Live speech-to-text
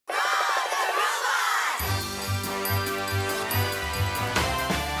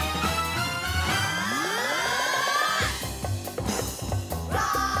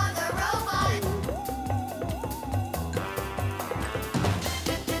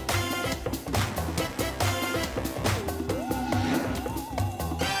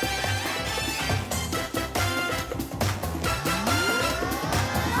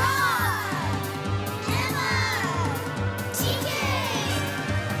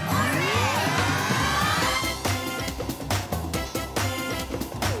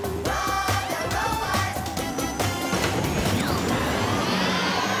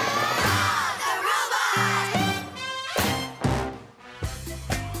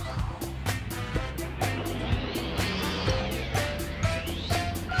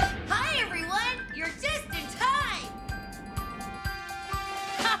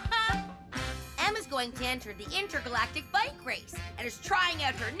entered the intergalactic bike race and is trying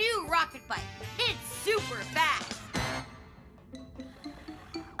out her new rocket bike. It's super fast.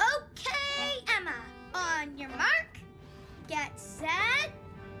 Okay, Emma. On your mark, get set,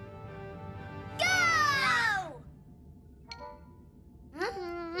 go!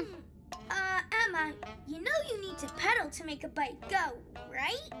 Emma, you know you need to pedal to make a bike go,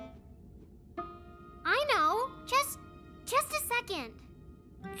 right? I know. Just a second.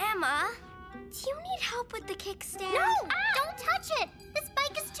 Emma, do you need help with the kickstand? No! Don't touch it! This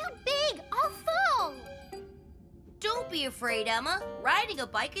bike is too big! I'll fall! Don't be afraid, Emma. Riding a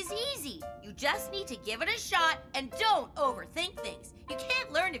bike is easy. You just need to give it a shot and don't overthink things. You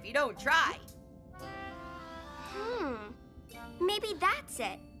can't learn if you don't try. Maybe that's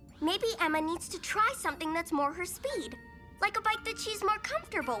it. Maybe Emma needs to try something that's more her speed, like a bike that she's more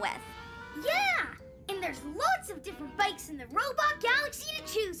comfortable with. Yeah! And there's lots of different bikes in the robot galaxy to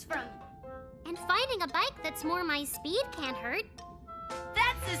choose from. And finding a bike that's more my speed can't hurt.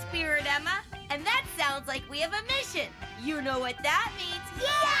 That's the spirit, Emma. And that sounds like we have a mission. You know what that means.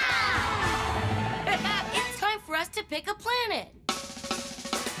 Yeah! It's time for us to pick a planet.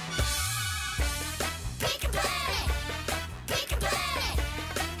 Pick a planet! Pick a planet!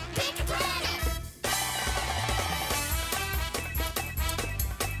 Pick a planet!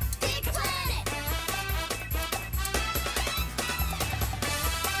 Pick a planet!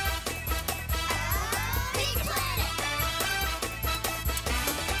 Pick a planet!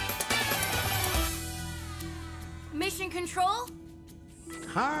 Mission Control?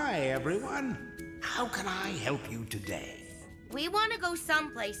 Hi, everyone. How can I help you today? We want to go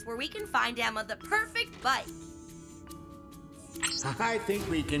someplace where we can find Emma the perfect bike. I think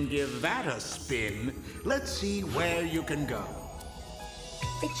we can give that a spin. Let's see where you can go.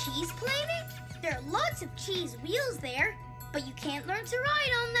 The cheese planet? There are lots of cheese wheels there, but you can't learn to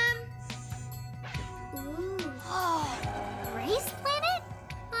ride on them. Ooh. Oh, Race Planet?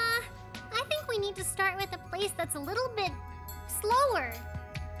 I think we need to start with a place that's a little bit slower.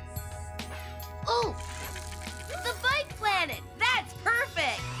 Oh, the bike planet. That's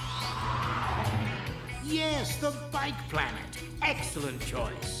perfect. Yes, the bike planet. Excellent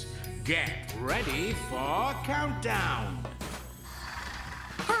choice. Get ready for countdown.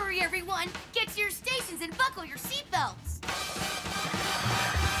 Hurry, everyone. Get to your stations and buckle your seatbelts.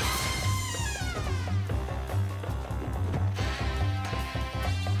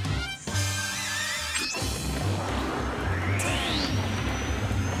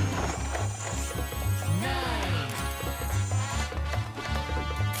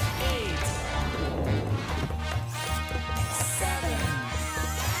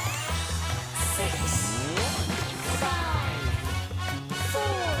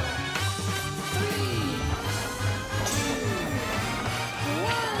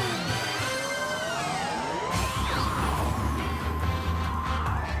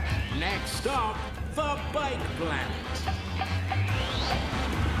 Stop the bike planet.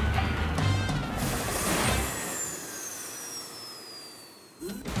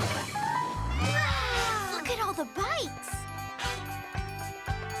 Look at all the bikes.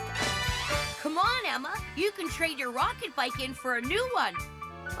 Come on, Emma. You can trade your rocket bike in for a new one.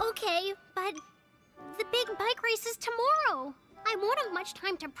 Okay, but the big bike race is tomorrow. I won't have much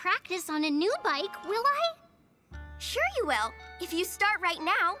time to practice on a new bike, will I? Sure you will, if you start right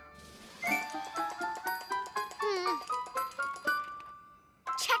now.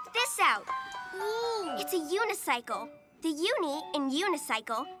 Check this out. Ooh. It's a unicycle. The uni in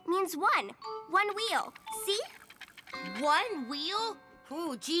unicycle means one wheel. See? One wheel?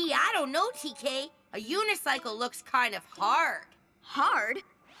 Ooh, gee, I don't know, TK. A unicycle looks kind of hard. Hard?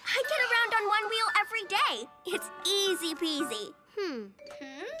 I get around on one wheel every day. It's easy peasy.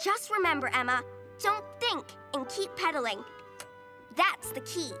 Just remember, Emma, don't think and keep pedaling. That's the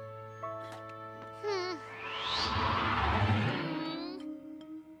key.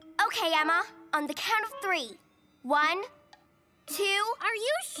 Okay, Emma, on the count of 3. 1, 2. Are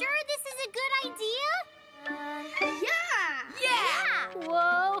you sure this is a good idea? Yeah!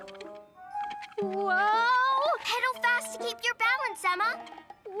 Whoa! Whoa! Pedal fast to keep your balance, Emma.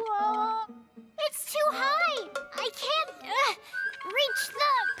 Whoa! It's too high! I can't reach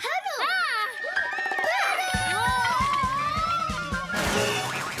the Pedal!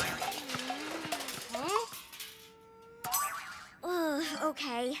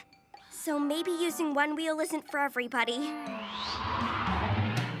 Okay. So maybe using one wheel isn't for everybody.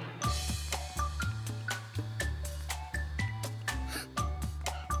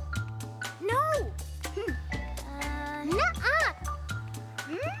 No! Nuh-uh!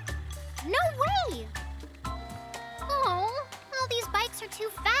 No way! Oh, all these bikes are too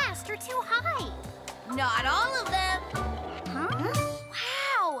fast or too high. Not all of them. Huh?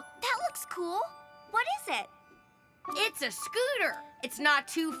 Wow, that looks cool. What is it? It's a scooter. It's not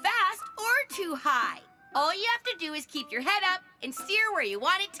too fast or too high. All you have to do is keep your head up and steer where you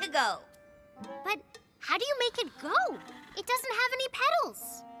want it to go. But how do you make it go? It doesn't have any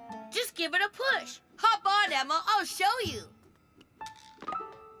pedals. Just give it a push. Hop on, Emma. I'll show you.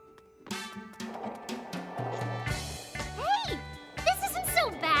 Hey, this isn't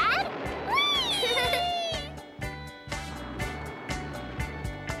so bad.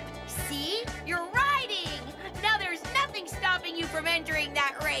 See? You're riding. Now there's nothing stopping you from entering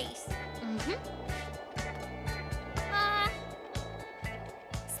that race.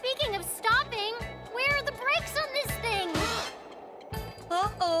 Speaking of stopping, where are the brakes on this thing?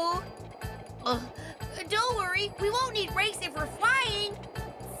 Uh-oh. Don't worry. We won't need brakes if we're flying.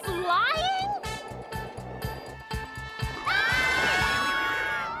 Flying?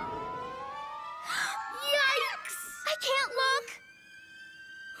 Yikes! I can't look.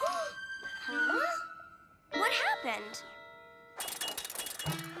 Huh? What happened?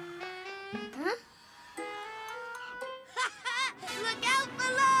 Huh? Look out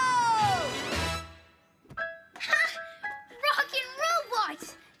below! Rockin' robots!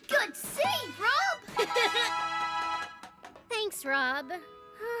 Good save, Rob! Thanks, Rob.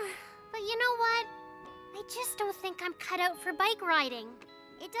 But you know what? I just don't think I'm cut out for bike riding.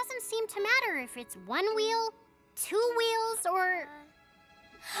 It doesn't seem to matter if it's one wheel, two wheels, or...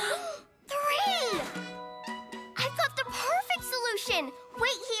 3! I've got the perfect solution!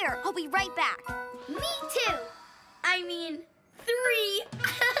 Wait here, I'll be right back. Me too! I mean, 3!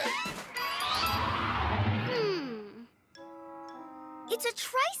 It's a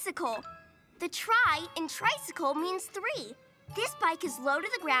tricycle. The tri in tricycle means 3. This bike is low to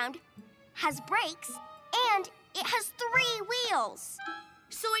the ground, has brakes, and it has 3 wheels.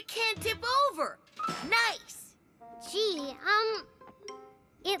 So it can't tip over. Nice. Gee,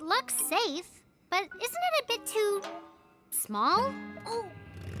 it looks safe, but isn't it a bit too... small? Oh.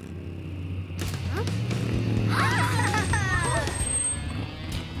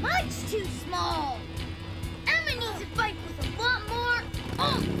 Much too small. Emma needs a bike with a lot more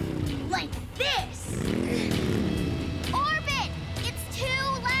oomph, like this. Orbit, it's too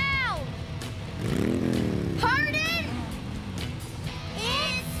loud. Pardon?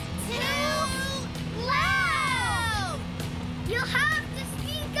 It's too loud. You'll have to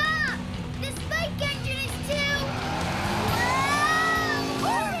speak up. This bike engine is too loud.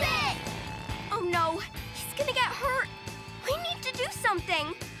 Orbit! Oh no, he's gonna get hurt. We need to do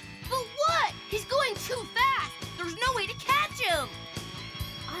something. But what? He's going too fast. There's no way to catch him.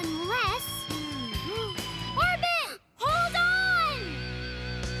 Unless... Orbit! Hold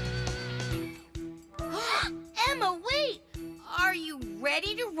on! Emma, wait. Are you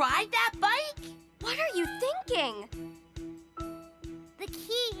ready to ride that bike? What are you thinking? The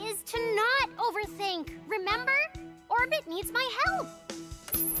key is to not overthink, remember? Orbit needs my help.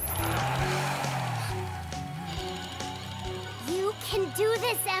 You can do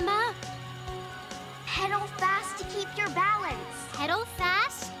this, Emma. Pedal fast to keep your balance. Pedal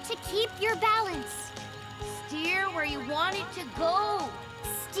fast to keep your balance. Steer where you want it to go.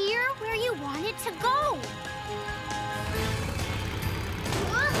 Steer where you want it to go.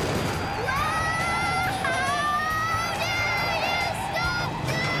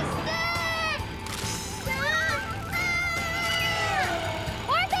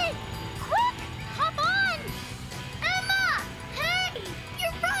 Orbit! Quick! Hop on! Emma! Hey!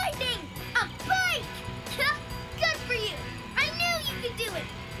 You're riding! A bike! Good for you! I knew you could do it!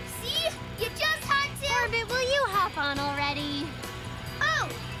 See? You just had to... Orbit, will you hop on already? Oh,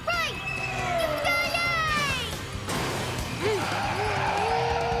 right! You got it!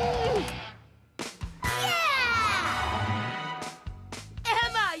 Yeah!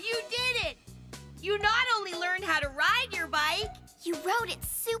 Emma, you did it! You not only learned how to ride your bike, You rode it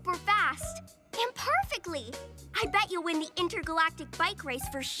super fast and perfectly. I bet you'll win the intergalactic bike race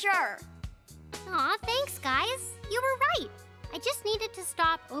for sure. Aw, thanks, guys. You were right. I just needed to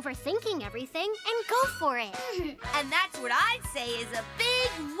stop overthinking everything and go for it. and that's what I'd say is a big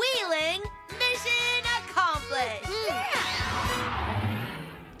wheeling mission accomplished.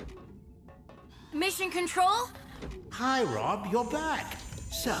 Mission Control? Hi, Rob, you're back.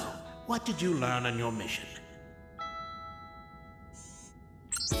 So, what did you learn on your mission?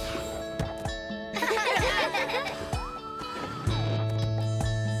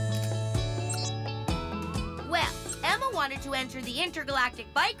 Well, Emma wanted to enter the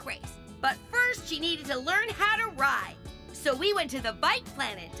intergalactic bike race, but first she needed to learn how to ride. So we went to the bike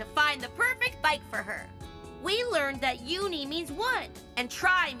planet to find the perfect bike for her. We learned that uni means 1 and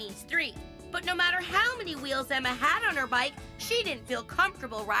tri means 3. But no matter how many wheels Emma had on her bike, she didn't feel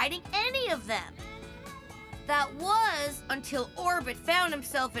comfortable riding any of them. That was until Orbit found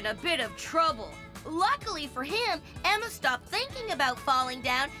himself in a bit of trouble. Luckily for him, Emma stopped thinking about falling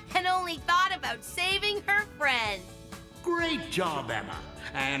down and only thought about saving her friend. Great job, Emma.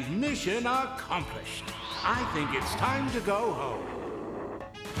 And mission accomplished. I think it's time to go home.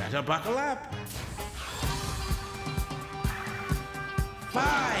 Better buckle up.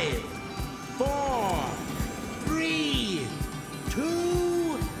 5, 4, 3, 2,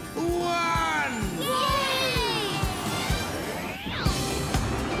 1.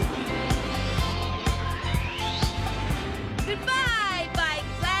 Goodbye, Bike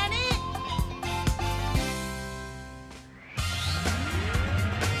Planet!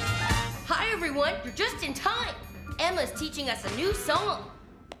 Hi, everyone. You're just in time. Emma's teaching us a new song.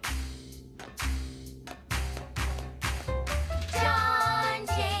 John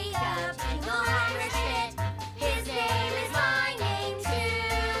Jacob Jingleheimer his name is my name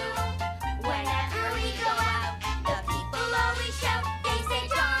too. Whenever we go out, the people always shout. They say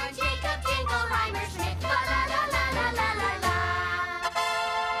John Jacob Jingleheimer Schmidt. La la la la la la la.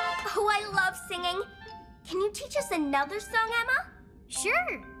 Oh, I love singing. Can you teach us another song, Emma?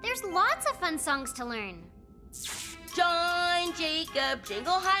 Sure, there's lots of fun songs to learn. John Jacob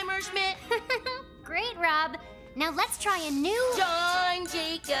Jingleheimer Schmidt. Great, Rob. Now let's try a new... John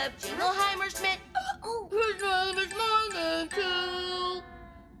Jacob Jingleheimer Schmidt. Oh. His name is my name too.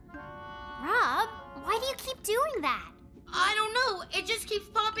 Rob, why do you keep doing that? I don't know. It just keeps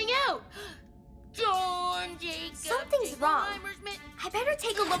popping out. John Jacob Something's wrong. Jingleheimer Schmidt. I better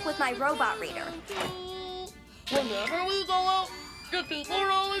take a look with my robot reader. Whenever we go out, the people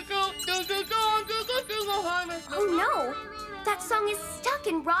always go, John Jacob Jingleheimer Schmidt. Oh no! That song is stuck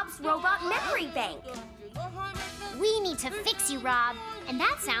in Rob's robot memory bank. We need to fix you, Rob. And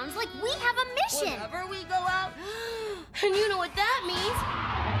that sounds like we have a mission. Whenever we go out, and you know what that means.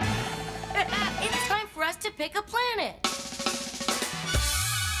 It's time for us to pick a planet.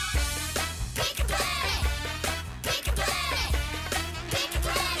 Pick a planet! Pick a planet! Pick a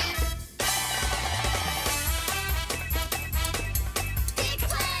planet! Pick a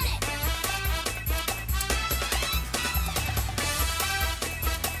planet!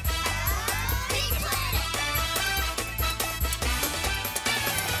 Pick a planet!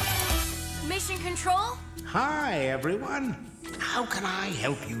 Mission Control? Hi, everyone. How can I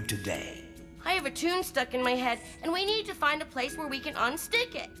help you today? I have a tune stuck in my head, and we need to find a place where we can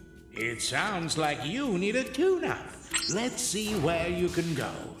unstick it. It sounds like you need a tune-up. Let's see where you can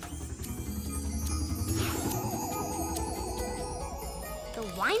go. The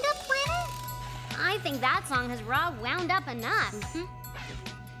wind-up planet? I think that song has Rob wound up enough.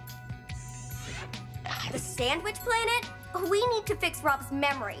 The sandwich planet? We need to fix Rob's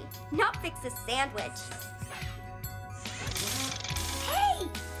memory, not fix a sandwich. Hey!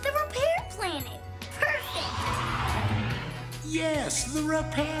 The repair planet! Perfect! Yes, the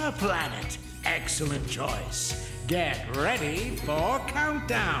repair planet. Excellent choice. Get ready for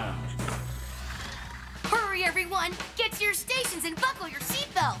countdown. Hurry, everyone! Get to your stations and buckle your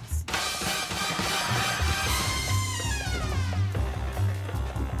seatbelts!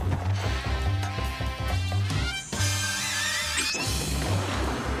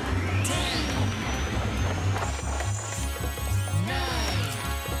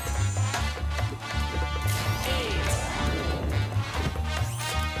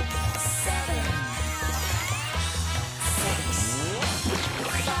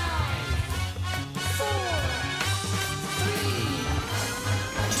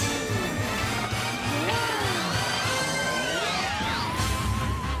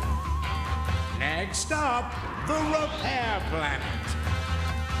 Next up, the repair planet.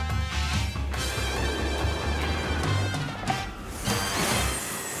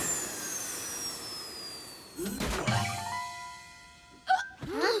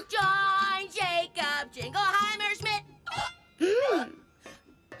 John Jacob Jingleheimer Schmidt.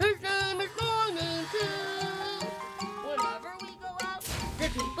 His name is my name too. Whenever we go out, the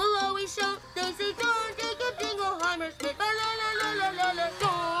people always shout. They say John Jacob Jingleheimer Schmidt. La la la la la la.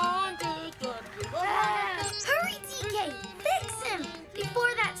 John Jacob Jingleheimer Schmidt. Hurry, TK! Fix him!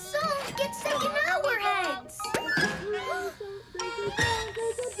 Before that song gets stuck in our heads!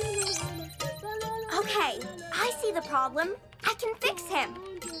 Okay, I see the problem. I can fix him.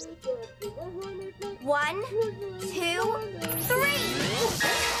 1, 2, 3.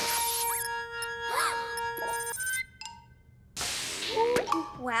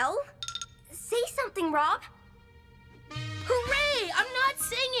 Well, say something, Rob. Hooray! I'm not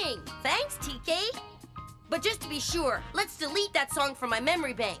singing. Thanks, TK. But just to be sure, let's delete that song from my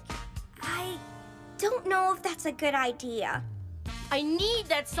memory bank. I don't know if that's a good idea. I need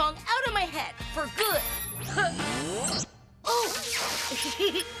that song out of my head for good. Oh!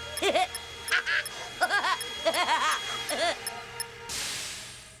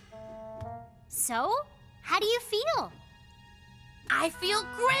 So, how do you feel? I feel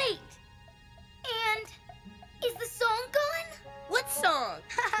great. And is the song gone? What song?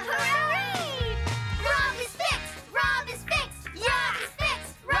 Hooray! Rob is fixed! Rob is fixed! Rob is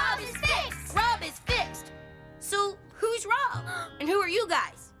fixed! Rob is fixed! Rob is fixed. So, who's Rob? And who are you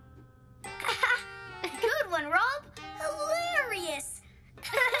guys? Good one, Rob. Hilarious.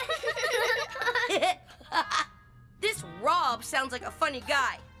 This Rob sounds like a funny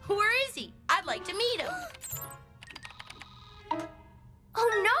guy. Where is he? I'd like to meet him. Oh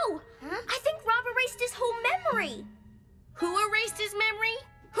no! I think Rob erased his whole memory. Who erased his memory?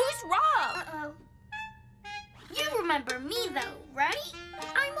 Who's Rob? Uh-oh. You remember me though, right?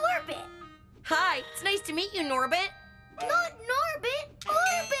 I'm Orbit. Hi, it's nice to meet you, Norbit. Not Norbit,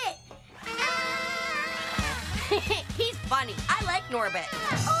 Orbit. He's funny. I like Norbit.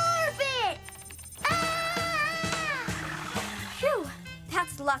 Orbit! Phew,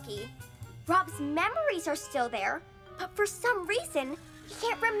 that's lucky. Rob's memories are still there, but for some reason, he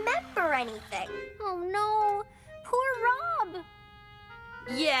can't remember anything. Oh no, poor Rob.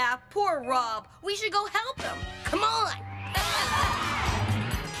 Yeah, poor Rob. We should go help him. Come on.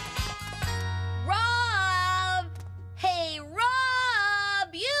 Rob! Hey,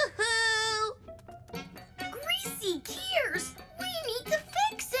 Rob! Yoo-hoo! Greasy gears! We need to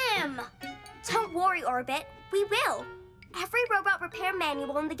fix him! Don't worry, Orbit. We will. Every robot repair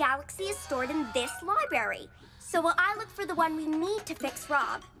manual in the galaxy is stored in this library. So while I look for the one we need to fix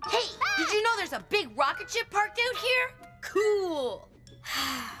Rob. Hey, did you know there's a big rocket ship parked out here? Cool.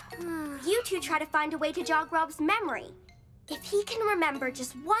 You two try to find a way to jog Rob's memory. If he can remember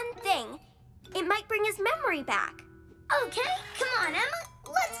just one thing, it might bring his memory back. Okay, come on, Emma.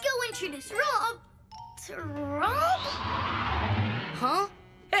 Let's go introduce Rob to Rob. Huh?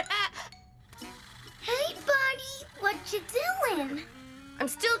 Hey, buddy. What you doing? I'm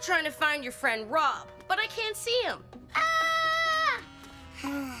still trying to find your friend Rob, but I can't see him. Ah!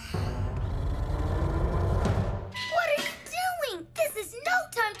 What are you doing? This is no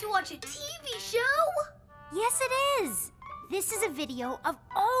time to watch a TV show. Yes, it is. This is a video of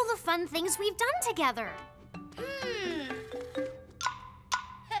all the fun things we've done together.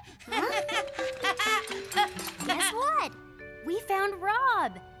 Guess what? We found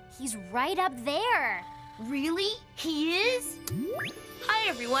Rob. He's right up there. Really? He is? Hi,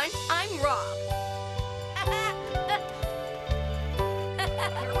 everyone. I'm Rob.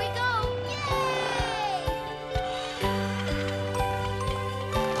 Here we go.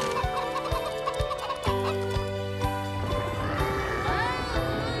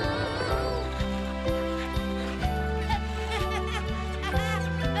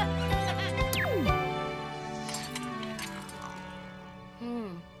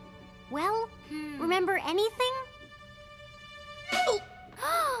 Well, remember anything? Oh.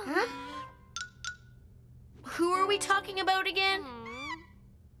 Huh? Who are we talking about again?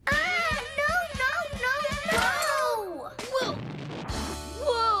 Ah, no! Whoa!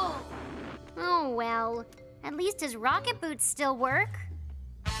 Whoa! Oh, well. At least his rocket boots still work.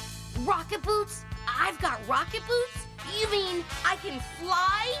 Rocket boots? I've got rocket boots? You mean I can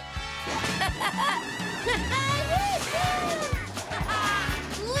fly?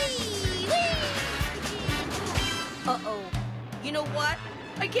 Uh-oh. You know what?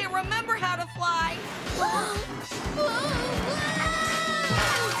 I can't remember how to fly.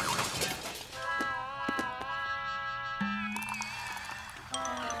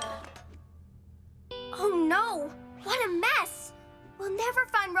 Oh no! What a mess! We'll never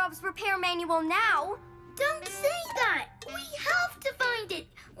find Rob's repair manual now. Don't say that! We have to find it!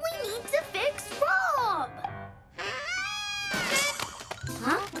 We need to fix Rob!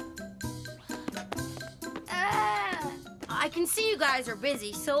 Huh? I can see you guys are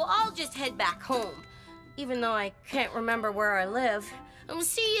busy, so I'll just head back home. Even though I can't remember where I live.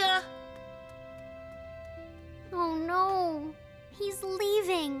 See ya! Oh, no. He's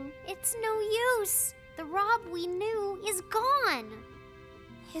leaving. It's no use. The Rob we knew is gone.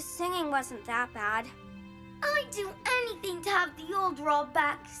 His singing wasn't that bad. I'd do anything to have the old Rob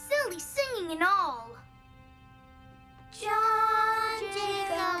back, silly singing and all. John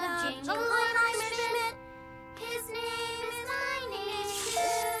Jacob Jingle Schmidt, his name is my name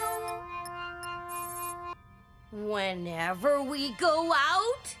too. Whenever we go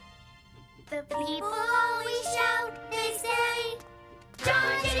out, The people always shout, they say,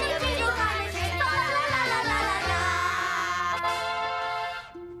 John Jacob Jingle Schmidt, la la la la la la.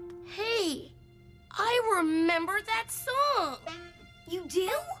 hey, remember that song. You do?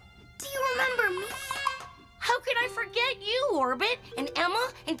 Do you remember me? How could I forget you, Orbit, and Emma,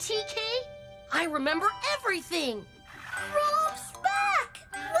 and TK? I remember everything. Rob's back!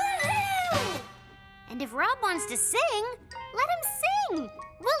 Woohoo! And if Rob wants to sing, let him sing.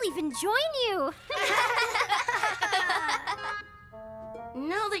 We'll even join you.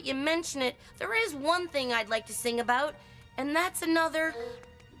 Now that you mention it, there is one thing I'd like to sing about, and that's another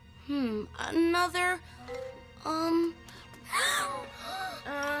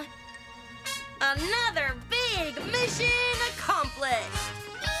big mission accomplished.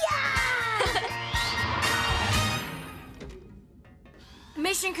 Yeah!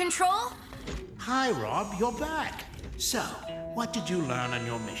 Mission Control? Hi, Rob, you're back. So, what did you learn on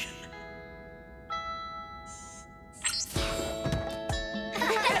your mission?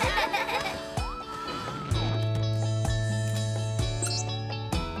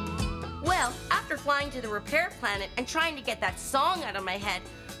 Well, after flying to the repair planet and trying to get that song out of my head,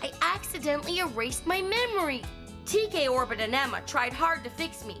 I accidentally erased my memory. TK, Orbit, and Emma tried hard to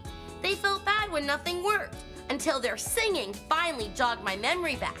fix me. They felt bad when nothing worked, until their singing finally jogged my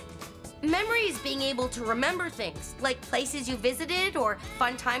memory back. Memory is being able to remember things, like places you visited or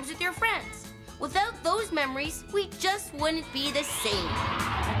fun times with your friends. Without those memories, we just wouldn't be the same.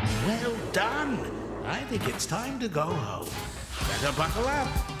 Well done. I think it's time to go home. Better buckle up.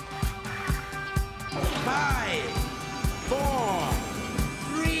 5, 4,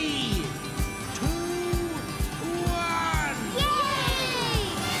 3, 2,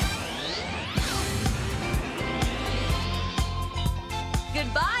 1.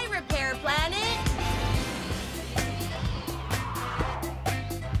 Goodbye, Repair Planet!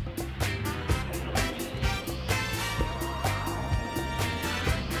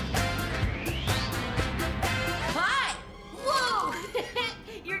 Hi! Whoa!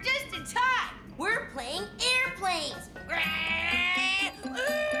 You're just in time! We're playing airplanes!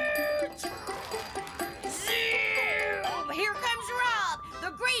 Zoom! Here comes Rob,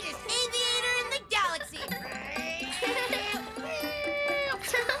 the greatest aviator in the galaxy!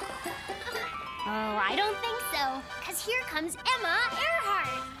 Oh, I don't think so. Because here comes Emma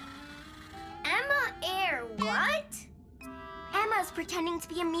Earhart. Emma Air what? Emma's pretending to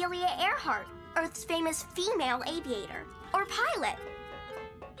be Amelia Earhart, Earth's famous female aviator, or pilot.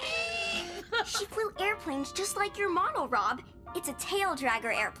 She flew airplanes just like your model, Rob. It's a tail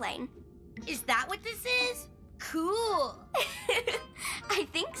dragger airplane. Is that what this is? Cool! I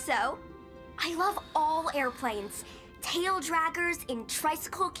think so. I love all airplanes. Tail draggers in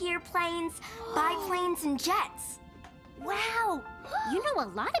tricycle gear planes, biplanes, and jets. Wow, you know a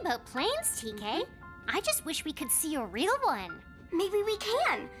lot about planes, TK. I just wish we could see a real one. Maybe we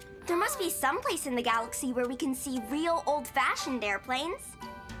can. There must be some place in the galaxy where we can see real old-fashioned airplanes.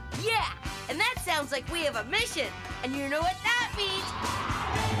 Yeah, and that sounds like we have a mission. And you know what that means?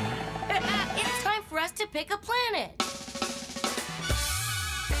 It's time for us to pick a planet.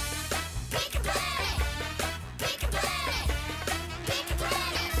 Pick a planet! Pick a planet! Pick a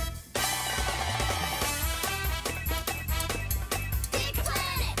planet! Pick a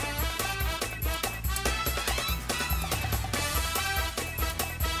planet!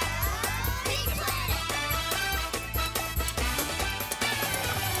 Pick a planet!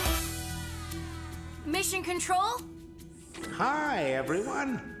 Mission Control? Hi,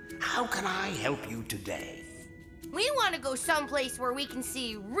 everyone. How can I help you today? We want to go someplace where we can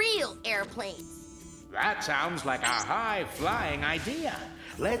see real airplanes. That sounds like a high-flying idea.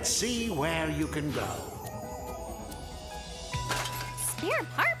 Let's see where you can go. Spare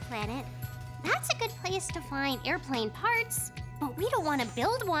part planet? That's a good place to find airplane parts, but we don't want to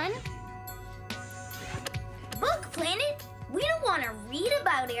build one. Book planet? We don't want to read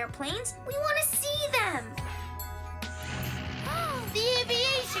about airplanes. We want to see them. The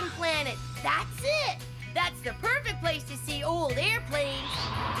aviation planet. That's it. That's the perfect place to see old airplanes.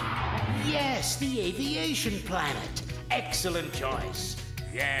 Yes, the aviation planet. Excellent choice.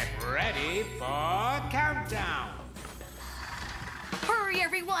 Get ready for countdown. Hurry,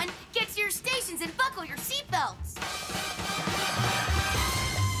 everyone. Get to your stations and buckle your seatbelts.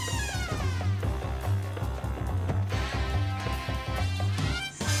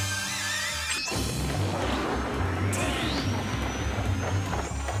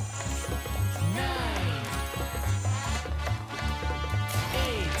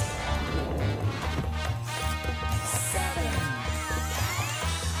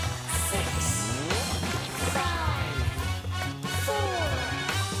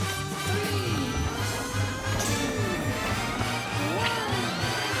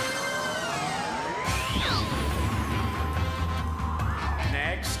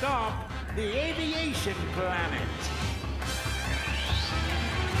 Next stop, the aviation Ocean Planet.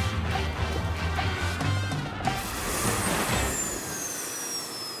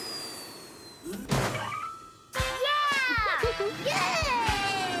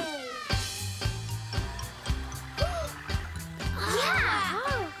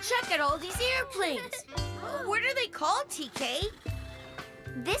 Check out all these airplanes. What are they called, TK?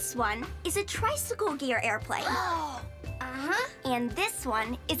 This one is a tricycle gear airplane. Oh. And this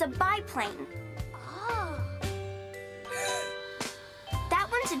one is a biplane. Oh. That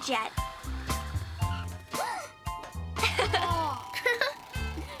one's a jet.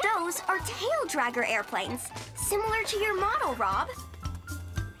 Those are tail dragger airplanes, similar to your model, Rob.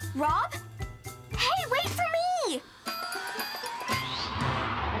 Rob? Hey, wait for me!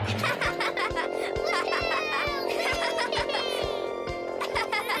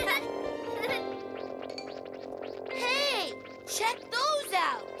 Hey, check those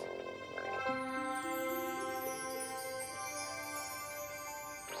out.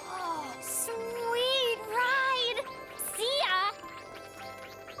 Oh, sweet ride! See ya!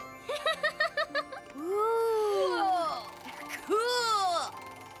 Whoa, cool.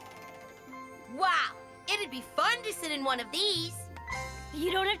 Wow, it'd be fun to sit in one of these.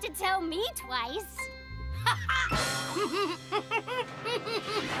 You don't have to tell me twice.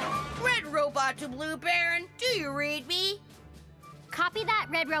 Red Robot to Blue Baron, do you read me? Copy that,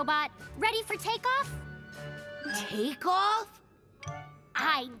 Red Robot. Ready for takeoff? Take off?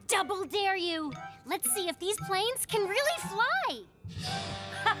 I double dare you. Let's see if these planes can really fly.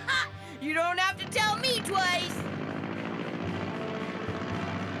 You don't have to tell me twice.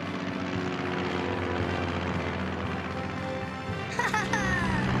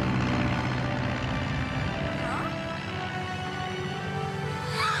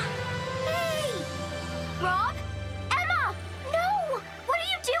 Hey! Rob? Emma! No! What are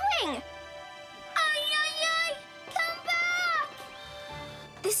you doing? Ay! Come back!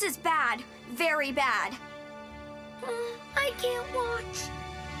 This is bad. Very bad. I can't watch.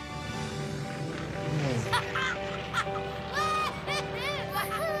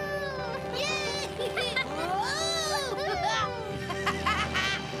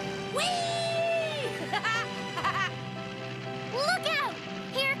 Look out!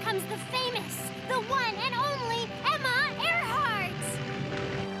 Here comes the famous, the one and only Emma Earhart!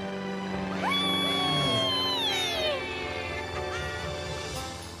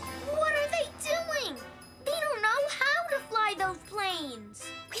 What are they doing? They don't know how to fly those planes.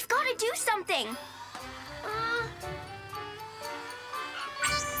 We've got to do something.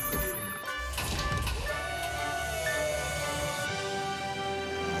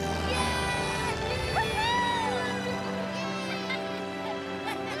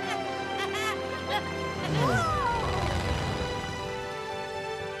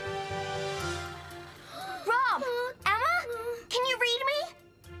 Rob! Emma? Can you read me?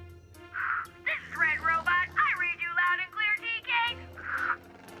 This is Red Robot. I read you loud and clear, TK.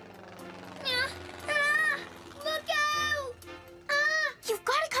 Look out! You've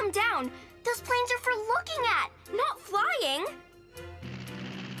got to come down. Those planes are for looking at, not flying.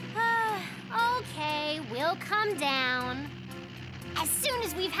 Okay, we'll come down. As soon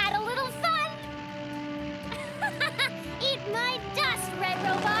as we've had a little fun. Eat my dust, Red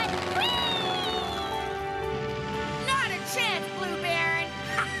Robot. Not a chance, Blue Baron.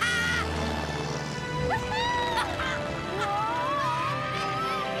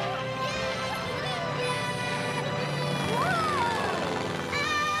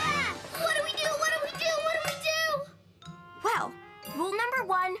 What do we do? Well, rule number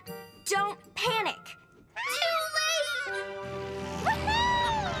 1, don't panic. Too late!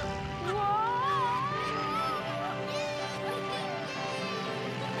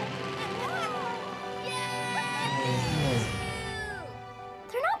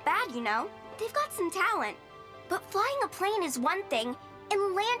 They're not bad, you know. They've got some talent. But flying a plane is one thing,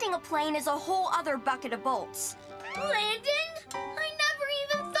 and landing a plane is a whole other bucket of bolts. Landing? I never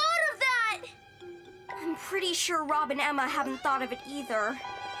even thought of that! I'm pretty sure Rob and Emma haven't thought of it either.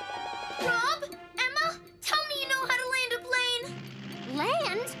 Rob? Emma? Tell me you know how to land a plane!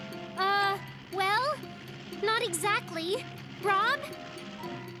 Land? Well, not exactly. Rob?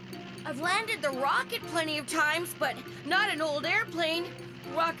 I've landed the rocket plenty of times, but not an old airplane.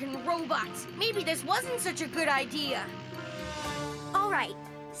 Rockin' robots. Maybe this wasn't such a good idea. All right,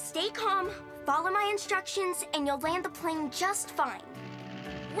 stay calm, follow my instructions, and you'll land the plane just fine.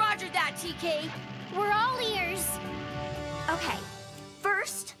 Roger that, TK. We're all ears. Okay,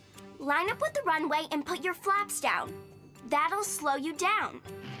 first, line up with the runway and put your flaps down. That'll slow you down.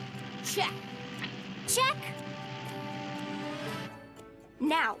 Check. Check.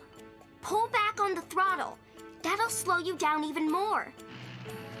 Now, pull back on the throttle. That'll slow you down even more.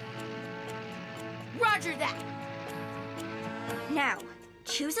 Roger that. Now,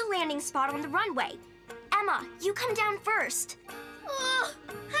 choose a landing spot on the runway. Emma, you come down first. Oh,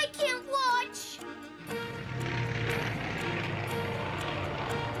 I can't watch.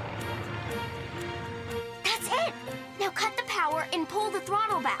 That's it. Now cut the power and pull the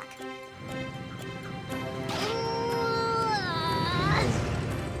throttle back.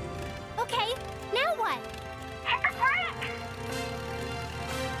 Okay, now what? Hit the brake!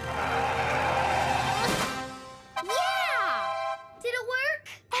 Yeah! Did it work?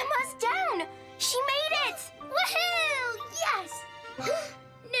 Emma's down. She made it. Woohoo! Yes!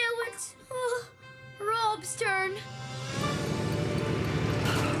 Now it's Rob's turn.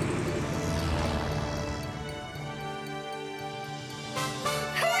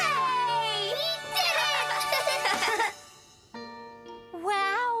 Hooray!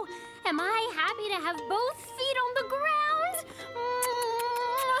 Wow, am I happy to have both feet on the ground?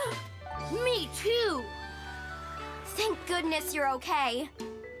 Me too. Thank goodness you're okay.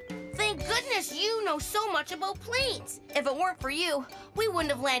 Thank goodness you know so much about planes. If it weren't for you, we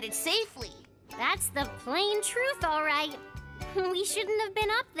wouldn't have landed safely. That's the plain truth, all right. We shouldn't have been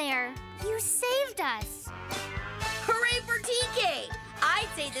up there. You saved us. Hooray for TK! I'd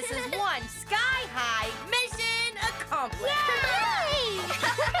say this is one sky-high mission accomplished.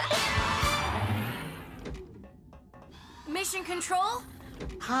 Yay! Mission control?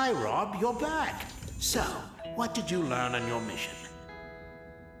 Hi, Rob, you're back. So, what did you learn on your mission?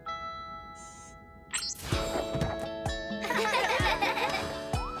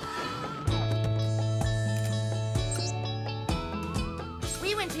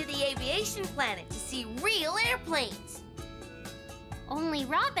 We went to the aviation planet to see real airplanes. Only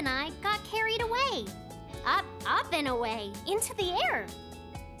Rob and I got carried away. Up and away, into the air.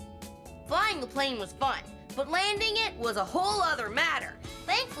 Flying the plane was fun, but landing it was a whole other matter.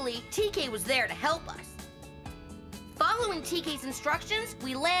 Thankfully, TK was there to help us. Following TK's instructions,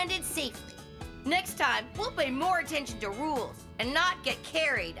 we landed safely. Next time, we'll pay more attention to rules and not get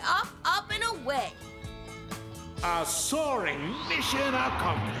carried up, and away. A soaring mission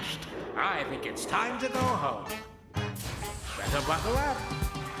accomplished. I think it's time to go home. Better buckle up.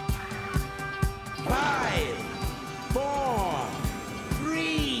 5, 4,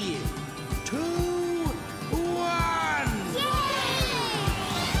 3, 2, 1.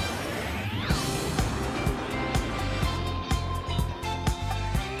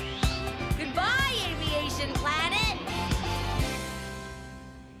 Goodbye, aviation planet!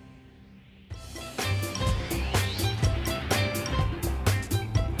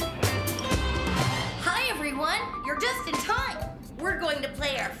 Hi, everyone! You're just in time. We're going to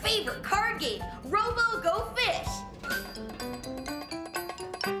play our favorite card game, Robo Go Fish.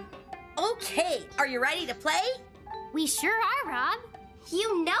 Okay, are you ready to play? We sure are, Rob.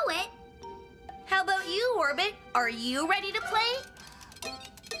 You know it. How about you, Orbit? Are you ready to play?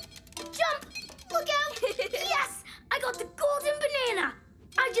 Jump! Look out! Yes! I got the golden banana!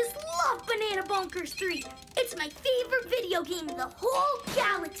 I just love Banana Bonkers 3. It's my favorite video game in the whole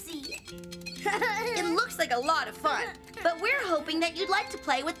galaxy. It looks like a lot of fun, but we're hoping that you'd like to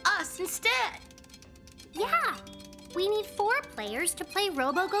play with us instead. Yeah, we need 4 players to play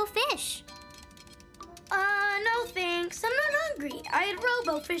Robo Go Fish. No thanks. I'm not hungry. I had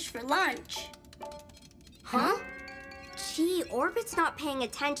Robo Fish for lunch. Huh? Gee, Orbit's not paying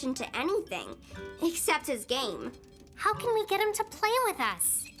attention to anything except his game. How can we get him to play with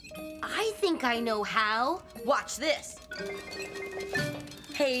us? I think I know how. Watch this.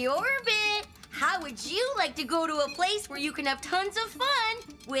 Hey, Orbit, how would you like to go to a place where you can have tons of fun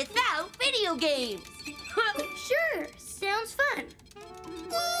without video games? Sure, sounds fun.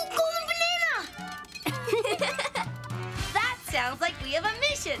 Ooh, golden banana! That sounds like we have a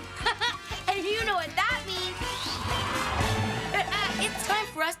mission. And you know what that means. It's time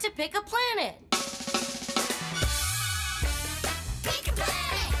for us to pick a planet. Pick a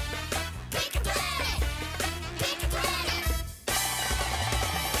planet! Pick a planet! Pick a planet!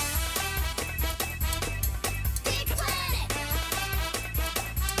 Pick a planet!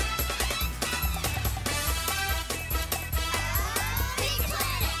 Pick a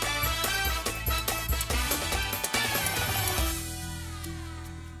planet!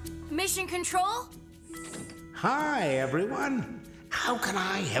 Mission control? Hi, everyone. How can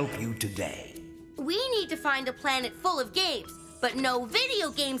I help you today? We need to find a planet full of games, but no video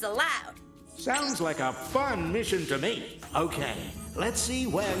games allowed. Sounds like a fun mission to me. Okay, let's see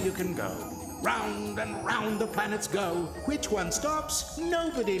where you can go. Round and round the planets go. Which one stops?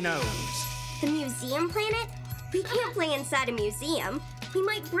 Nobody knows. The museum planet? We can't play inside a museum. We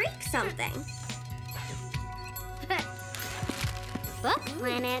might break something. Book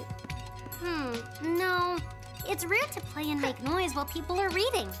planet? No. It's rude to play and make noise while people are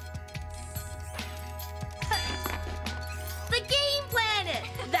reading. The game planet!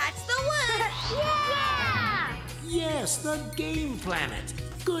 That's the one! Yeah! Yes, the game planet.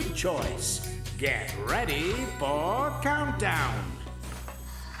 Good choice. Get ready for countdown.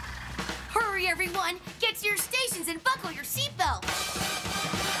 Hurry, everyone! Get to your stations and buckle your seatbelts!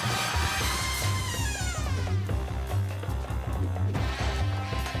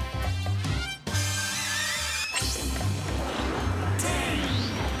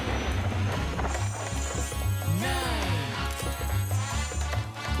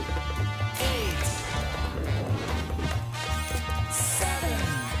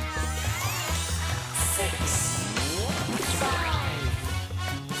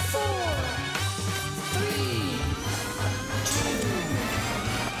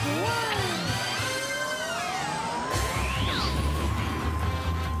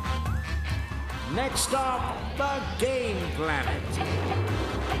 Next stop, the game planet.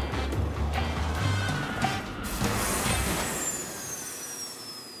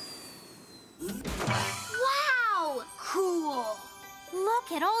 Wow! Cool!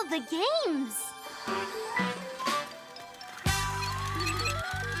 Look at all the games.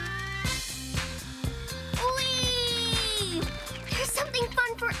 Whee! There's something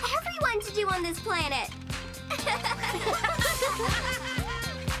fun for everyone to do on this planet.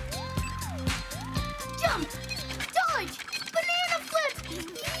 Jump! Dodge! Banana flip!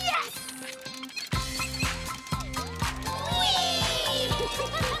 Yes!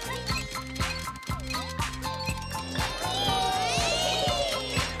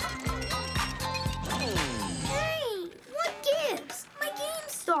 Hey, what gives? My game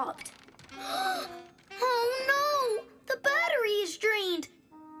stopped. Oh no! The battery is drained.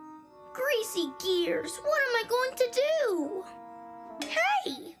 Greasy gears, what am I going to do?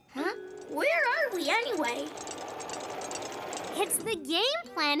 Hey! Huh? Where are we anyway? It's the game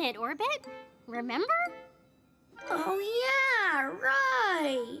planet, Orbit. Remember? Oh yeah,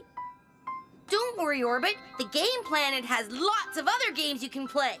 right. Don't worry, Orbit. The game planet has lots of other games you can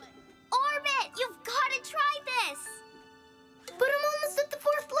play. Orbit, you've got to try this. But I'm almost at the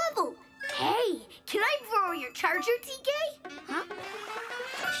 4th level. Hey, can I borrow your charger, TK? Huh?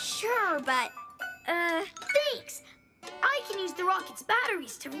 Sure, but, Thanks. I can use the rocket's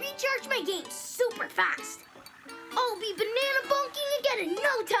batteries to recharge my game super fast. I'll be banana bonking again in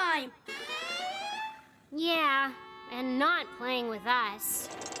no time. Yeah, and not playing with us.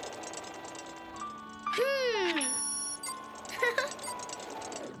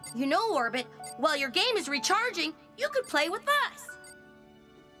 You know, Orbit, while your game is recharging, you could play with us.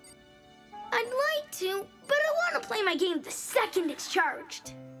 I'd like to, but I want to play my game the second it's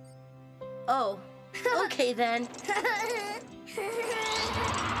charged. Oh, okay then.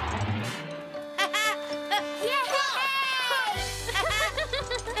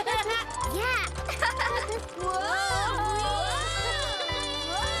 yeah.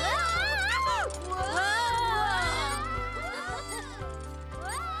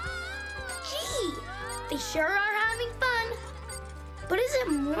 Gee, they sure are having fun. But is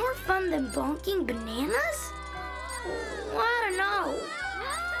it more fun than bonking bananas? I don't know.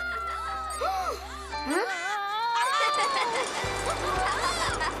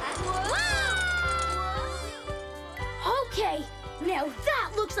 Okay, now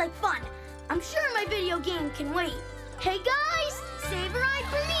that looks like fun. I'm sure my video game can wait. Hey guys, save a ride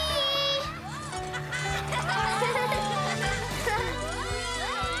for me!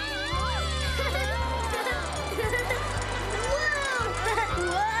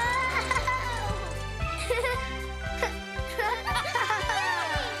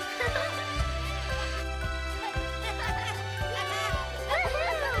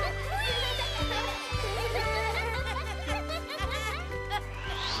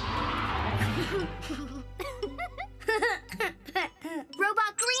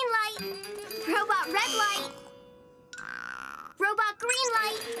 Robot green light. Robot red light. Robot green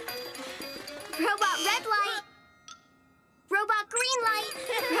light. Robot red light. Robot green light.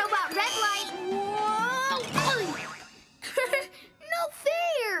 Robot red light. Whoa! No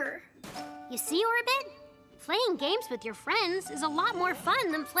fair! You see, Orbit? Playing games with your friends is a lot more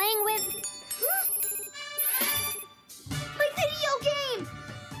fun than playing with... My video game!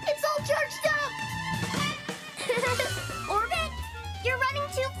 It's all charged up! Orbit, you're running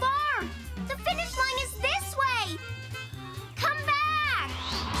too far. The finish line is this way. Come back.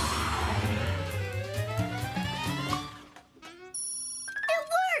 It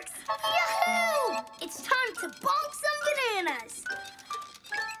works! Yahoo! It's time to bonk some bananas!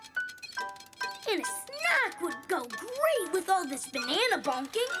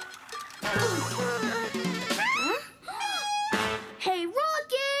 bonking. Huh? Hey,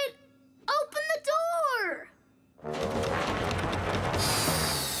 Rocket! Open the door!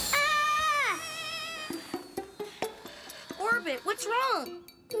 Ah! Orbit, what's wrong?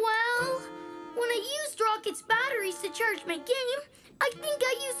 Well, when I used Rocket's batteries to charge my game, I think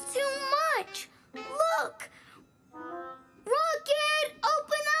I used too much. Look! Rocket,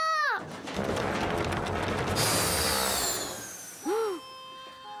 open up!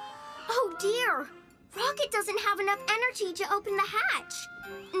 Oh dear! Rocket doesn't have enough energy to open the hatch.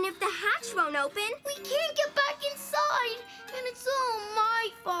 And if the hatch won't open, we can't get back inside. And it's all my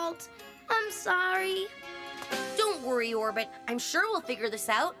fault. I'm sorry. Don't worry, Orbit. I'm sure we'll figure this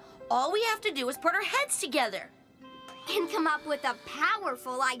out. All we have to do is put our heads together. And come up with a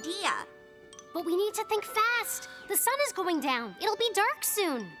powerful idea. But we need to think fast. The sun is going down. It'll be dark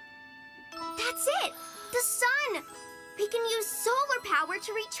soon. That's it! The sun! We can use solar power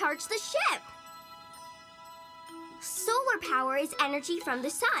to recharge the ship. Solar power is energy from the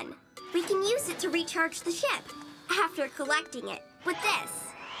sun. We can use it to recharge the ship after collecting it with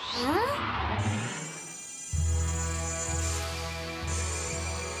this. Huh?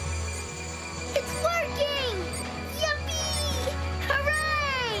 It's working! Yuppie!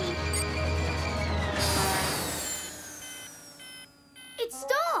 Hooray! It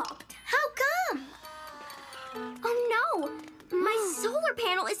stopped. How come? Oh no! My solar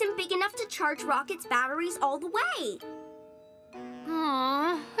panel isn't big enough to charge Rocket's batteries all the way.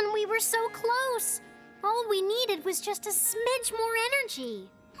 Aw, and we were so close. All we needed was just a smidge more energy.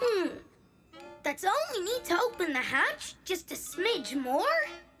 That's all we need to open the hatch? Just a smidge more?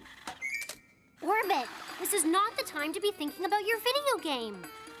 Orbit, this is not the time to be thinking about your video game.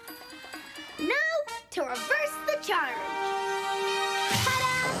 Now, to reverse the charge.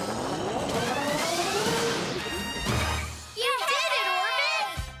 Ta-da! You did it, Orbit!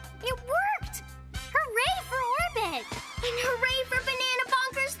 It worked! Hooray for Orbit! And hooray for Banana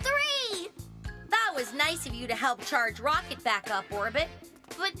Bonkers 3! That was nice of you to help charge Rocket back up, Orbit.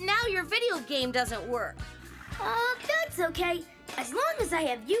 But now your video game doesn't work. That's okay. As long as I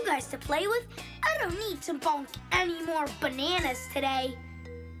have you guys to play with, I don't need to bonk any more bananas today.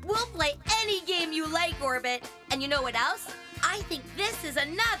 We'll play any game you like, Orbit. And you know what else? I think this is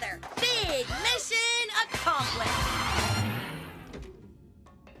another big mission accomplished.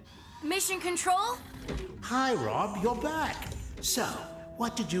 Mission Control? Hi, Rob, you're back. So,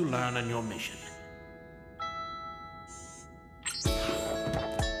 what did you learn on your mission?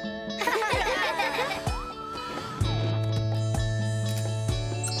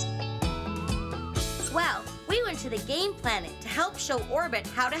 Well, we went to the Game Planet to help show Orbit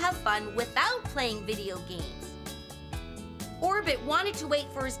how to have fun without playing video games. Orbit wanted to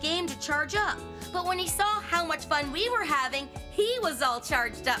wait for his game to charge up, but when he saw how much fun we were having, he was all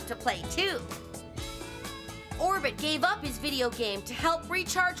charged up to play too. Orbit gave up his video game to help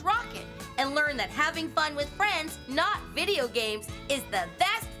recharge Rocket and learn that having fun with friends, not video games, is the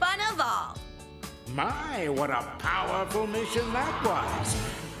best fun of all. My, what a powerful mission that was.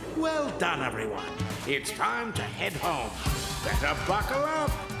 Well done, everyone. It's time to head home. Better buckle up.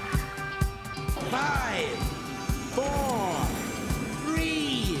 5, 4,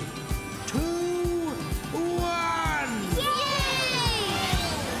 3, 2, 1.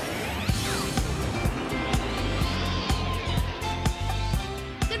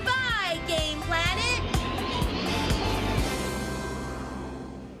 Goodbye, Game Planet!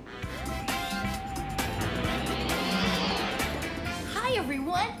 Hi,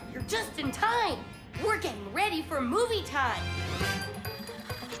 everyone! You're just in time! We're getting ready for movie time!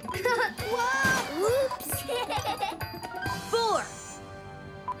 Whoa! Whoops! 4,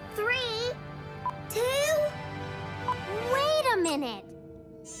 3, 2. Wait a minute.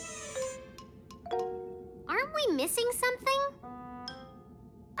 Aren't we missing something?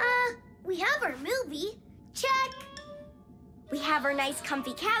 We have our movie. Check. We have our nice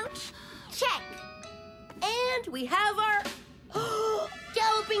comfy couch. Check. and we have our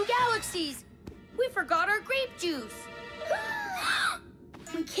galloping galaxies! We forgot our grape juice!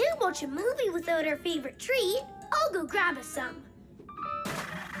 We can't watch a movie without our favorite treat. I'll go grab us some.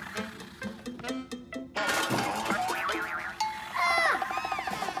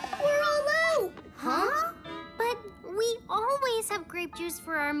 We're all out! Huh? But we always have grape juice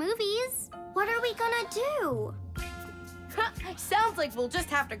for our movies. What are we gonna do? Sounds like we'll just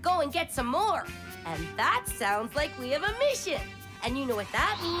have to go and get some more. And that sounds like we have a mission. And you know what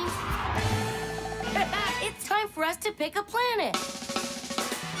that means? It's time for us to pick a planet.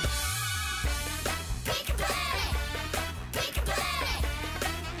 Pick a planet! Pick a planet!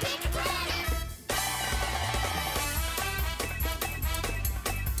 Pick a planet!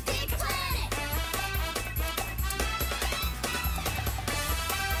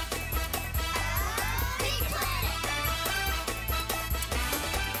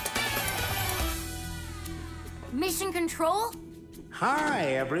 Control. Hi,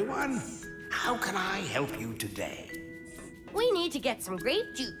 everyone. How can I help you today? We need to get some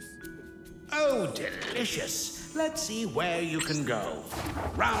grape juice. Oh, delicious. Let's see where you can go.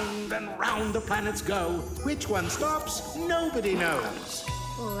 Round and round the planets go. Which one stops? Nobody knows.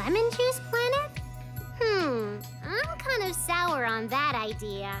 Lemon juice planet? I'm kind of sour on that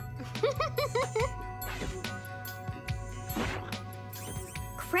idea.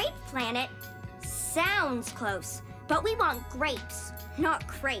 Grape planet? Sounds close, but we want grapes, not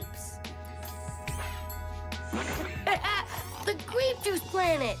crepes. The grape juice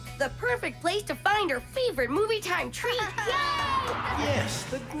planet. The perfect place to find our favorite movie time treat. Yay! Yes,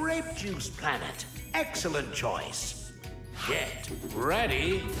 the grape juice planet. Excellent choice. Get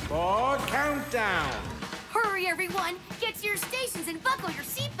ready for countdown. Hurry, everyone. Get to your stations and buckle your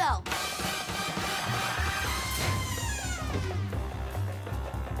seatbelt.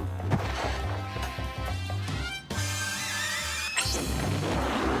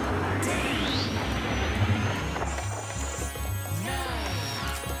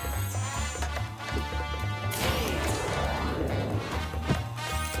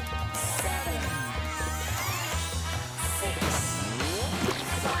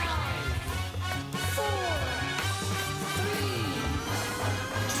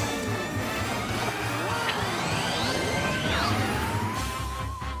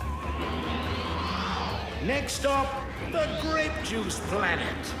 Next stop, the grape juice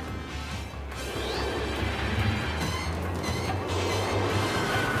planet.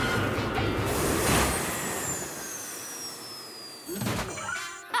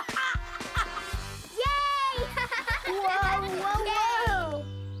 Yay! Whoa, whoa, whoa!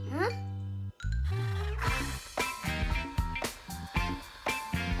 Huh?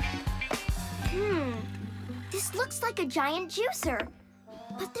 This looks like a giant juicer,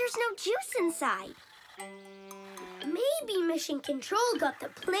 but there's no juice inside. Maybe Mission Control got the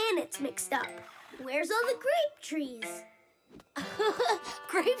planets mixed up. Where's all the grape trees?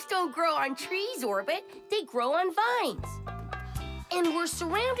 Grapes don't grow on trees, Orbit. They grow on vines. And we're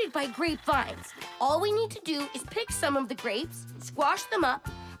surrounded by grapevines. All we need to do is pick some of the grapes, squash them up,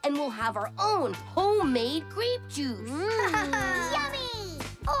 and we'll have our own homemade grape juice. Yummy!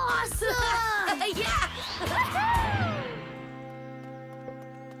 Awesome! Yeah!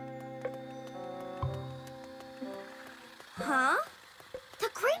 Huh? The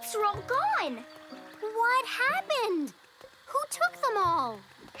grapes are all gone. What happened? Who took them all?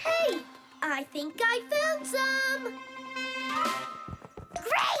 Hey, I think I found some!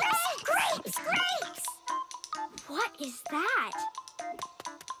 Grapes! Grapes! Grapes! What is that?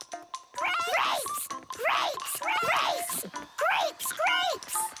 Grapes! Grapes! Grapes! Grapes!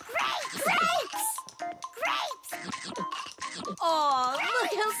 Grapes! Grapes! Grapes! Aw,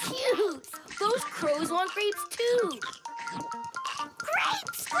 look how cute! Those crows want grapes too.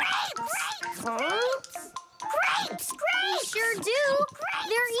 Grapes! Grapes! Grapes? Grapes! Grapes! Sure do.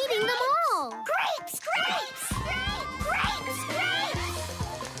 They're eating them all. Grapes! Grapes! Grapes! Grapes!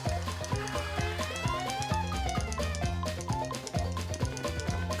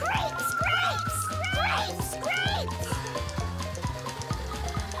 Grapes! Grapes! Grapes! Grapes!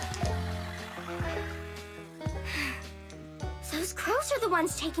 Those crows are the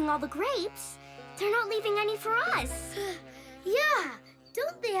ones taking all the grapes. They're not leaving any for us. Yeah,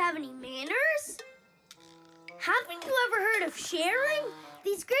 don't they have any manners? Haven't you ever heard of sharing?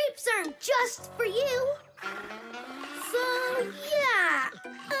 These grapes aren't just for you. So, yeah,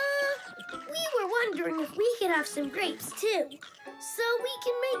 we were wondering if we could have some grapes too, so we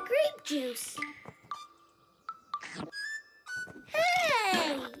can make grape juice.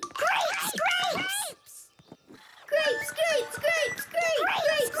 Hey! Grapes! Grapes! Grapes, grapes, grapes,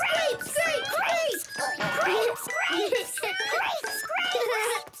 grapes, grapes, grapes, grapes, grapes, grapes,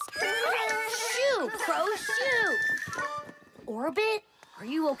 grapes. Shoo, Crow, shoo! Orbit, are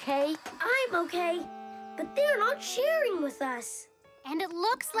you okay? I'm okay, but they're not sharing with us. And it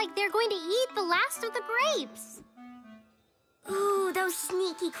looks like they're going to eat the last of the grapes. Ooh, those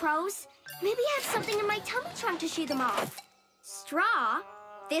sneaky crows. Maybe I have something in my tummy trunk to shoo them off. Straw?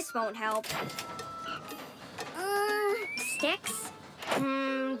 This won't help. Sticks?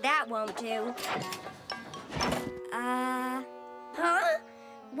 That won't do. Huh?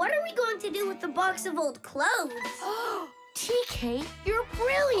 What are we going to do with the box of old clothes? TK, you're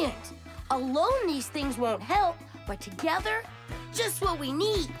brilliant. Alone, these things won't help, but together, just what we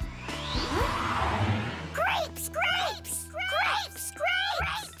need. Grapes! Grapes! Grapes! Grapes!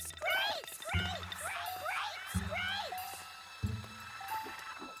 Grapes! Grapes! Grapes!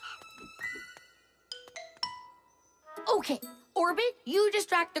 Okay, Orbit, you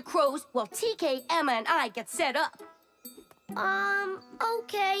distract the crows while TK, Emma, and I get set up.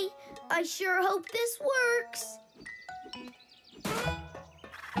 Okay. I sure hope this works.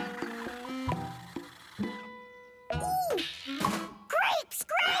 Ooh! Grapes!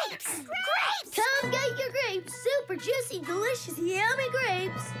 Grapes! Grapes! Come get your grapes! Super juicy, delicious, yummy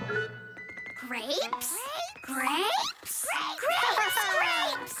grapes! Grapes? Grapes? Grapes!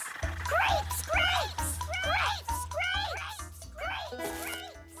 Grapes! Grapes! Grapes! Grapes! Grapes!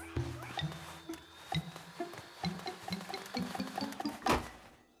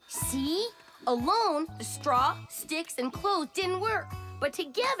 See? Alone, the straw, sticks, and clothes didn't work. But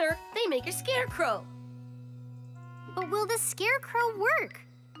together, they make a scarecrow. But will the scarecrow work?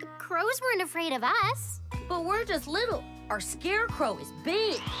 The crows weren't afraid of us. But we're just little. Our scarecrow is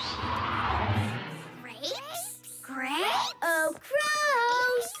big. Grapes? Grapes? Oh,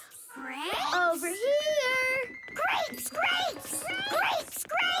 crows! Grapes? Over here! Grapes! Grapes! Grapes!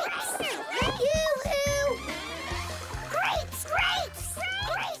 Grapes! Yoo-hoo! Grapes! Grapes!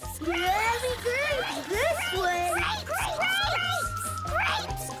 Grapes! Yummy grapes this way! Grapes! Grapes!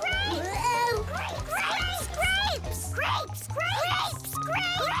 Grapes! Whoa. Grapes! Grapes! Grapes! Grapes!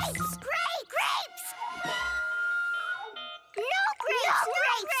 Grapes! Grapes! No grapes! No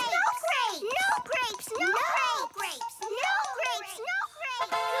grapes! No grapes! No grapes! No grapes! No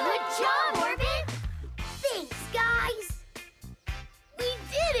grapes! Good job, Orbit! Thanks, guys! We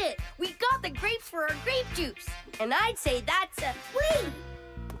did it! We got the grapes for our grape juice. And I'd say that's a... Wait!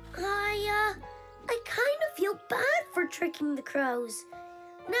 I kind of feel bad for tricking the crows.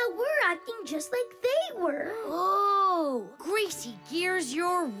 Now we're acting just like they were. Oh, Greasy Gears,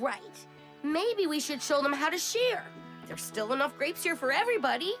 you're right. Maybe we should show them how to share. There's still enough grapes here for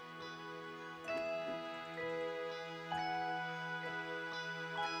everybody.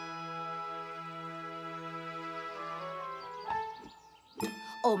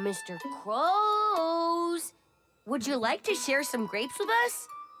 Oh, Mr. Crows, would you like to share some grapes with us?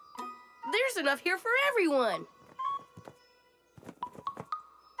 There's enough here for everyone.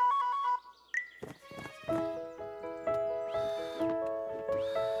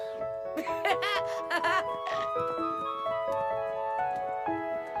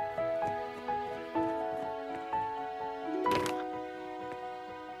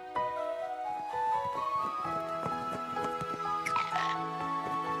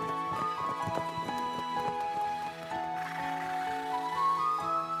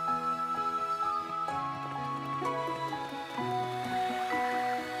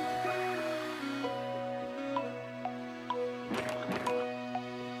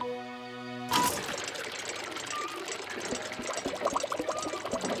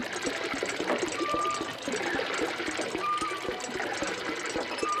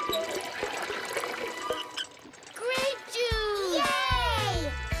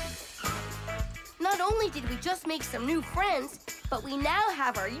 Did we just make some new friends, but we now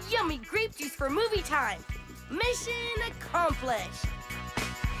have our yummy grape juice for movie time. Mission accomplished.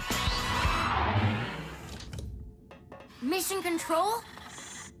 Mission Control?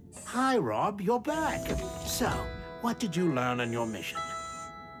 Hi, Rob, you're back. So, what did you learn on your mission?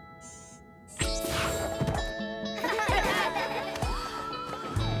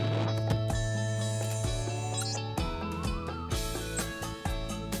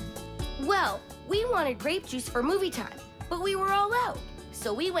 Well, we wanted grape juice for movie time, but we were all out.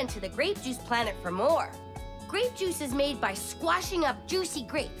 So we went to the grape juice planet for more. Grape juice is made by squashing up juicy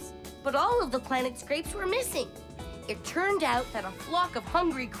grapes, but all of the planet's grapes were missing. It turned out that a flock of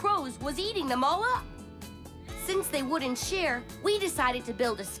hungry crows was eating them all up. Since they wouldn't share, we decided to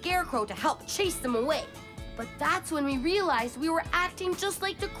build a scarecrow to help chase them away. But that's when we realized we were acting just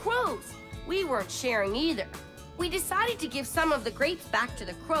like the crows. We weren't sharing either. We decided to give some of the grapes back to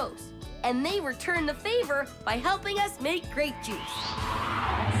the crows, and they returned the favor by helping us make grape juice.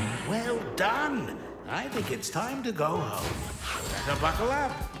 Well done. I think it's time to go home. Better buckle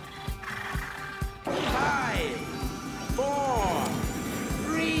up. 5, 4,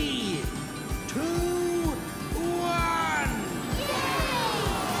 3, 2, 1.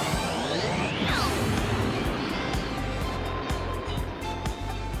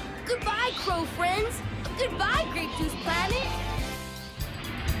 Goodbye, crow friends. Goodbye, Grape Juice Planet.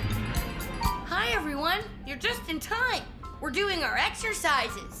 Hi, everyone. You're just in time. We're doing our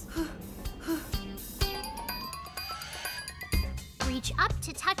exercises. Reach up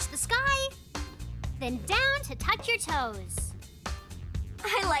to touch the sky, then down to touch your toes.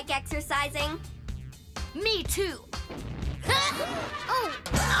 I like exercising. Me too.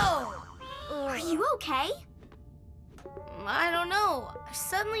 Oh! Are you okay? I don't know.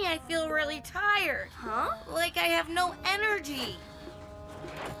 Suddenly I feel really tired. Huh? Like I have no energy.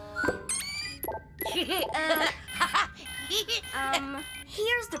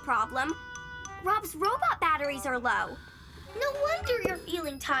 Here's the problem. Rob's robot batteries are low. No wonder you're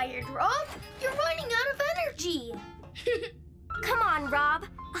feeling tired, Rob. You're running out of energy. Come on, Rob.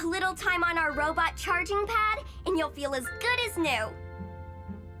 A little time on our robot charging pad, and you'll feel as good as new.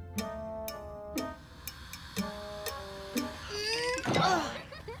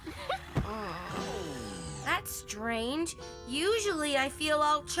 That's strange. Usually I feel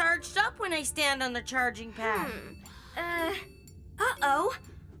all charged up when I stand on the charging pad. Uh-oh.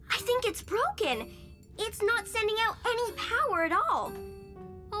 I think it's broken. It's not sending out any power at all.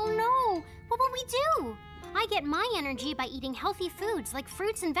 Oh no, what will we do? I get my energy by eating healthy foods like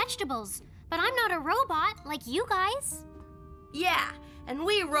fruits and vegetables, but I'm not a robot like you guys. Yeah, and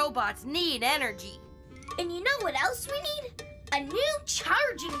we robots need energy. And you know what else we need? A new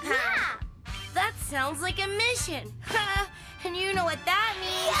charging pad. Yeah! That sounds like a mission. And you know what that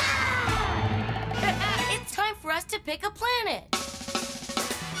means? It's time for us to pick a planet.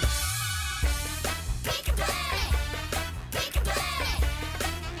 Pick a planet! Pick a planet!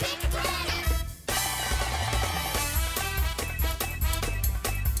 Pick a planet!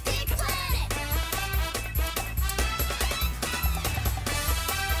 Pick a planet!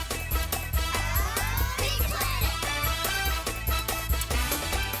 Pick a planet!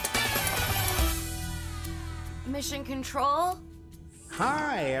 Mission Control?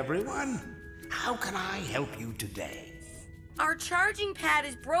 Hi, everyone. How can I help you today? Our charging pad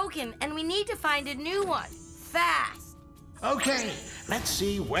is broken and we need to find a new one. Fast. Okay, let's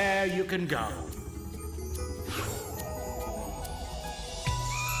see where you can go.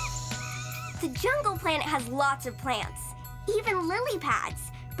 The jungle planet has lots of plants, even lily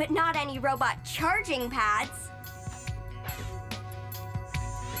pads, but not any robot charging pads.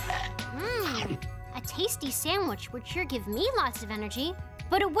 A tasty sandwich would sure give me lots of energy,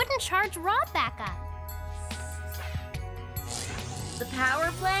 but it wouldn't charge Rob back up. The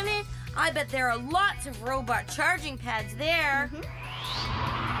power planet? I bet there are lots of robot charging pads there.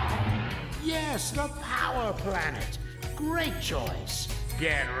 Yes, the Power Planet. Great choice.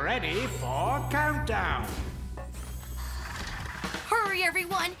 Get ready for countdown. Hurry,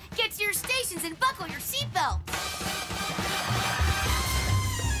 everyone! Get to your stations and buckle your seatbelts!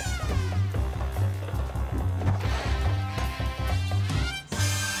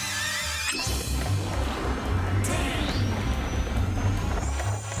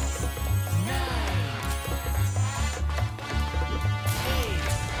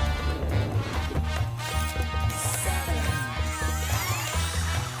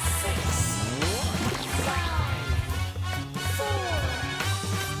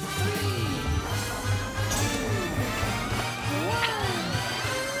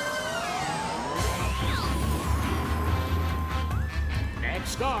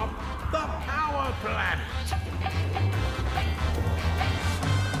 Next stop, the Power Planet.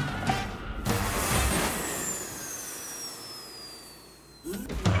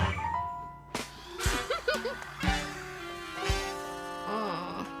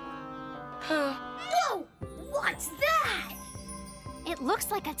 Whoa! What's that? It looks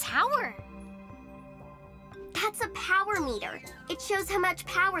like a tower. That's a power meter. It shows how much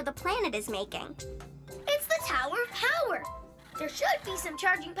power the planet is making. It's the Tower of Power. There should be some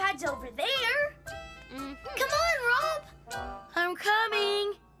charging pads over there. Come on, Rob. I'm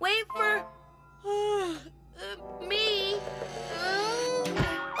coming. Wait for me.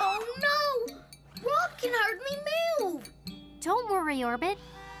 Oh no! Rob can hardly move. Don't worry, Orbit.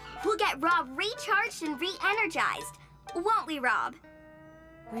 We'll get Rob recharged and re-energized. Won't we, Rob?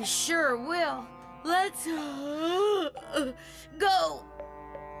 We sure will. Let's go.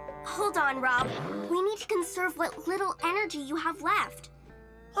 Hold on, Rob. We need to conserve what little energy you have left.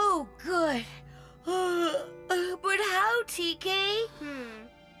 Oh, good. But how, TK?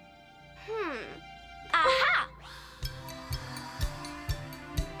 Aha!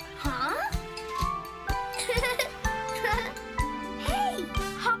 Huh? Hey,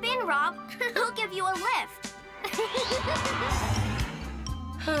 hop in, Rob. We'll give you a lift.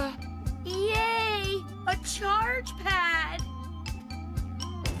 Yay! A charge pad!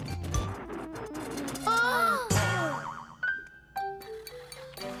 Oh!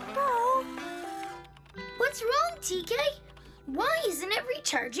 What's wrong, TK? Why isn't it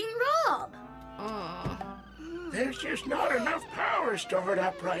recharging Rob? There's just not enough power stored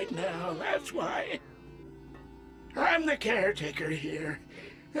up right now, that's why. I'm the caretaker here.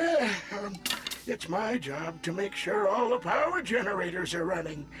 It's my job to make sure all the power generators are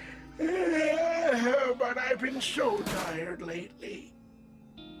running. But I've been so tired lately.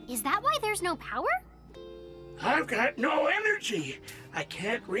 Is that why there's no power? I've got no energy. I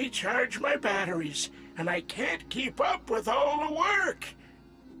can't recharge my batteries. and I can't keep up with all the work.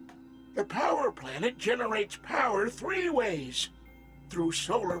 The power planet generates power 3 ways. Through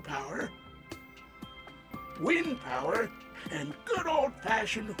solar power, wind power, and good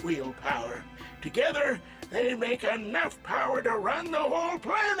old-fashioned wheel power. Together, they make enough power to run the whole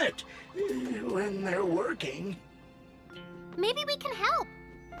planet when they're working. Maybe we can help.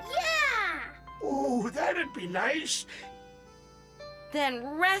 Yeah! Oh, that'd be nice. Then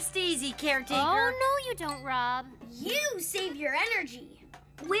rest easy, caretaker. Oh, no you don't, Rob. You save your energy.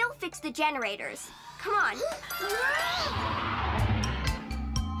 We'll fix the generators. Come on.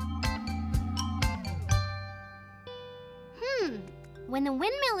 When the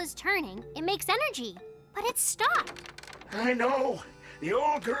windmill is turning, it makes energy, but it's stopped. I know. The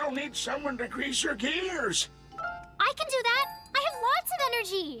old girl needs someone to grease her gears. I can do that. I have lots of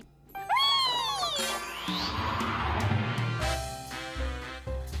energy.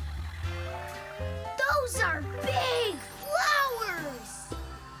 Those are big flowers!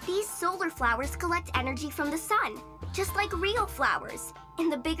 These solar flowers collect energy from the sun, just like real flowers. And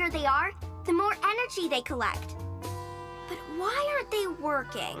the bigger they are, the more energy they collect. But why aren't they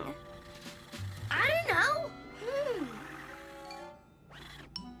working? I don't know.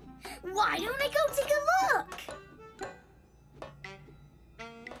 Why don't I go take a look?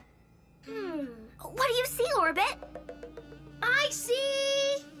 What do you see, Orbit? I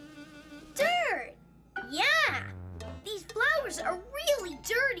see dirt. Yeah, these flowers are really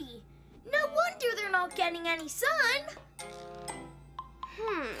dirty. No wonder they're not getting any sun.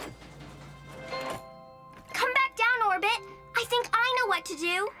 Come back down, Orbit. I think I know what to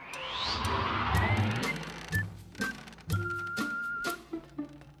do.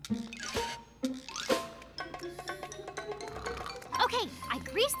 Okay, I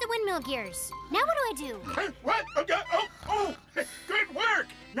greased the windmill gears. Now what do I do? What? Oh, good work.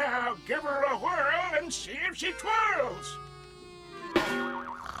 Now give her a whirl and see if she twirls.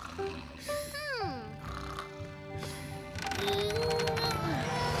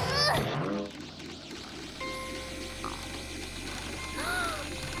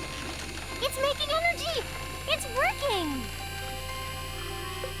 It's making energy! It's working!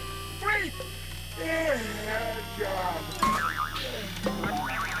 Great! Yeah, job.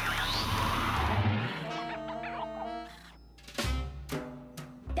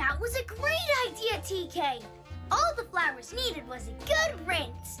 That was a great idea, TK. All the flowers needed was a good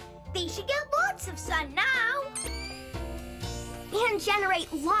rinse. They should get lots of sun now. And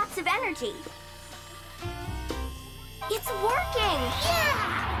generate lots of energy. It's working!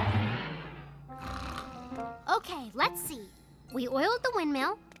 Yeah! Okay, let's see. We oiled the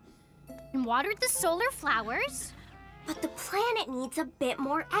windmill and watered the solar flowers. But the planet needs a bit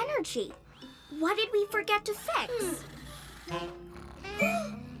more energy. What did we forget to fix?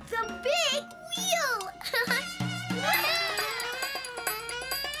 The big wheel!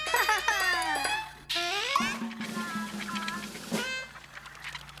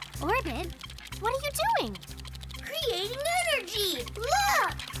 Orbit, what are you doing? Creating energy!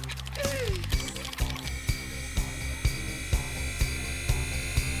 Look!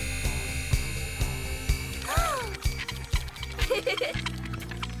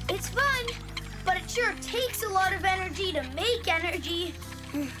 It's fun, but it sure takes a lot of energy to make energy.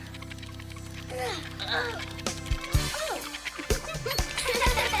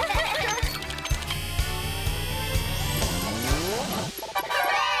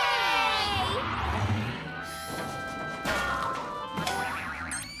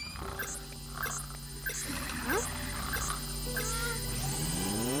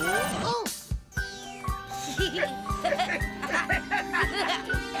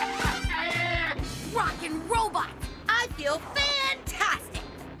 Rockin' robot! I feel fantastic!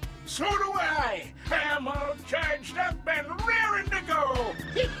 So do I. I'm all charged up and raring to go.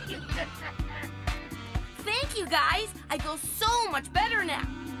 Thank you, guys! I feel so much better now!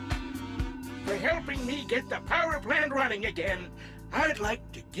 For helping me get the power plant running again, I'd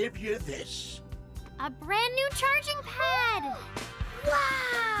like to give you this. A brand new charging pad!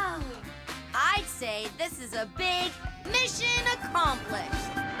 Wow! I'd say this is a big mission accomplished!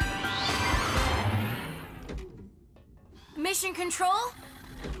 Mission Control?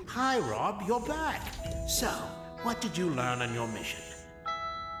 Hi, Rob, you're back. So, what did you learn on your mission?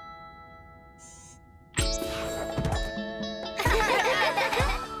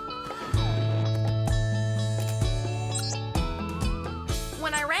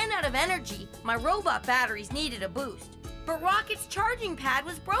 When I ran out of energy, my robot batteries needed a boost. But Rocket's charging pad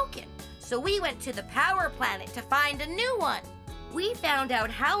was broken, so we went to the power planet to find a new one. We found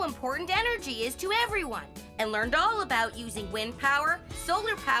out how important energy is to everyone, and learned all about using wind power,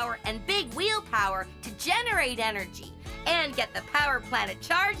 solar power, and big wheel power to generate energy and get the power planet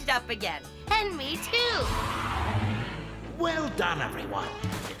charged up again. And me too. Well done, everyone.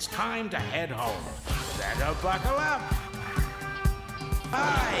 It's time to head home. Better buckle up.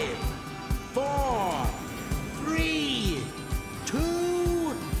 5, 4, 3, 2,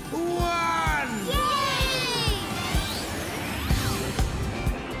 1. Yay!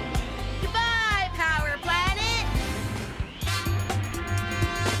 Goodbye, Power Planet!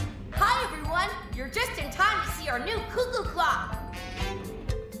 Hi, everyone. You're just in time to see our new cuckoo clock.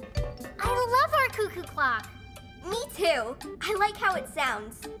 I love our cuckoo clock. Me too. I like how it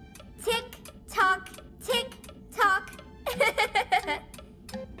sounds. Tick, tock, tick, tock.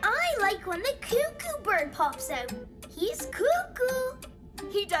 I like when the cuckoo bird pops out. He's cuckoo.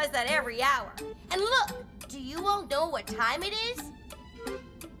 He does that every hour. And look, do you all know what time it is?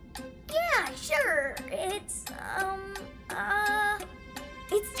 Yeah, sure. It's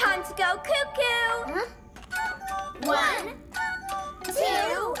time to go cuckoo. Huh? 1,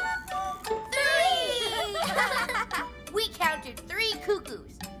 2, 3. We counted 3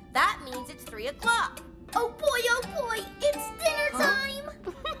 cuckoos. That means it's 3 o'clock. Oh boy, it's dinner time.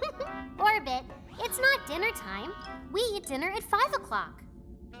 Orbit, it's not dinner time. We eat dinner at 5 o'clock.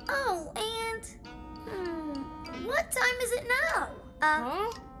 Oh, and what time is it now?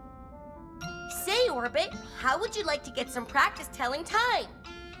 Say, Orbit, how would you like to get some practice telling time?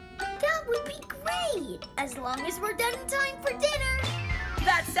 That would be great, as long as we're done in time for dinner.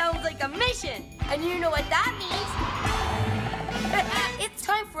 That sounds like a mission. And you know what that means? It's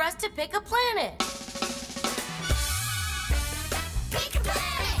time for us to pick a planet. Pick a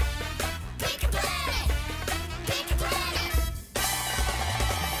planet! Pick a planet! Pick a planet!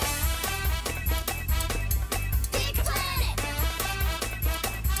 Pick a planet!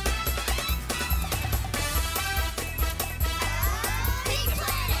 Pick a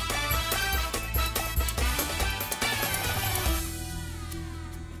planet!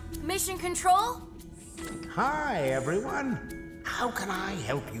 Mission Control? Hi, everyone. How can I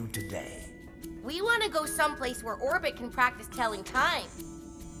help you today? We want to go someplace where Orbit can practice telling time.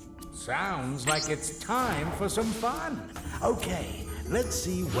 Sounds like it's time for some fun. Okay, let's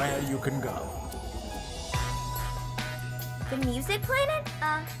see where you can go. The music planet?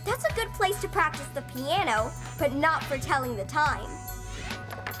 That's a good place to practice the piano, but not for telling the time.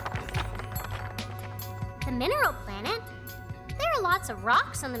 The mineral planet? There are lots of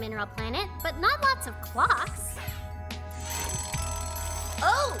rocks on the mineral planet, but not lots of clocks.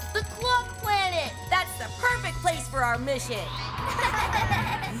 Oh, the clock planet! That's the perfect place for our mission.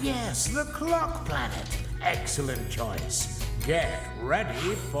 Yes, the clock planet. Excellent choice. Get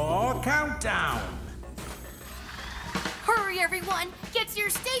ready for countdown. Hurry, everyone! Get to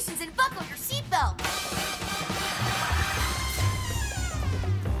your stations and buckle your seatbelt.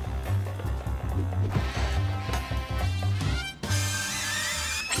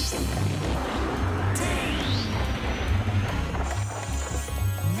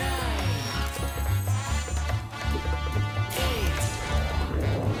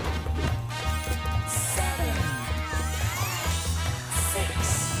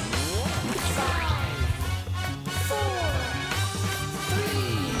 5, 4, 3,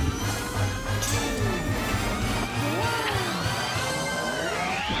 2,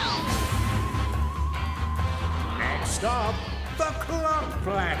 1. Next stop, the clock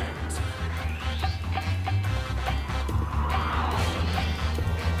planet.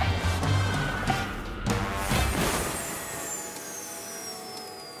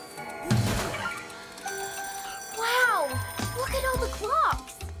 Wow, look at all the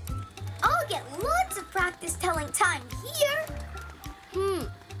clocks. I'll get lots of practice telling time here.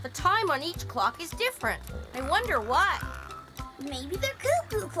 The time on each clock is different. I wonder why. Maybe they're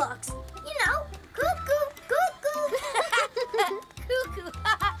cuckoo clocks. You know, cuckoo, cuckoo. Cuckoo.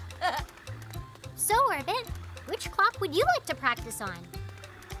 So, Orbit, which clock would you like to practice on?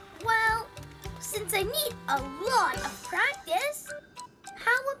 Well, since I need a lot of practice,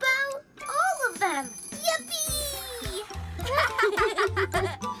 how about all of them? Yippee!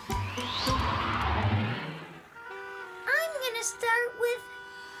 I'm gonna start with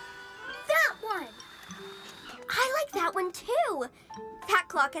that one. I like that one too. That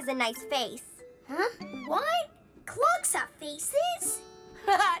clock has a nice face. Huh? What? Clocks have faces?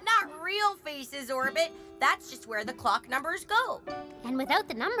 Not real faces, Orbit. That's just where the clock numbers go. And without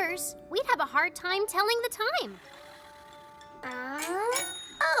the numbers, we'd have a hard time telling the time.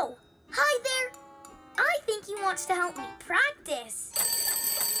 Oh, hi there. I think he wants to help me practice.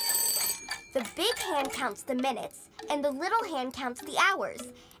 The big hand counts the minutes, and the little hand counts the hours.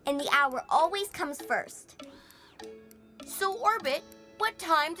 And the hour always comes first. So, Orbit, what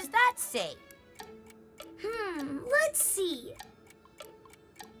time does that say? Let's see.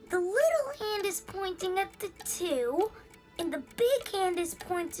 The little hand is pointing at the 2, and the big hand is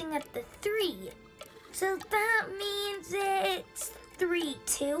pointing at the 3. So that means it's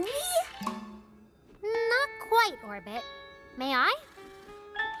 3-2. Not quite, Orbit. May I?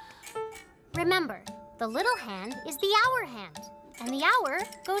 Remember, the little hand is the hour hand, and the hour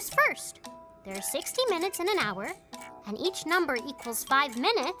goes first. There are 60 minutes in an hour, and each number equals 5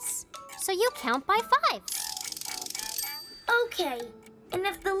 minutes, so you count by 5. Okay, and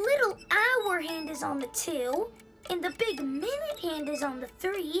if the little hour hand is on the 2, and the big minute hand is on the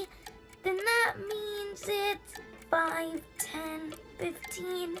 3, then that means it's 5, 10,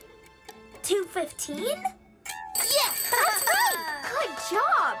 15, 2:15? Yes, that's right! Good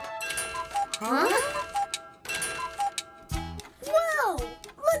job! Huh? Whoa!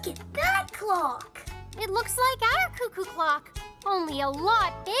 Look at that clock! It looks like our cuckoo clock, only a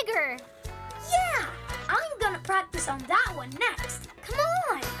lot bigger. Yeah! I'm gonna practice on that one next. Come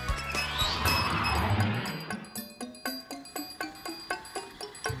on!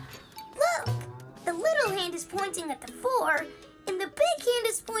 Look! The little hand is pointing at the 4, and the big hand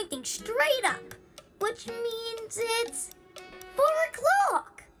is pointing straight up, which means it's 4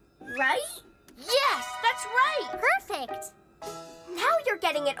 o'clock, right? Yes, that's right. Perfect. Now you're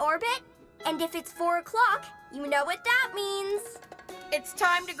getting it, Orbit. And if it's 4 o'clock, you know what that means. It's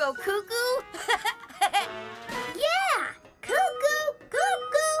time to go cuckoo. Yeah! Cuckoo!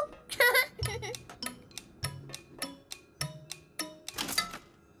 Cuckoo!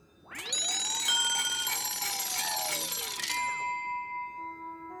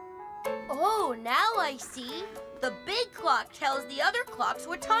 Oh, now I see. The big clock tells the other clocks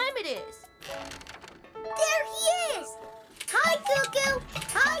what time it is. There he is! Hi, Cuckoo!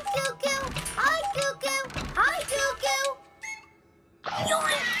 Hi, Cuckoo! Hi, Cuckoo! Hi, Cuckoo!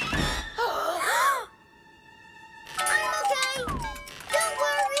 Yoink! I'm okay! Don't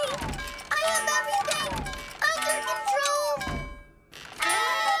worry! I have everything under control!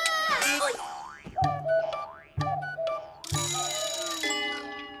 Oy.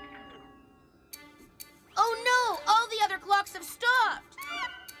 Oh no, all the other clocks have stopped.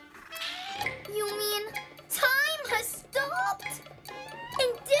 You mean time has stopped?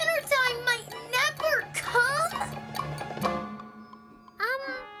 And dinner time might never come?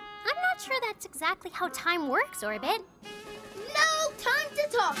 I'm not sure that's exactly how time works, Orbit. No time to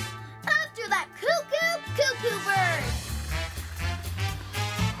talk! After that cuckoo bird!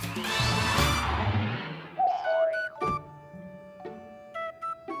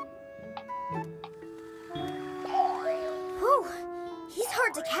 Whew, he's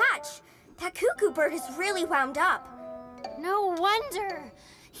hard to catch. That cuckoo bird is really wound up. No wonder.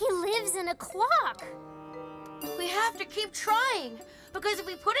 He lives in a clock. We have to keep trying, because if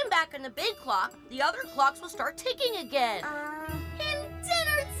we put him back in the big clock, the other clocks will start ticking again. And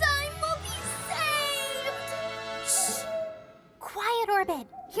dinner time will be saved! Shh! Quiet, Orbit.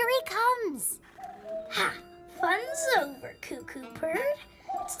 Here he comes. Ha! Fun's over, cuckoo bird.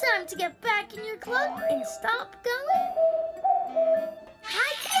 It's time to get back in your club and stop going.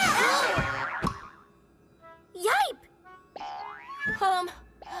 Hi-ya! Yipe!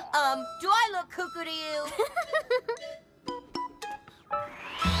 Do I look cuckoo to you?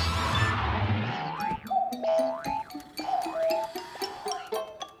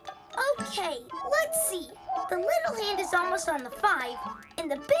 Okay, let's see. The little hand is almost on the 5, and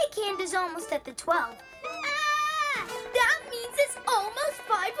the big hand is almost at the 12. Ah! That means it's almost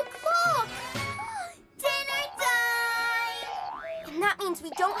 5 o'clock! Dinner time! And that means we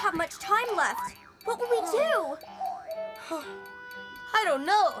don't have much time left. What will we do? I don't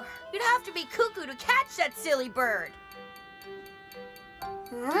know. You'd have to be cuckoo to catch that silly bird.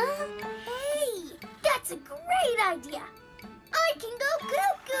 Huh? Hey, that's a great idea. I can go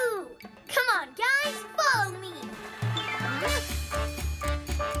cuckoo. Come on, guys, follow me.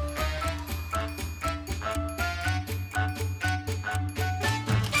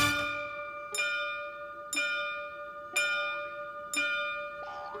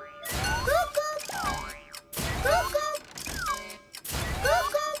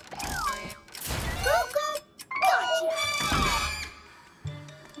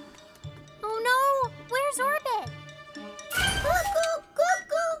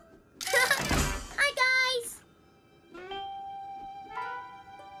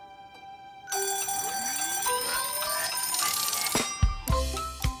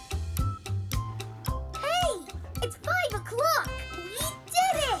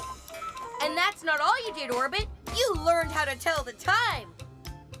 Not all you did, Orbit. You learned how to tell the time.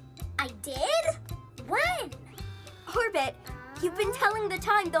 I did? When? Orbit, you've been telling the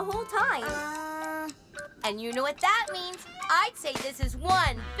time the whole time. And you know what that means? I'd say this is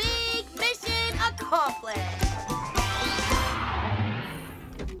one big mission accomplished.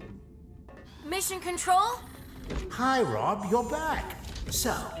 Mission Control? Hi, Rob, you're back.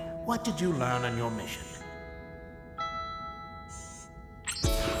 So, what did you learn on your mission?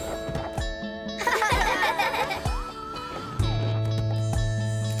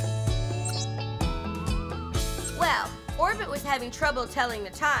 Well, Orbit was having trouble telling the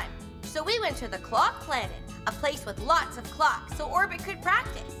time, so we went to the Clock Planet, a place with lots of clocks so Orbit could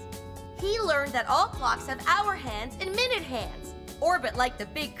practice. He learned that all clocks have hour hands and minute hands. Orbit liked the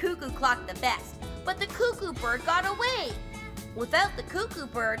big cuckoo clock the best, but the cuckoo bird got away. Without the cuckoo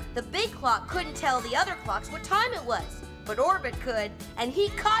bird, the big clock couldn't tell the other clocks what time it was, but Orbit could, and he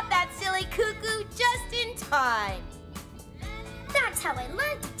caught that silly cuckoo just in time. That's how I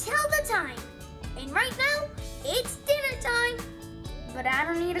learned to tell the time. And right now, it's dinner time. But I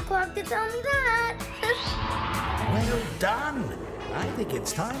don't need a clock to tell me that. Well done. I think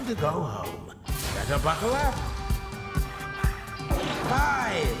it's time to go home. Better buckle up.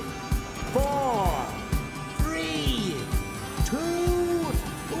 5, 4, 3, 2,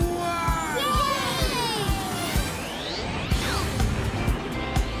 1.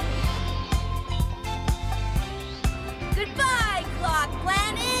 Goodbye, Clock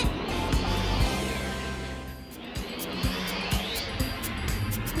Planet!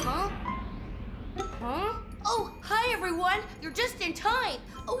 Huh? Oh, hi everyone! You're just in time!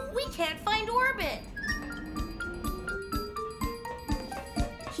 Oh, we can't find Orbit!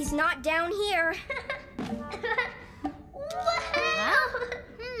 He's not down here. Huh?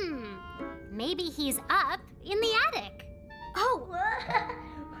 Maybe he's up in the attic. Oh,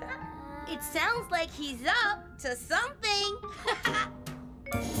 It sounds like he's up to something!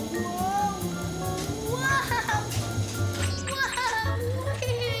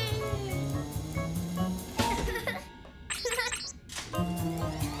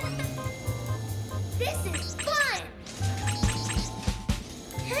 This is fun!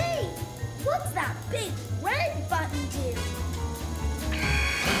 Hey, what's that big red button do?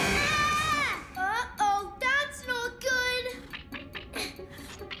 Uh-oh, that's not good!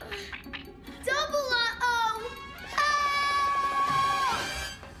 Double uh-oh!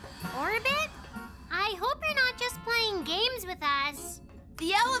 Orbit? I hope you're not just playing games with us.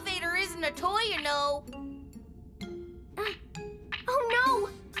 The elevator isn't a toy, you know. oh no!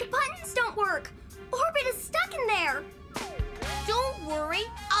 The buttons don't work. Orbit is stuck in there. Don't worry,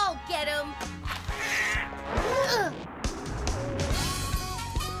 I'll get him.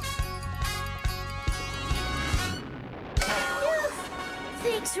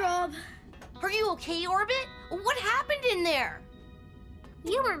 Thanks, Rob. Are you okay, Orbit? What happened in there?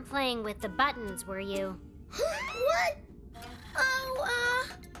 You weren't playing with the buttons, were you? What? Oh,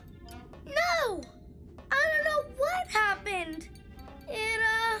 no! I don't know what happened.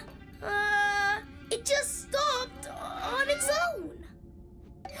 It just stopped on its own.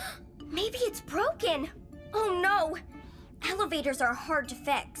 Maybe it's broken. Oh no! Elevators are hard to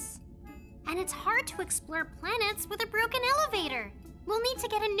fix. And it's hard to explore planets with a broken elevator. We'll need to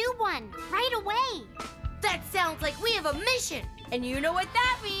get a new one right away. That sounds like we have a mission, and you know what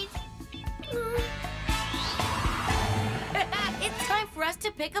that means. It's time for us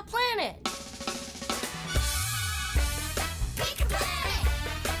to pick a planet. Pick a planet!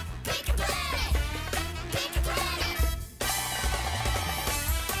 Pick a planet! Pick a planet!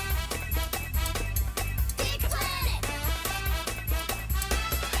 Pick a planet!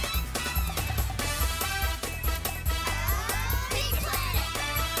 Pick a planet!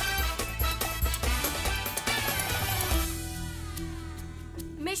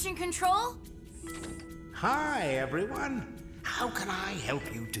 Mission Control? Hi, everyone. How can I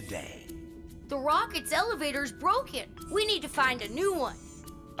help you today? The rocket's elevator's broken. We need to find a new one.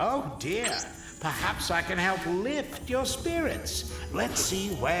 Oh, dear. Perhaps I can help lift your spirits. Let's see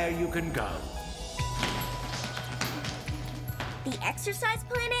where you can go. The exercise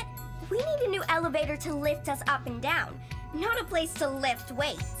planet? We need a new elevator to lift us up and down, not a place to lift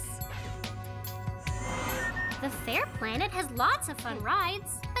weights. The Fair Planet has lots of fun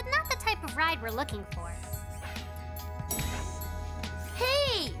rides, but not the type of ride we're looking for.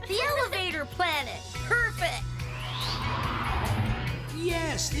 Hey, the elevator planet. Perfect.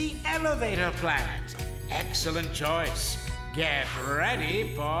 Yes, the elevator planet. Excellent choice. Get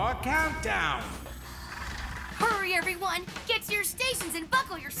ready for countdown. Hurry, everyone. Get to your stations and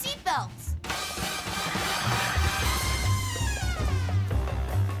buckle your seatbelts.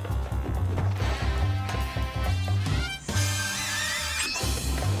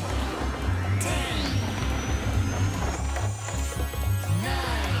 9,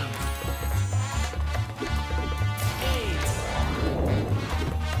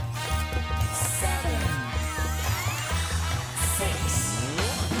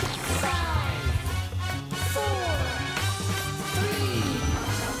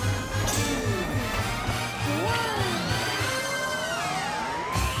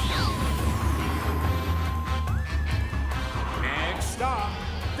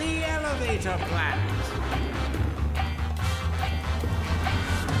 elevator planet.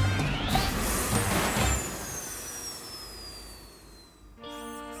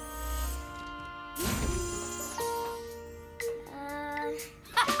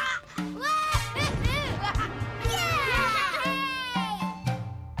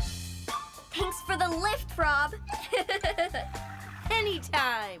 Thanks for the lift, Rob.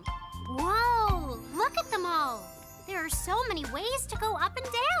 Anytime. Whoa, look at them all. There are so many ways to go up and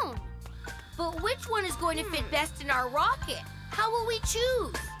down. But which one is going to fit best in our rocket? How will we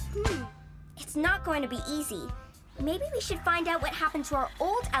choose? It's not going to be easy. Maybe we should find out what happened to our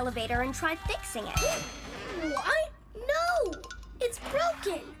old elevator and try fixing it. What? No! It's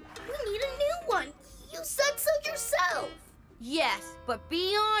broken. We need a new one. You said so yourself. Yes, but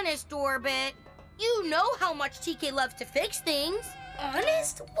be honest, Orbit. You know how much TK loves to fix things.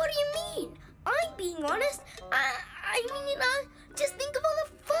 Honest? What do you mean? I'm being honest. I mean, just think of all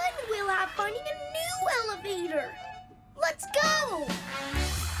the fun we'll have finding a new elevator. Let's go!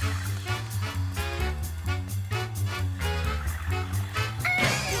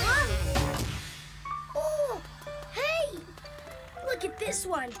 Oh, hey! Look at this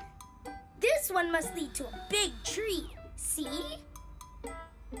one. This one must lead to a big tree. See?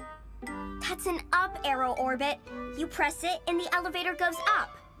 That's an up arrow, Orbit. You press it and the elevator goes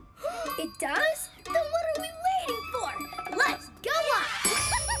up. It does? Then what are we waiting for? Let's go up!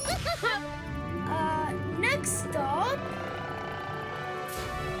 Next stop.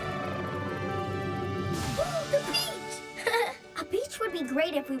 Oh, the beach! A beach would be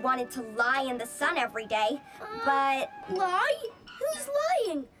great if we wanted to lie in the sun every day, but... Lie? Who's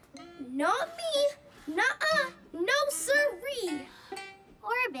lying? Not me. Nuh-uh. No siree.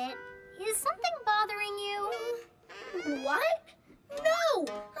 Orbit, is something bothering you? What? No,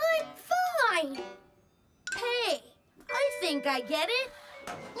 I'm fine. Hey, I think I get it.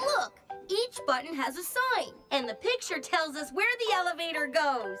 Look, each button has a sign, and the picture tells us where the elevator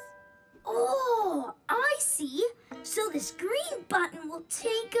goes. Oh, I see. So this green button will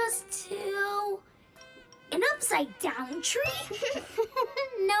take us to an upside-down tree?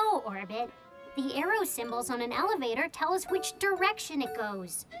 No, Orbit. The arrow symbols on an elevator tell us which direction it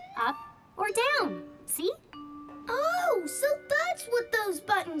goes, up or down. See? Oh, so that's what those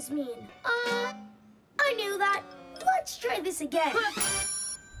buttons mean. I knew that. Let's try this again.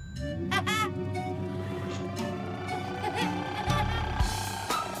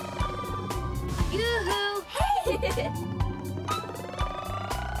 Yoo-hoo! Hey!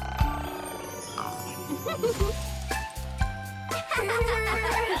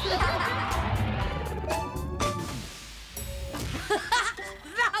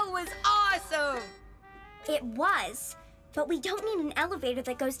 That was awesome! It was, but we don't need an elevator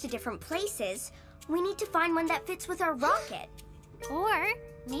that goes to different places. We need to find one that fits with our rocket. Or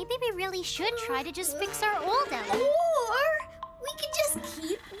maybe we really should try to just fix our old elevator. Or we could just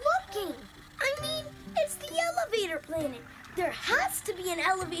keep looking. I mean, it's the elevator planet. There has to be an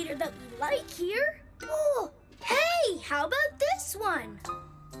elevator that we like here. Oh, hey, how about this one?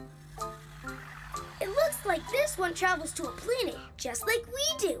 It looks like this one travels to a planet, just like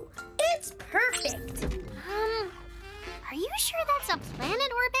we do. It's perfect. Are you sure that's a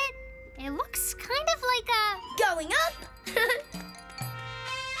planet, Orbit? It looks kind of like a... Going up.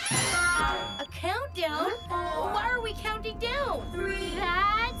 A countdown? Why are we counting down? 3.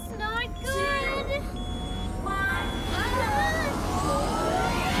 That's not good. 1.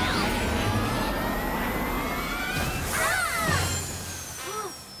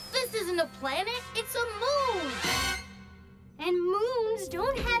 This isn't a planet, it's a moon! And moons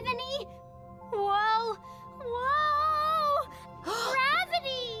don't have any... Whoa!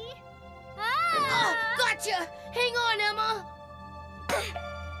 Gravity! Oh, gotcha! Hang on, Emma!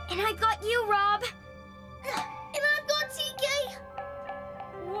 And I got you, Rob. And I've got TK.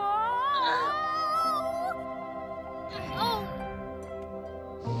 Whoa! Oh!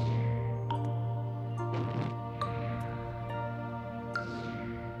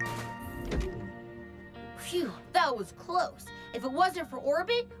 Phew, that was close. If it wasn't for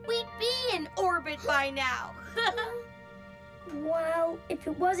orbit, we'd be in orbit by now. Well, if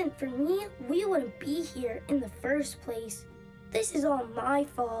it wasn't for me, we wouldn't be here in the first place. This is all my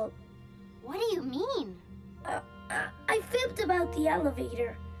fault. What do you mean? I fibbed about the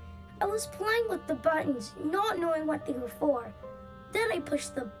elevator. I was playing with the buttons, not knowing what they were for. Then I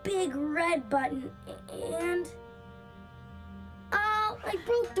pushed the big red button and... I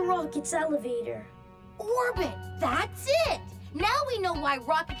broke the rocket's elevator. Orbit, that's it! Now we know why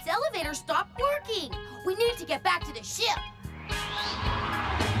Rocket's elevator stopped working. We need to get back to the ship.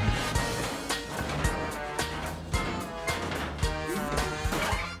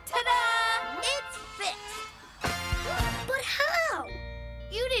 Ta-da!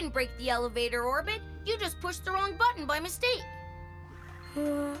 elevator, Orbit. You just pushed the wrong button by mistake.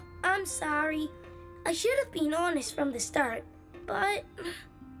 I'm sorry. I should have been honest from the start, but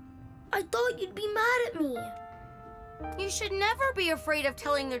I thought you'd be mad at me. You should never be afraid of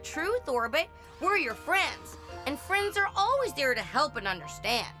telling the truth, Orbit. We're your friends, and friends are always there to help and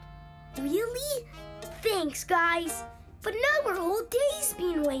understand. Really? Thanks, guys. But now our whole day's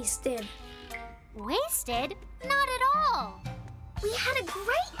being wasted. Wasted? Not at all. We had a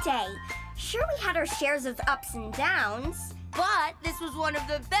great day. Sure, we had our shares of ups and downs. But this was one of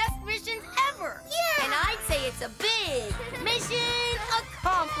the best missions ever. Yeah! And I'd say it's a big mission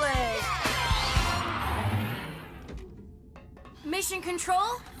accomplished. Mission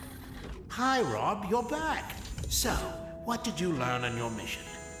Control? Hi, Rob, you're back. So, what did you learn on your mission?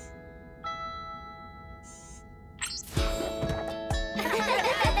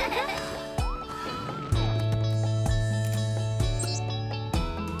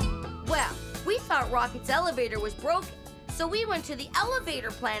 Well, we thought Rocket's elevator was broken, so we went to the elevator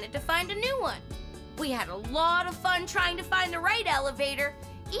planet to find a new one. We had a lot of fun trying to find the right elevator,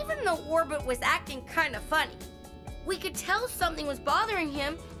 even though Orbit was acting kind of funny. We could tell something was bothering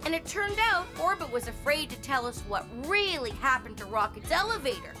him, and it turned out Orbit was afraid to tell us what really happened to Rocket's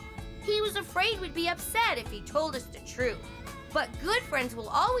elevator. He was afraid we'd be upset if he told us the truth. But good friends will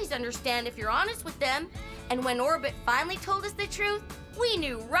always understand if you're honest with them, and when Orbit finally told us the truth, we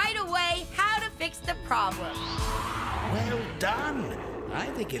knew right away how to fix the problem. Well done. I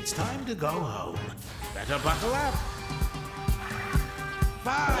think it's time to go home. Better buckle up.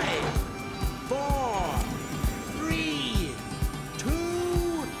 5, 4, 3, 2,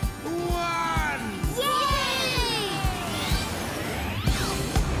 1.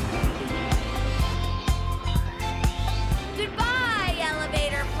 Goodbye,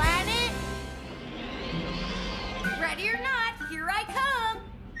 elevator planet. Ready or not, here I come.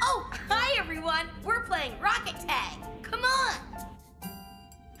 Oh, hi everyone. We're playing Rocket Tag. Come on.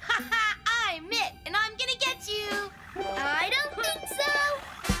 Haha, I'm Mitt, and I'm gonna get you. I don't think so.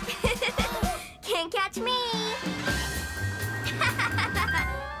 Can't catch me.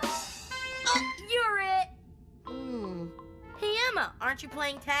 Oh, you're it. Hey, Emma, aren't you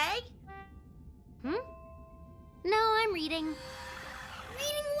playing tag? No, I'm reading.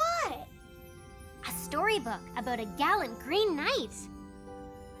 Reading what? A storybook about a gallant green knight.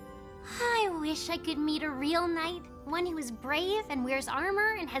 I wish I could meet a real knight, one who is brave and wears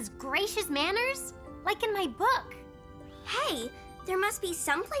armor and has gracious manners, like in my book. Hey, there must be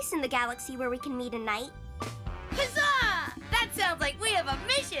some place in the galaxy where we can meet a knight. Huzzah! That sounds like we have a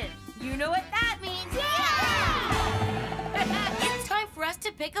mission. You know what that means. Yeah! It's time for us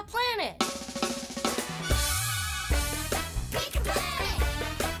to pick a planet. Pick a planet!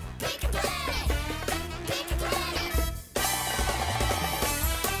 Pick a planet! Pick a planet! Pick a planet!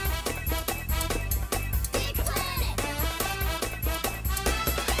 Pick a planet!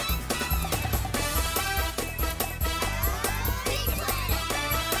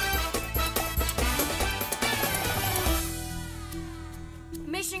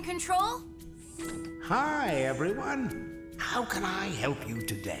 Mission Control? Hi, everyone. How can I help you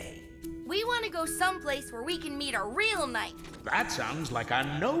today? We want to go someplace where we can meet a real knight. That sounds like a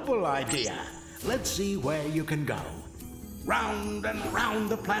noble idea. Let's see where you can go. Round and round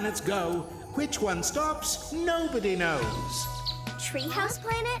the planets go. Which one stops, nobody knows. Treehouse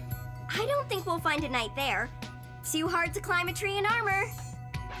planet? I don't think we'll find a knight there. Too hard to climb a tree in armor.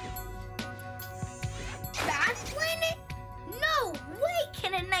 Bath planet? No way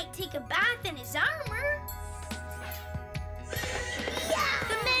can a knight take a bath in his armor.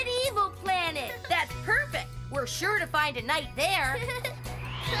 The medieval planet. That's perfect. We're sure to find a knight there.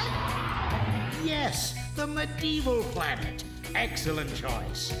 Yes, the medieval planet. Excellent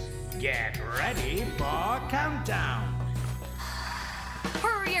choice. Get ready for countdown.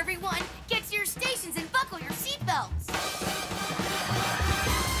 Hurry, everyone. Get to your stations and buckle your seatbelts.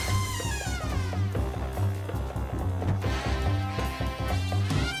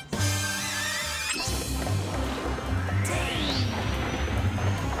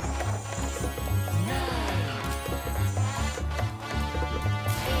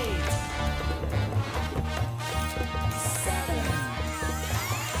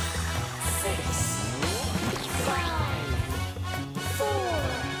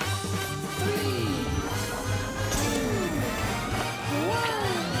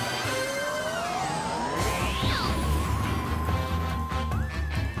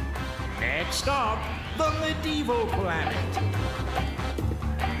 Next stop, the medieval planet.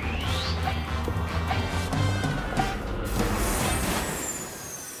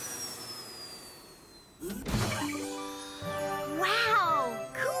 Wow,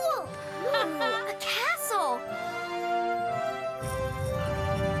 cool.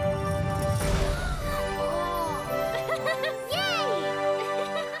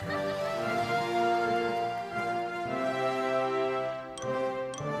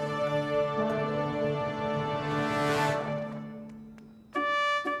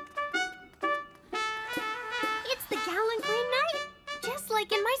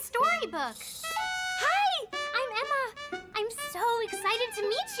 storybook. Hi, I'm Emma. I'm so excited to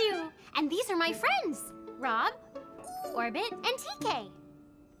meet you. And these are my friends, Rob, Orbit, and TK.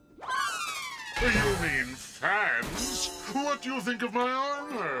 You mean fans? What do you think of my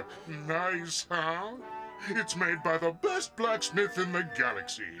armor? Nice, huh? It's made by the best blacksmith in the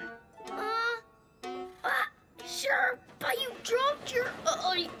galaxy. Sure, but you dropped your,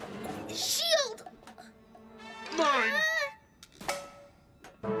 shield. Mine!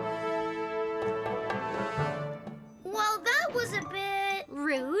 Well, that was a bit...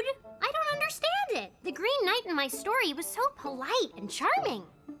 Rude? I don't understand it. The Green Knight in my story was so polite and charming.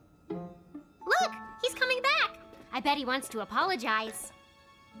 Look, he's coming back. I bet he wants to apologize.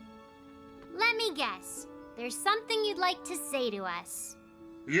 Let me guess. There's something you'd like to say to us.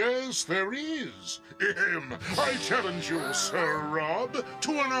 Yes, there is. I challenge you, Sir Rob,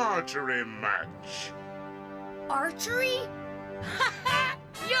 to an archery match. Archery?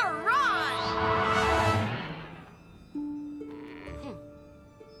 You're wrong!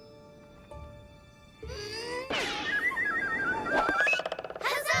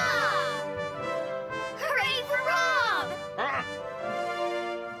 Huzzah! Hooray for Rob! Huh?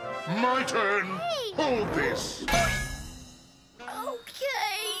 My turn. Hey. Hold this.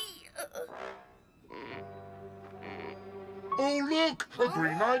 Oh, look! A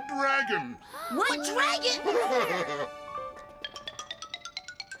green-eyed dragon! What dragon?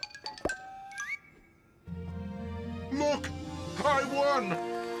 Look! I won!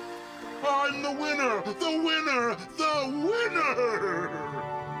 I'm the winner! The winner! The winner!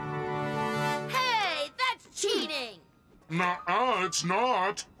 Hey, that's cheating! Nuh-uh, it's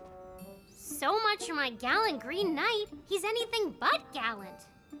not. So much for my gallant Green Knight. He's anything but gallant.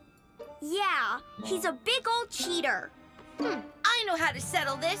 Yeah, he's a big old cheater. I know how to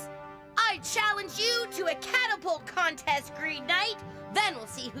settle this. I challenge you to a catapult contest, Green Knight. Then we'll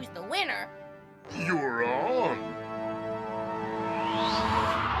see who's the winner. You're on.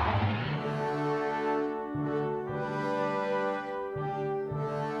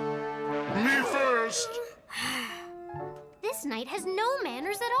 Me first. This knight has no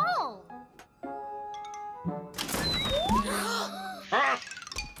manners at all. Ah!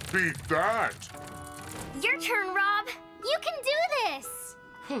 Beat that. Your turn, Rob. You can do this.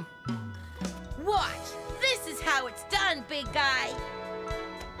 Watch. This is how it's done, big guy.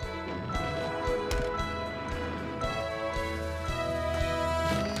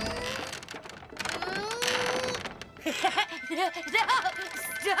 No,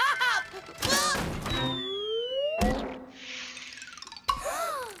 stop!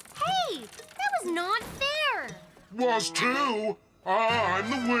 Hey, that was not fair. Was too. I'm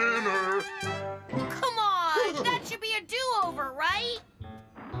the winner. Come on, that should be a do-over, right?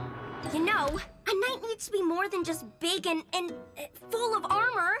 You know, a knight needs to be more than just big and full of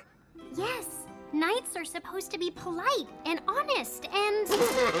armor. Yes, knights are supposed to be polite and honest and...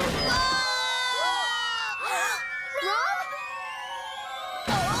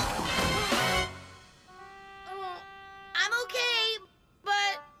 I'm okay,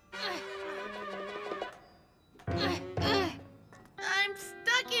 but... I'm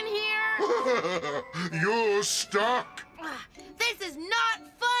stuck in here. You're stuck. This is not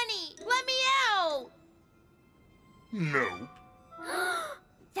funny. Let me out. Nope.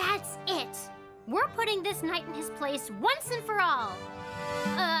 That's it. We're putting this knight in his place once and for all.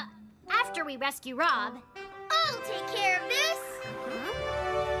 After we rescue Rob. I'll take care of this.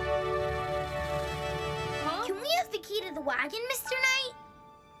 Huh? Can we have the key to the wagon, Mr. Knight?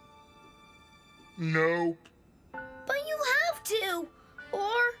 Nope. But you have to.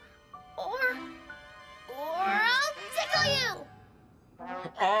 Or I'll tickle you.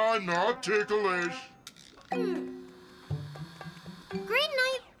 I'm not ticklish. Green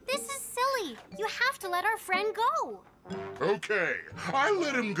Knight, this is silly. You have to let our friend go. Okay, I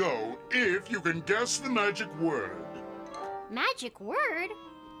let him go if you can guess the magic word. Magic word?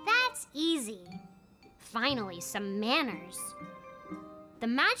 That's easy. Finally, some manners. The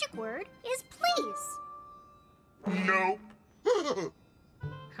magic word is please. Nope.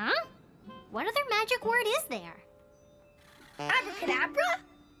 Huh? What other magic word is there? Abracadabra?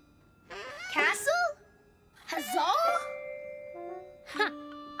 Castle? Huzzah? Huh.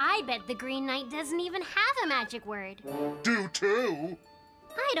 I bet the Green Knight doesn't even have a magic word. Do too.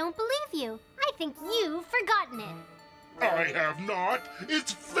 I don't believe you. I think you've forgotten it. I have not.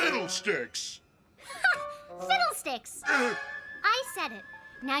 It's fiddlesticks. Fiddlesticks! I said it.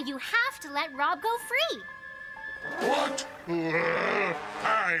 Now you have to let Rob go free. What?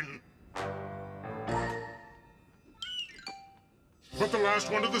 Fine. But the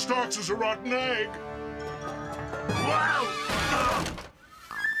last one of the stalks is a rotten egg. Wow!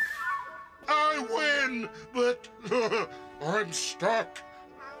 in, but I'm stuck.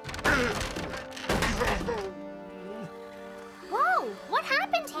 Whoa, what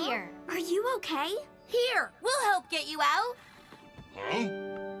happened here? Are you okay? Here, we'll help get you out. Huh?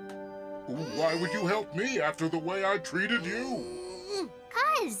 Why would you help me after the way I treated you?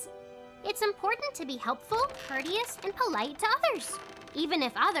 'Cause it's important to be helpful, courteous, and polite to others, even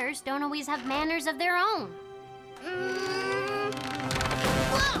if others don't always have manners of their own.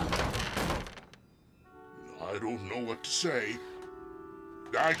 Whoa! I don't know what to say.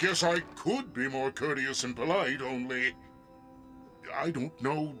 I guess I could be more courteous and polite, only I don't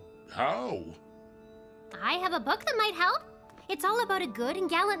know how. I have a book that might help. It's all about a good and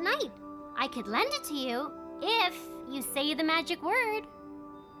gallant knight. I could lend it to you if you say the magic word.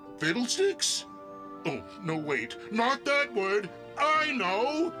 Fiddlesticks? Oh, no, wait. Not that word. I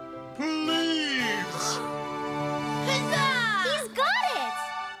know. Please. Huzzah! He's got it!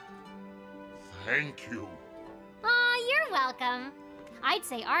 Thank you. Aw, you're welcome. I'd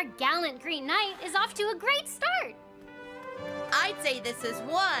say our gallant Green Knight is off to a great start. I'd say this is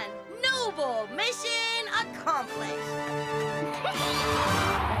one noble mission accomplished.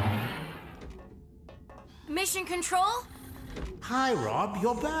 Mission Control? Hi, Rob,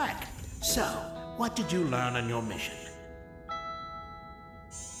 you're back. So, what did you learn on your mission?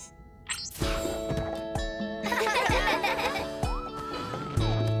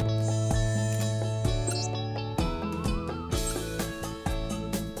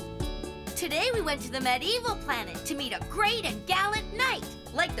 Today we went to the medieval planet to meet a great and gallant knight,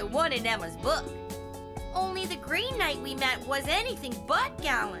 like the one in Emma's book. Only the Green Knight we met was anything but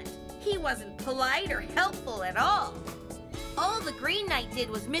gallant. He wasn't polite or helpful at all. All the Green Knight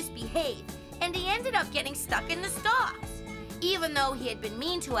did was misbehave, and he ended up getting stuck in the stocks. Even though he had been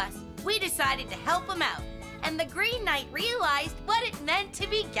mean to us, we decided to help him out, and the Green Knight realized what it meant to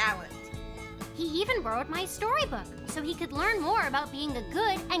be gallant. He even borrowed my storybook so he could learn more about being a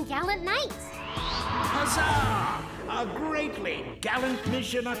good and gallant knight. Huzzah! A greatly gallant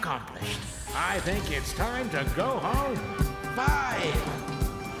mission accomplished. I think it's time to go home. 5,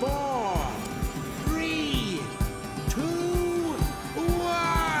 4, 3, 2,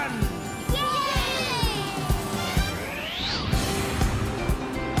 1.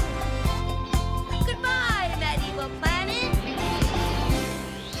 Goodbye, medieval planet.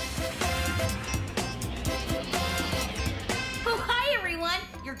 Oh, hi, everyone.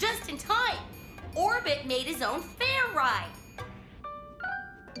 You're just in time. Orbit made his own fair ride.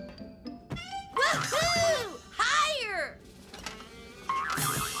 Woohoo! Higher!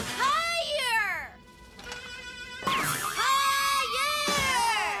 Higher!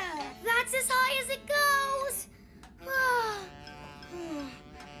 Higher! That's as high as it goes.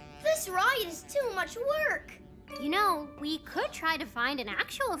 This ride is too much work. You know, we could try to find an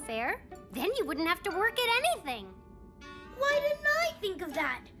actual fair. Then you wouldn't have to work at anything. Why didn't I think of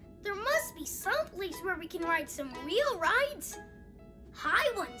that? There must be some place where we can ride some real rides.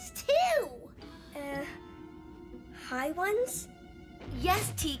 High ones, too. High ones?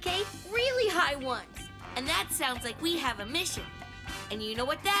 Yes, TK, really high ones. And that sounds like we have a mission. And you know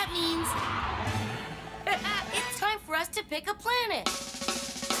what that means? It's time for us to pick a planet.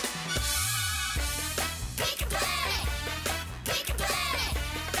 Pick a planet! Pick a planet!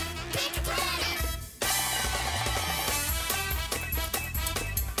 Pick a planet!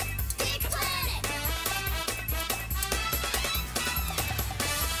 Pick a planet! Pick a planet!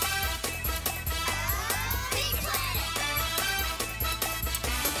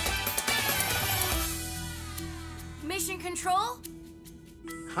 Mission Control?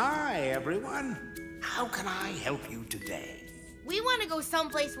 Hi, everyone. How can I help you today? We want to go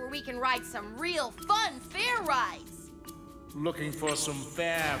someplace where we can ride some real fun fair rides. Looking for some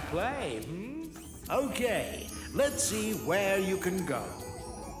fair play, hmm? Okay, let's see where you can go.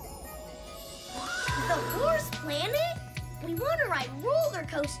 The horse planet? We want to ride roller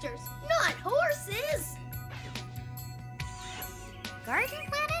coasters, not horses. Garden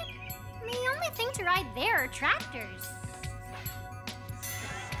Planet? The only thing to ride there are tractors.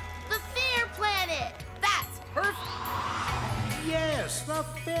 The Fair Planet! That's perfect! Yes, the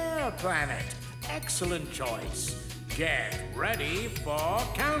fair planet. Excellent choice. Get ready for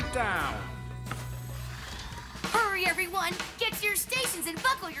countdown. Hurry, everyone! Get to your stations and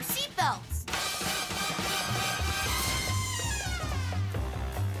buckle your seatbelts!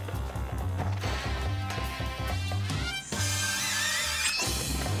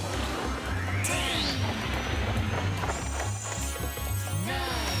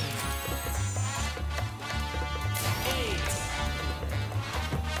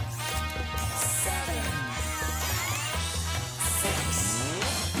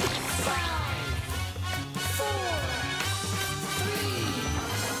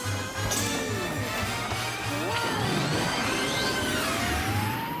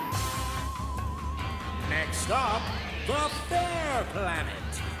 stop, the Fair Planet.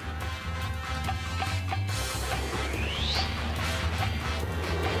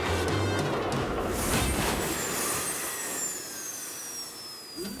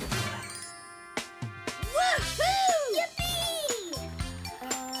 Woohoo! Yippee!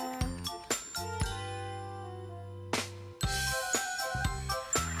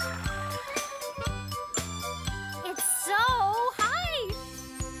 It's so high!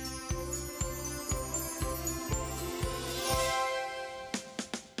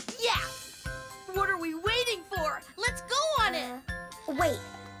 Yeah! What are we waiting for? Let's go on it! Wait,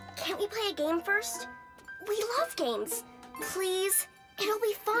 can't we play a game first? We love games. Please, it'll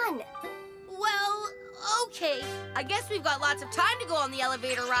be fun. Well, okay. I guess we've got lots of time to go on the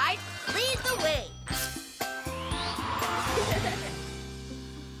elevator ride. Lead the way.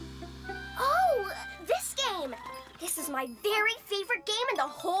 Oh, this game. This is my very favorite game in the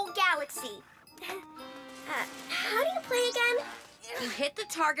whole galaxy. How do you play again? You hit the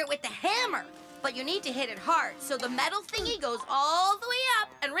target with the hammer, but you need to hit it hard so the metal thingy goes all the way up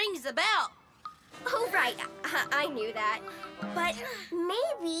and rings the bell. Oh, right. I knew that. But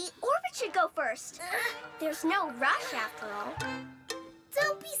maybe Orbit should go first. There's no rush after all.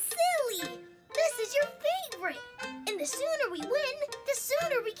 Don't be silly. This is your favorite. And the sooner we win, the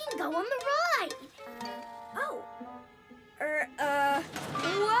sooner we can go on the ride. Oh. Whoa!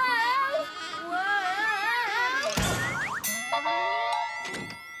 Whoa!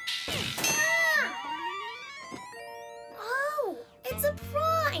 Oh, it's a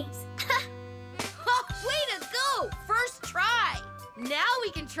prize. Way to go! First try. Now we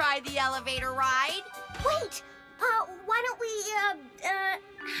can try the elevator ride. Wait. Why don't we,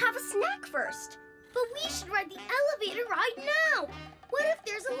 have a snack first? But we should ride the elevator ride now. What if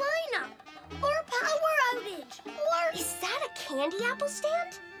there's a lineup? Or a power outage? Or... Is that a candy apple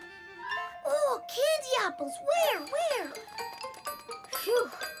stand? Oh, candy apples. Where? Phew.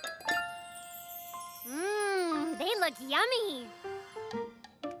 They look yummy.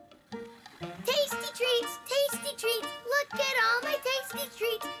 Tasty treats. Look at all my tasty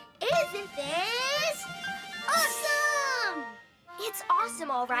treats. Isn't this awesome? It's awesome,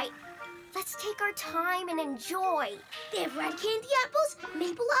 all right. Let's take our time and enjoy. They have red candy apples,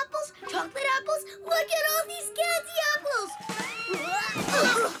 maple apples, chocolate apples. Look at all these candy apples.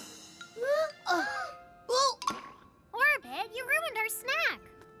 Orbit, you ruined our snack.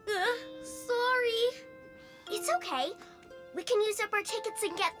 Sorry. It's okay. We can use up our tickets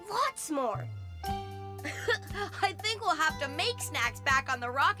and get lots more. I think we'll have to make snacks back on the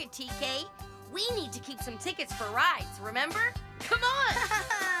rocket, TK. We need to keep some tickets for rides, remember? Come on!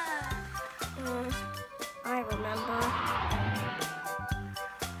 I remember.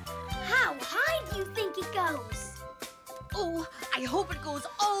 How high do you think it goes? Oh, I hope it goes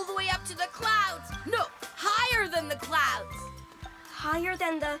all the way up to the clouds. No, higher than the clouds. Higher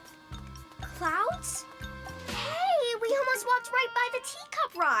than the clouds? Hey, we almost walked right by the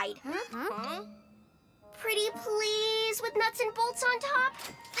teacup ride. Huh? Pretty please with nuts and bolts on top?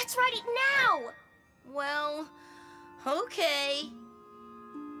 Let's ride it now. Well, okay.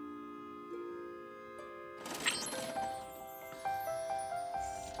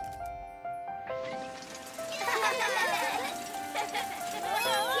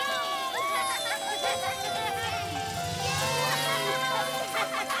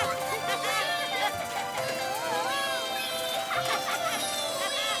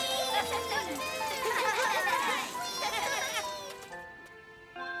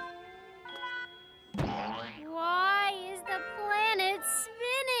 Why is the planet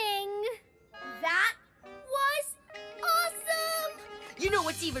spinning? That was awesome! You know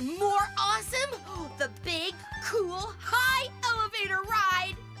what's even more awesome? The big, cool, high elevator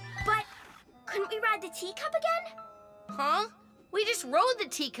ride. But couldn't we ride the teacup again? Huh? We just rode the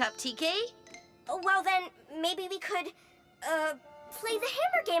teacup, TK. Well, then maybe we could, play the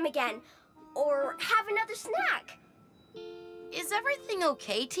hammer game again. Or have another snack. Is everything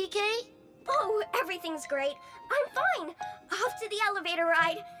okay, TK? Oh, everything's great. I'm fine. Off to the elevator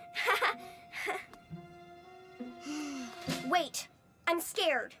ride. Wait, I'm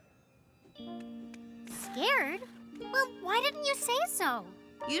scared. Scared? Well, why didn't you say so?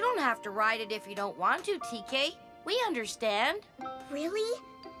 You don't have to ride it if you don't want to, TK. We understand. Really?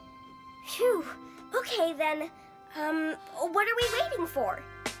 Phew. Okay, then, what are we waiting for?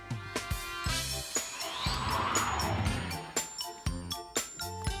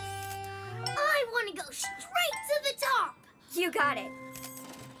 I want to go straight to the top. You got it.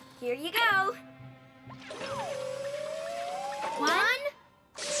 Here you go. 1,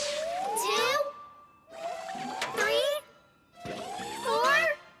 2, 3, 4,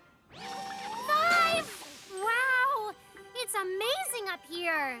 5.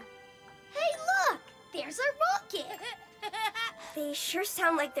 They sure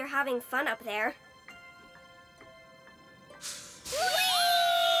sound like they're having fun up there.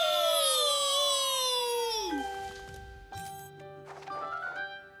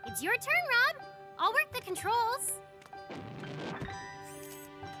 It's your turn, Rob. I'll work the controls.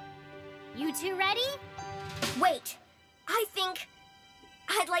 You two ready? Wait, I think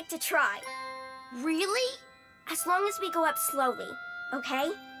I'd like to try. Really? As long as we go up slowly, okay?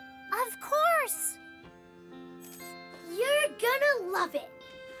 Of course. You're gonna love it.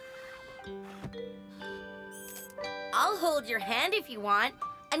 I'll hold your hand if you want,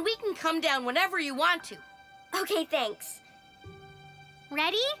 and we can come down whenever you want to. Okay, thanks.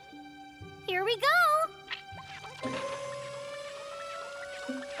 Ready? Here we go.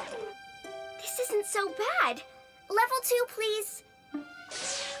 This isn't so bad. Level 2, please.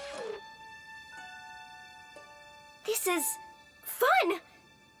 This is fun.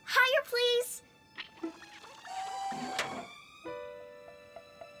 Higher, please.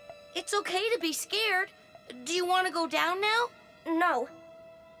 It's okay to be scared. Do you want to go down now? No.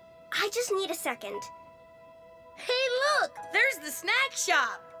 I just need a second. Hey, look! There's the snack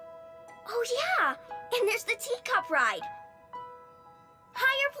shop. Oh, yeah. And there's the teacup ride.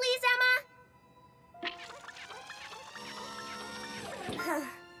 Higher, please, Emma.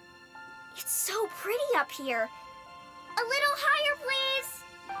 It's so pretty up here. A little higher, please.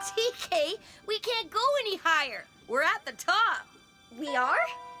 TK, we can't go any higher. We're at the top. We are?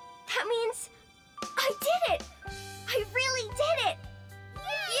 That means I did it. I really did it.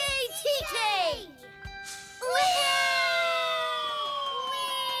 Yay, TK!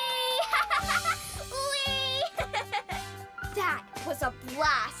 That was a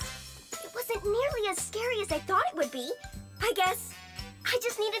blast. It wasn't nearly as scary as I thought it would be. I guess I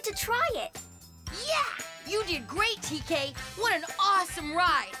just needed to try it. Yeah! You did great, TK. What an awesome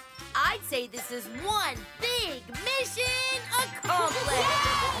ride. I'd say this is one big mission accomplished.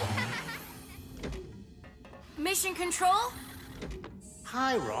 Mission Control?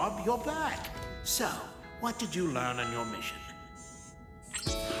 Hi, Rob, you're back. So, what did you learn on your mission?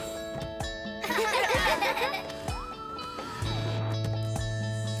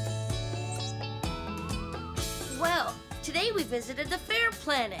 Well, today we visited the Fair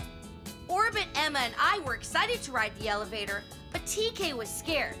Planet. Orbit, Emma, and I were excited to ride the elevator, but TK was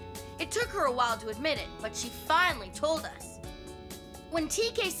scared. It took her a while to admit it, but she finally told us. When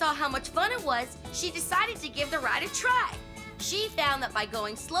TK saw how much fun it was, she decided to give the ride a try. She found that by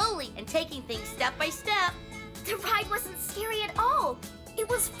going slowly and taking things step by step, The ride wasn't scary at all. It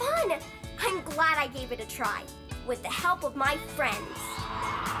was fun. I'm glad I gave it a try, with the help of my friends.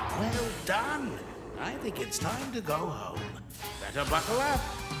 Well done. I think it's time to go home. Better buckle up.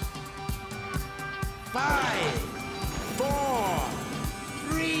 5, 4,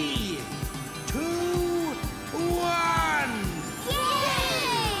 3, 2, 1.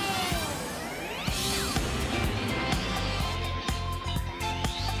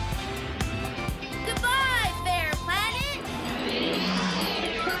 goodbye, Fair Planet!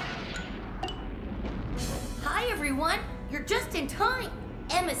 Hi, everyone. You're just in time.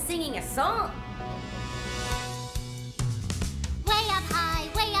 Emma's singing a song. Way up high,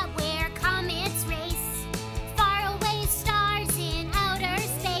 way up where comets race. Far away stars in outer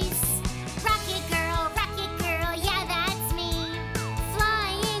space. Rocket girl, yeah, that's me.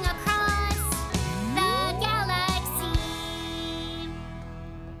 Flying across the galaxy.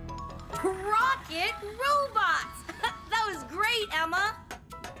 Rocket robots! That was great, Emma.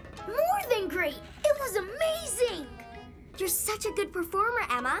 More than great. It was amazing. You're such a good performer,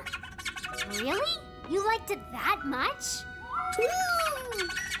 Emma. Really? You liked it that much? Woo!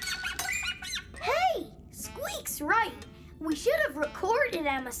 Hey, Squeak's right. We should have recorded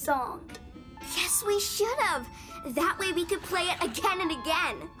Emma's song. Yes, we should have. That way we could play it again and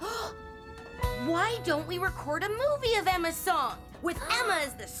again. Why don't we record a movie of Emma's song with Emma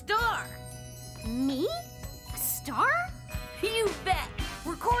as the star? Me? A star? You bet!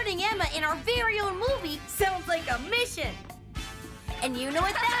 Recording Emma in our very own movie sounds like a mission. And you know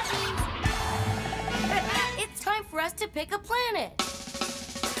what that means? It's time for us to pick a planet.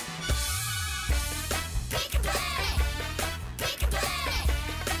 Pick a planet! Pick a planet!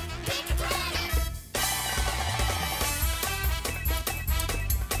 Pick a planet!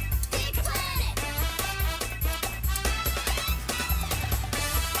 Pick a planet!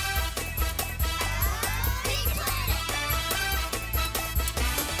 Pick a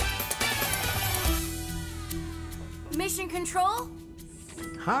planet! Mission Control?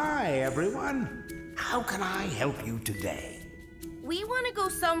 Hi, everyone. How can I help you today? We want to go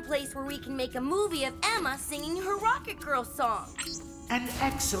someplace where we can make a movie of Emma singing her Rocket Girl song. An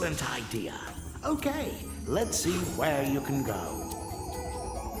excellent idea. Okay, let's see where you can go.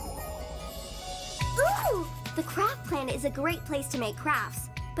 The craft planet is a great place to make crafts,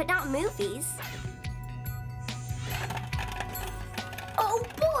 but not movies. Oh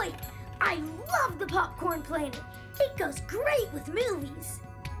boy! I love the popcorn planet. It goes great with movies.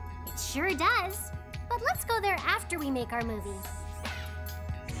 It sure does. But let's go there after we make our movie.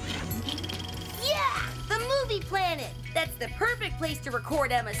 Yeah! The movie planet! That's the perfect place to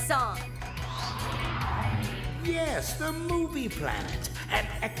record Emma's song. Yes, the movie planet. An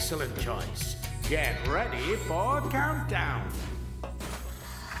excellent choice. Get ready for countdown.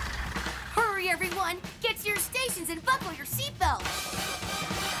 Hurry, everyone! Get to your stations and buckle your seatbelts!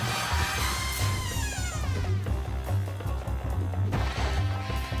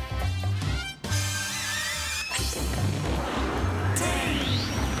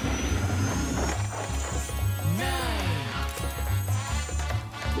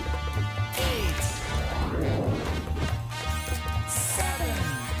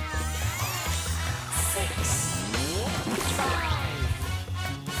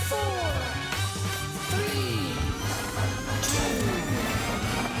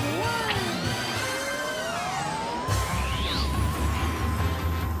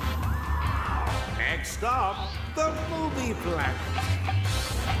 Next stop, the movie planet.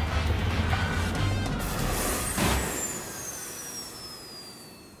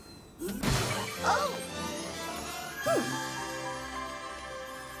 Oh!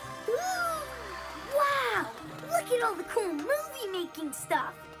 Wow! Look at all the cool movie-making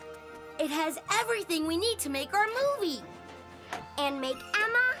stuff. It has everything we need to make our movie. And make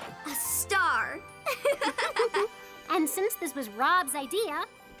Emma a star. And since this was Rob's idea,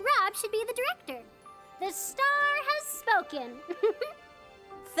 Rob should be the director. The star has spoken.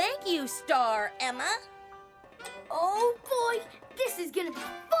 Thank you, Star Emma. Oh boy, this is gonna be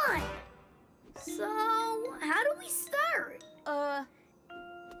fun. So, how do we start? I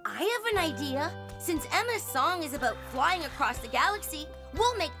have an idea. Since Emma's song is about flying across the galaxy,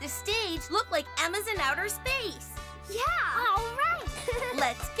 we'll make the stage look like Emma's in outer space. Yeah! All right.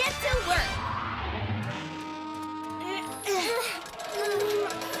 Let's get to work.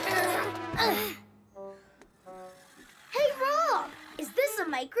 Hey, Rob, is this a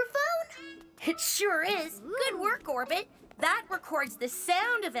microphone? It sure is. Good work, Orbit. That records the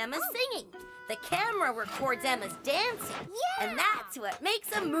sound of Emma singing. The camera records Emma's dancing. Yeah! And that's what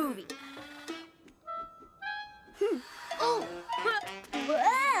makes a movie. Oh!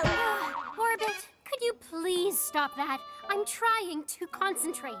 Whoa! Orbit, could you please stop that? I'm trying to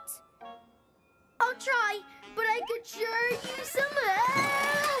concentrate. I'll try, but I could sure use some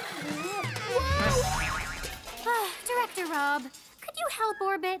help. Whoa! Director Rob, could you help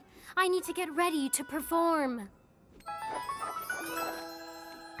Orbit? I need to get ready to perform.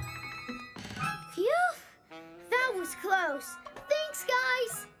 Phew! That was close. Thanks,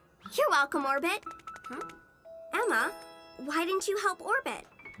 guys. You're welcome, Orbit. Huh? Emma, why didn't you help Orbit?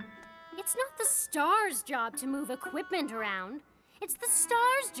 It's not the star's job to move equipment around. It's the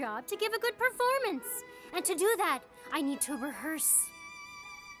star's job to give a good performance. And to do that, I need to rehearse.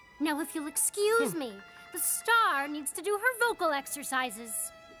 Now, if you'll excuse me, the star needs to do her vocal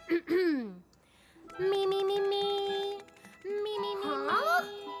exercises. Me, me, me, me. Me, me, me, Huh?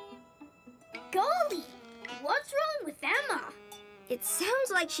 Golly, what's wrong with Emma? It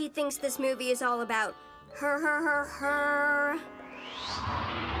sounds like she thinks this movie is all about her.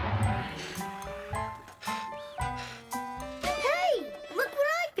 Hey, look what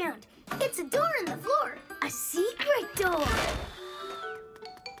I found. It's a door in the floor. A secret door.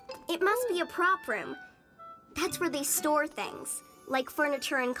 It must be a prop room. That's where they store things, like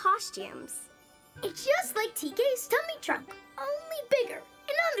furniture and costumes. It's just like TK's tummy trunk, only bigger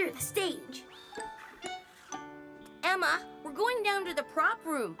and under the stage. Emma, we're going down to the prop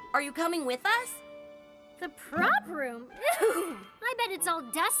room. Are you coming with us? The prop room? Ew! I bet it's all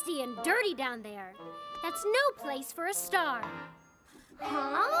dusty and dirty down there. That's no place for a star.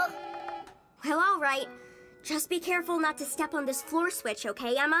 Huh? Well, all right. Just be careful not to step on this floor switch,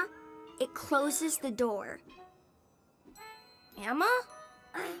 okay, Emma? It closes the door. Emma?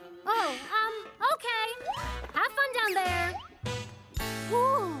 Oh, okay. Have fun down there.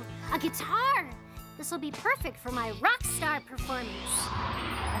 Ooh, a guitar. This'll be perfect for my rock star performance.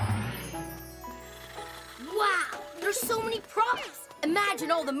 Wow, there's so many props. Imagine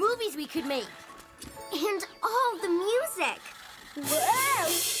all the movies we could make. And all the music. Whoa!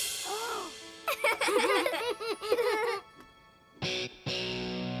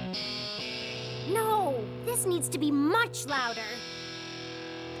 No, this needs to be much louder.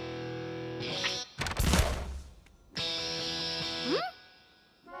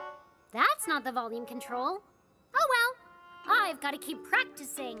 That's not the volume control. Oh well, I've got to keep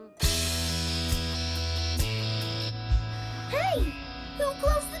practicing. Hey! Who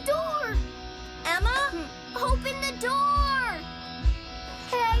closed the door? Emma? Open the door!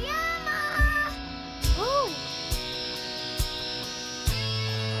 Hey, Emma! Ooh.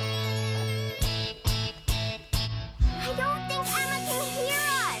 I don't think Emma can hear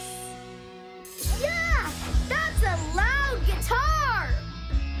us. Yeah! That's a loud guitar!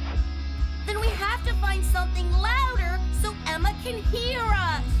 Then we have to find something louder so Emma can hear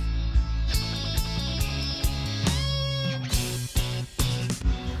us.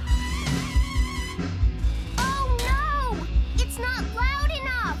 Oh no! It's not loud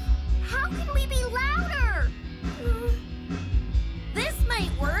enough! How can we be louder? This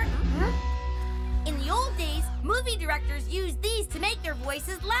might work. In the old days, movie directors used these to make their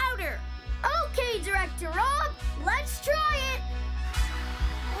voices louder. Okay, Director Rob, let's try it.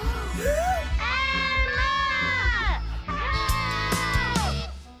 Emma!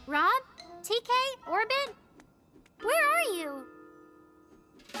 Help! Rob? TK? Orbit? Where are you?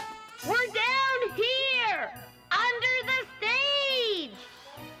 We're down here, under the stage.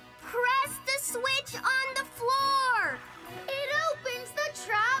 Press the switch on the floor! It opens the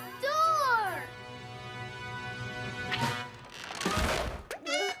trap door.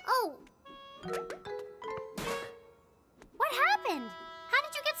 Oh, What happened? How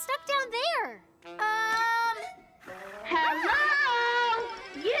did you get stuck down there? Hello?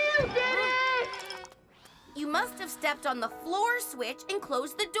 You did it! You must have stepped on the floor switch and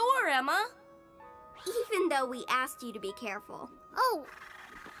closed the door, Emma. even though we asked you to be careful. Oh,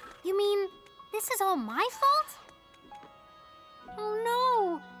 you mean this is all my fault? Oh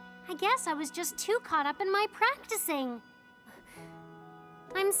no, I guess I was just too caught up in my practicing.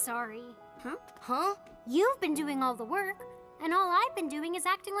 I'm sorry. Huh? You've been doing all the work, and all I've been doing is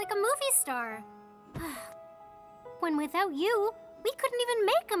acting like a movie star. When without you, we couldn't even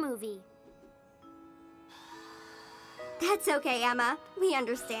make a movie. That's okay, Emma. We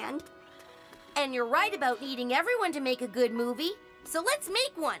understand. And you're right about needing everyone to make a good movie. So let's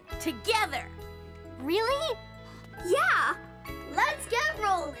make one together. Really? Yeah! Let's get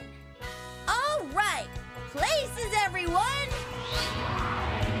rolling. All right. Places, everyone.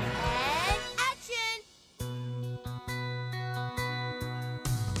 And action.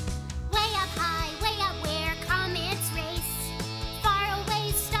 Way up high, way up where comets race. Far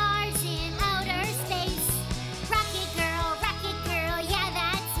away stars in outer space. Rocket girl, yeah,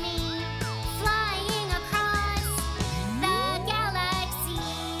 that's me. Flying across the galaxy.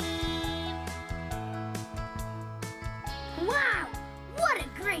 Wow, what a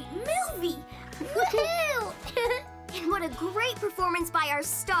great movie! Woohoo! And what a great performance by our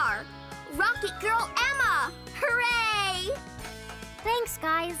star, Rocket Girl Emma! Hooray! Thanks,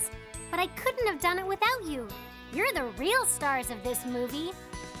 guys. But I couldn't have done it without you. You're the real stars of this movie.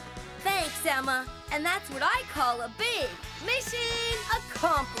 Thanks, Emma. And that's what I call a big mission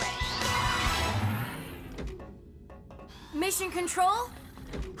accomplished. Mission Control?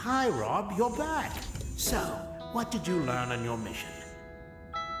 Hi, Rob, you're back. So, what did you learn on your mission?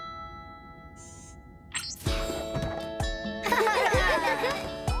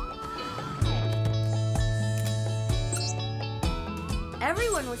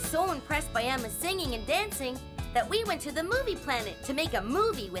 Everyone was so impressed by Emma's singing and dancing that we went to the movie planet to make a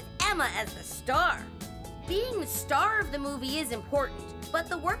movie with Emma as the star. Being the star of the movie is important, but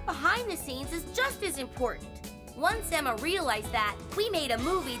the work behind the scenes is just as important. Once Emma realized that, we made a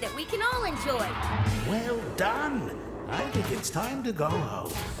movie that we can all enjoy. Well done. I think it's time to go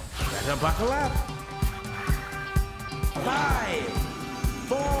home. Better buckle up. 5,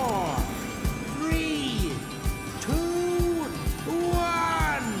 4, 3, 2, 1.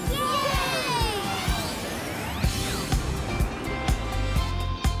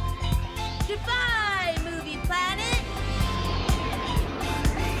 Goodbye, movie planet!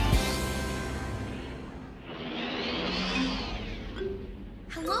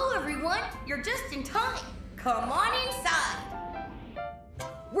 Hello, everyone. You're just in time. Come on inside.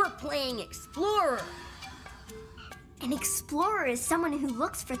 We're playing Explorer. An explorer is someone who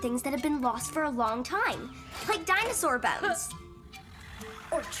looks for things that have been lost for a long time, like dinosaur bones.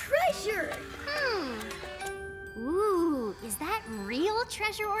 Or treasure. Ooh, is that real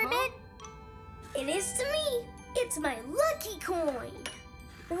treasure, Orbit? It is to me. It's my lucky coin.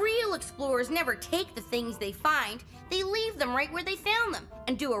 Real explorers never take the things they find. They leave them right where they found them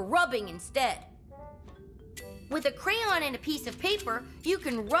and do a rubbing instead. With a crayon and a piece of paper, you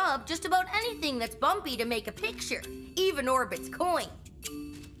can rub just about anything that's bumpy to make a picture, even Orbit's coin.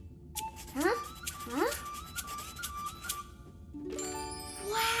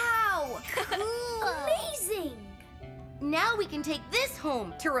 Wow! Amazing! Now we can take this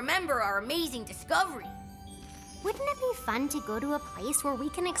home to remember our amazing discovery. Wouldn't it be fun to go to a place where we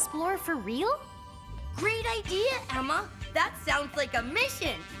can explore for real? Great idea, Emma. That sounds like a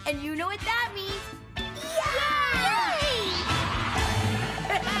mission. And you know what that means? Yay!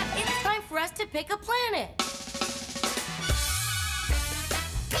 It's time for us to pick a planet.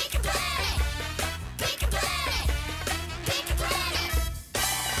 Pick a planet! Pick a planet! Pick a planet!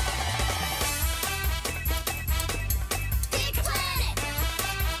 Pick a planet!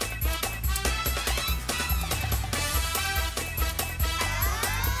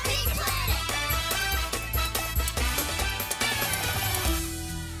 Pick a planet!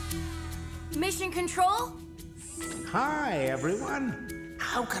 Mission Control? Hi, everyone.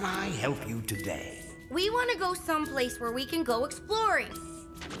 How can I help you today? We want to go someplace where we can go exploring.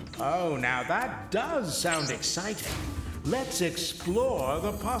 Oh, now that does sound exciting. Let's explore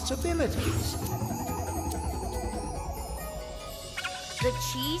the possibilities. The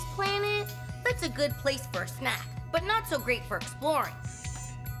cheese planet? That's a good place for a snack, but not so great for exploring.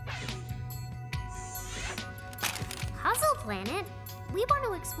 Puzzle Planet? We want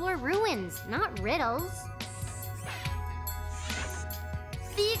to explore ruins, not riddles.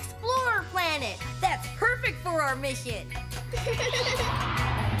 The Explorer Planet! That's perfect for our mission!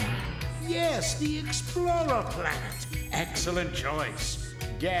 Yes, the Explorer Planet. Excellent choice.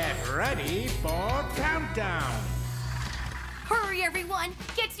 Get ready for countdown. Hurry, everyone!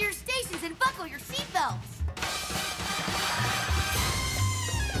 Get to your stations and buckle your seatbelts!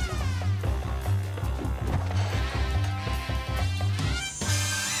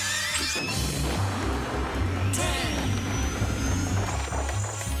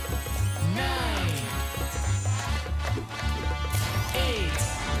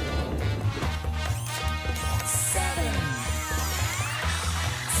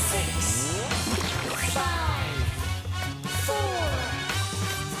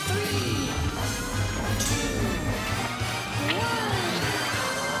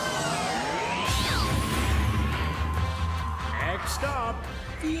 Next up,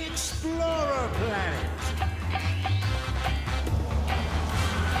 the Explorer Planet.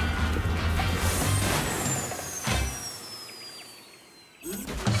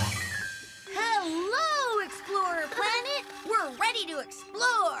 Hello, Explorer Planet! We're ready to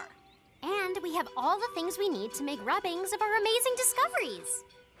explore! And we have all the things we need to make rubbings of our amazing discoveries.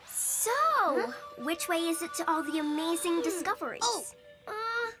 So, which way is it to all the amazing discoveries?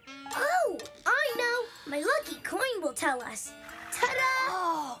 Oh, I know. My lucky coin will tell us. Ta-da!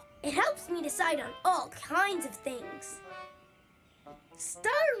 Oh, It helps me decide on all kinds of things.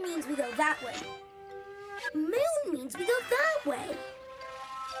 Star means we go that way. Moon means we go that way.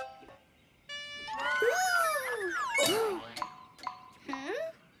 Ooh.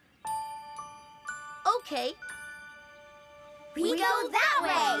 okay. We go that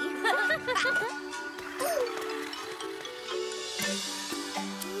way.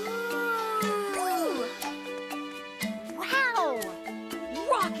 Wow!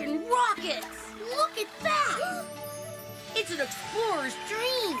 Rockin' rockets! Look at that! It's an explorer's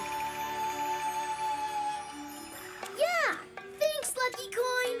dream! Yeah, thanks, Lucky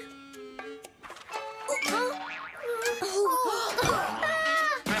Coin.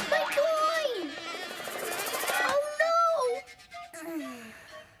 My coin!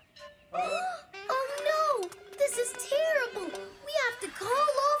 Oh no! This is terrible. We have to call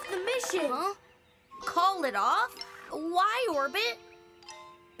off the mission. Huh? Call it off? Why, Orbit?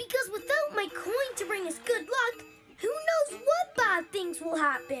 Because without my coin to bring us good luck, who knows what bad things will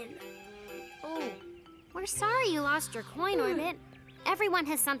happen? Oh, we're sorry you lost your coin, Orbit. Everyone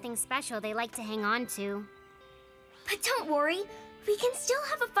has something special they like to hang on to. But don't worry, we can still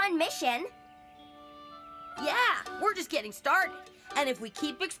have a fun mission. Yeah, we're just getting started. And if we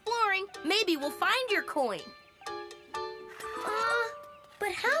keep exploring, maybe we'll find your coin.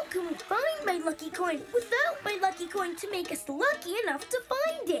 But how can we find my lucky coin without my lucky coin to make us lucky enough to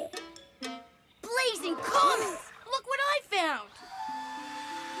find it? Blazing comets! Look what I found!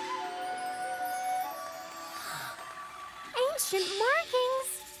 Ancient markings!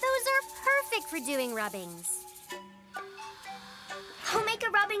 Those are perfect for doing rubbings. I'll make a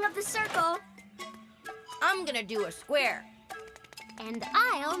rubbing of the circle. I'm gonna do a square. And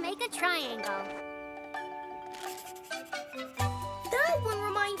I'll make a triangle. That one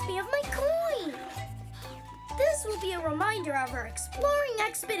reminds me of my coin. This will be a reminder of our exploring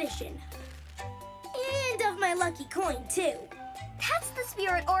expedition. And of my lucky coin, too. That's the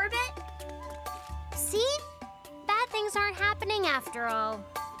spirit, Orbit. See? Bad things aren't happening after all.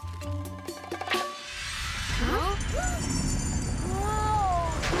 Huh?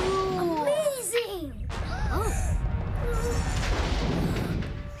 Whoa! Amazing! Oh.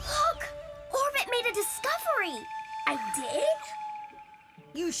 Look! Orbit made a discovery! story. I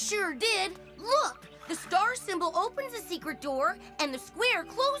did? You sure did. Look, the star symbol opens a secret door, and the square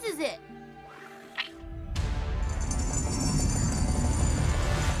closes it.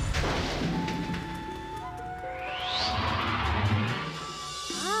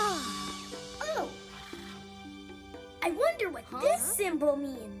 Oh. I wonder what this symbol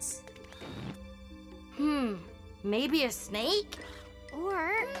means. Maybe a snake?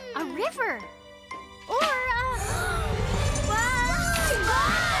 Or a river. Or a...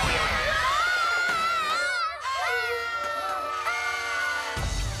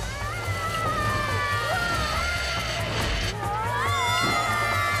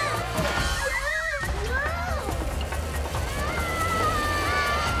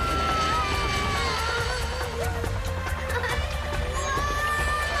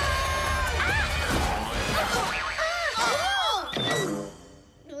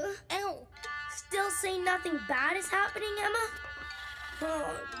 Nothing bad is happening, Emma?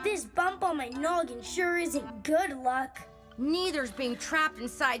 Oh, this bump on my noggin sure isn't good luck. Neither's being trapped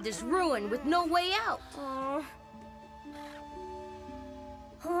inside this ruin with no way out.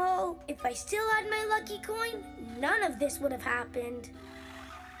 Oh, if I still had my lucky coin, none of this would have happened.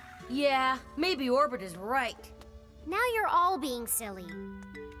 Yeah, maybe Orbit is right. Now you're all being silly.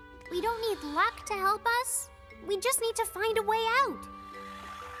 We don't need luck to help us. We just need to find a way out.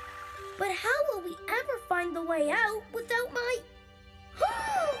 But how will we ever find the way out without my...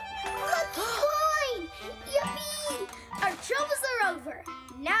 Lucky coin! Yippee! Our troubles are over.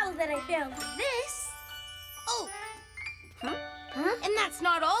 Now that I found this... Oh! And that's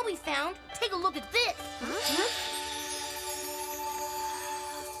not all we found. Take a look at this.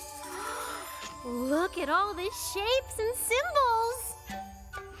 Look at all the shapes and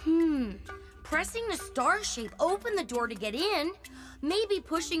symbols. Pressing the star shape opened the door to get in. Maybe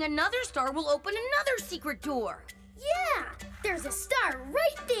pushing another star will open another secret door. Yeah! There's a star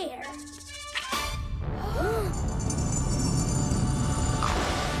right there.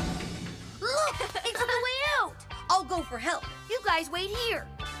 Look! It's the way out! I'll go for help. You guys wait here.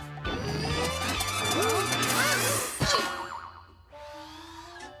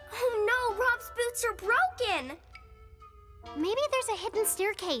 Oh no, Rob's boots are broken. Maybe there's a hidden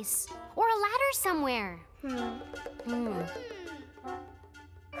staircase or a ladder somewhere.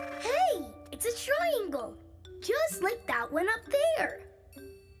 Hey, it's a triangle. Just like that one up there.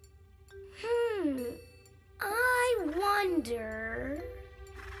 I wonder...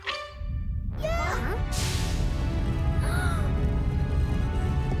 Yeah!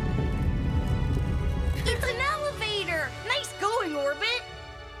 It's an elevator! Nice going, Orbit!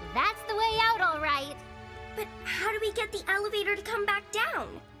 That's the way out, all right. But how do we get the elevator to come back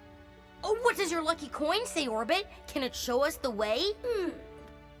down? Oh, what does your lucky coin say, Orbit? Can it show us the way?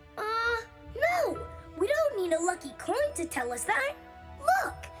 No! We don't need a lucky coin to tell us that.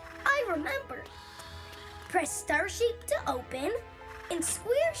 Look, I remember. Press star shape to open and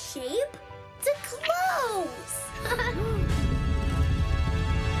square shape to close.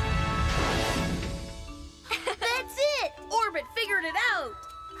 That's it! Orbit figured it out!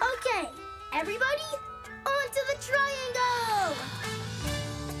 Okay, everybody, onto the triangle!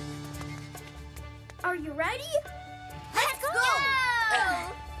 Are you ready? Let's go!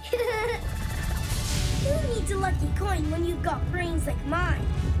 Who needs a lucky coin when you've got brains like mine?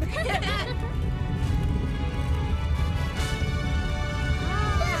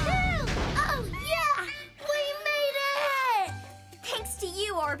 Oh, yeah! We made it! Thanks to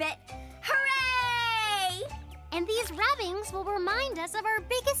you, Orbit. Hooray! And these rubbings will remind us of our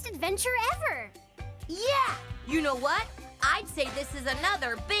biggest adventure ever. Yeah! You know what? I'd say this is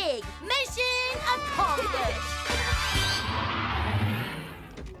another big mission accomplished!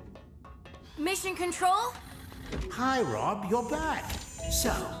 Mission Control? Hi, Rob, you're back.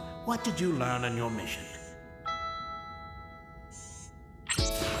 So, what did you learn on your mission?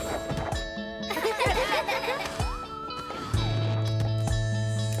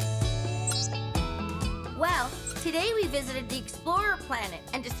 Well, today we visited the Explorer planet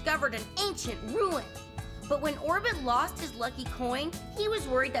and discovered an ancient ruin. But when Orbit lost his lucky coin, he was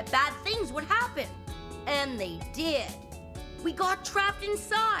worried that bad things would happen. And they did. We got trapped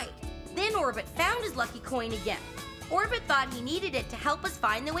inside. Then Orbit found his lucky coin again. Orbit thought he needed it to help us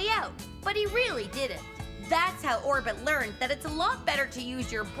find the way out, but he really didn't. That's how Orbit learned that it's a lot better to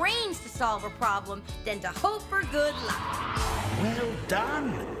use your brains to solve a problem than to hope for good luck. Well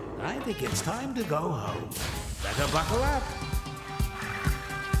done. I think it's time to go home. Better buckle up.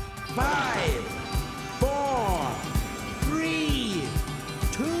 5, 4, 3,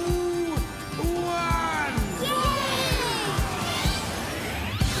 2, 1.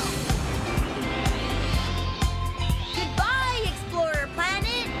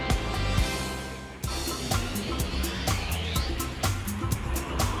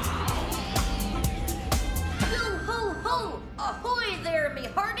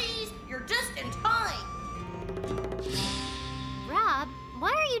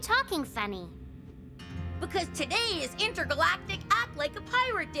 talking funny? Because today is Intergalactic Act Like a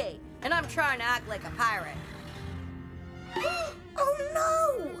Pirate Day, and I'm trying to act like a pirate. Oh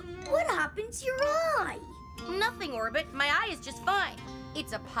no! What happened to your eye? Nothing, Orbit. My eye is just fine.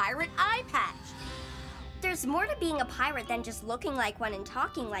 It's a pirate eye patch. There's more to being a pirate than just looking like one and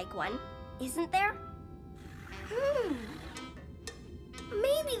talking like one, isn't there?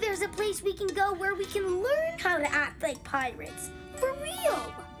 Maybe there's a place we can go where we can learn how to act like pirates. For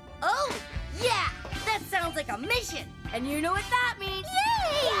real. Oh, yeah! That sounds like a mission. And you know what that means.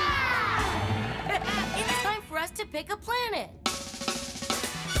 Yay! Yeah! It's time for us to pick a planet.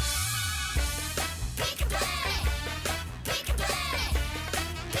 Pick a planet! Pick a planet!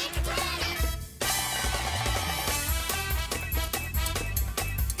 Pick a planet!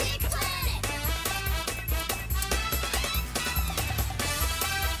 Pick a planet!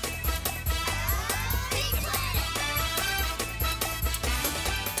 Pick a planet!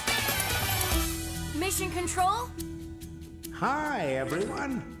 Mission Control? Hi,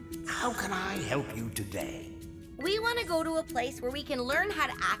 everyone. How can I help you today? We want to go to a place where we can learn how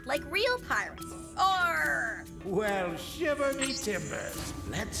to act like real pirates. Or... Well, shiver me timbers.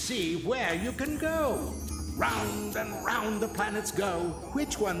 Let's see where you can go. Round and round the planets go.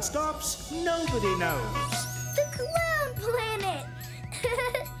 Which one stops? Nobody knows. The clown planet!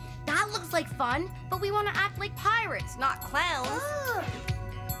 That looks like fun, but we want to act like pirates, not clowns.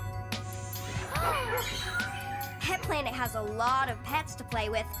 Pet Planet has a lot of pets to play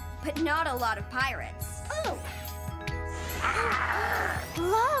with, but not a lot of pirates. Oh!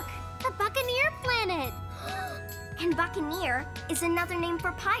 Look! The Buccaneer planet! And Buccaneer is another name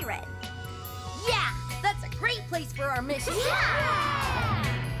for pirate. Yeah, that's a great place for our mission.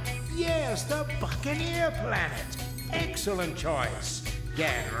 Yes, the Buccaneer planet. Excellent choice.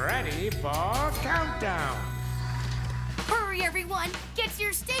 Get ready for countdown. Hurry, everyone! Get to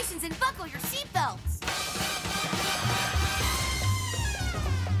your stations and buckle your seatbelts.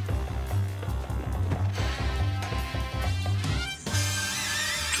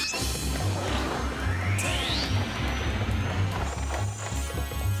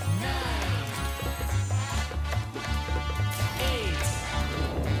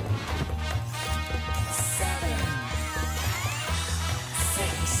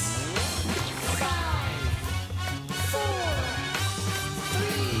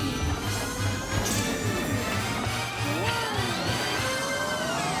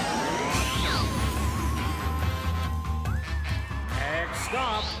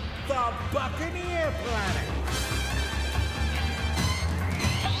 Stop the Buccaneer planet.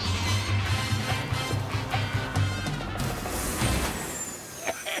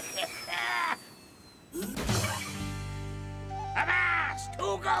 Avast!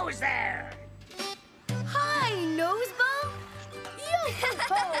 Who goes there? Hi, Nosebump!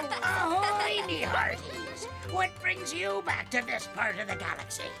 Ahoy, me hearties! What brings you back to this part of the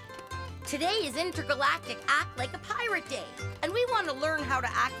galaxy? Today is Intergalactic Act Like a Pirate Day, and we want to learn how to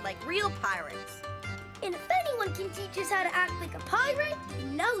act like real pirates. And if anyone can teach us how to act like a pirate,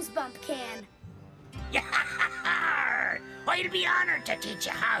 Nosebump can. Yar! I'll be honored to teach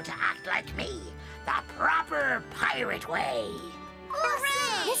you how to act like me, the proper pirate way.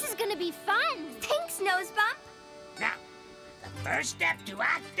 Hooray! This is gonna be fun! Thanks, Nosebump. Now, the first step to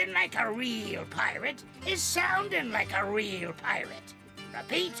acting like a real pirate is sounding like a real pirate.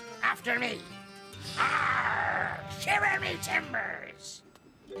 Repeat after me. Arr! Shiver me timbers!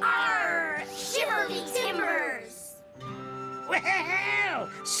 Arr! Shiver me timbers! Well,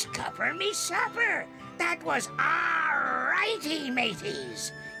 scupper me supper. That was all-righty,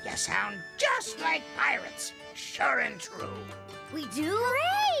 mateys. You sound just like pirates, sure and true. We do?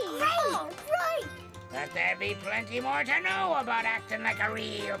 Great! All right! But there be plenty more to know about acting like a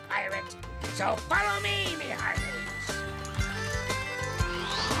real pirate. So follow me, me hearties.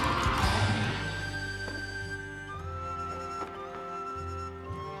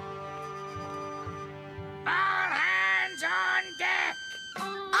 All hands on deck!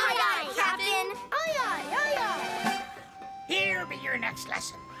 Aye, aye, Captain. Aye, aye, aye, aye. Here be your next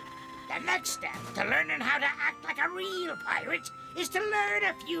lesson. The next step to learning how to act like a real pirate is to learn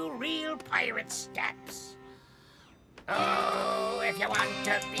a few real pirate steps. Oh, if you want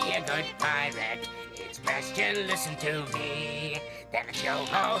to be a good pirate, it's best you listen to me. Then it's yo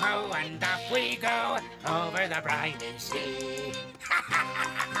ho ho and off we go over the briny sea.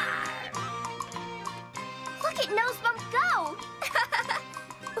 Look at Nosebump go!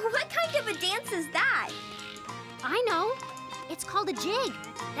 What kind of a dance is that? I know. It's called a jig.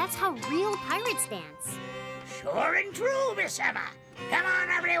 That's how real pirates dance. Sure and true, Miss Emma. Come on,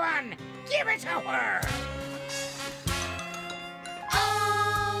 everyone. Give it a whirl.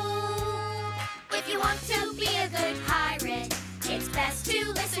 Oh,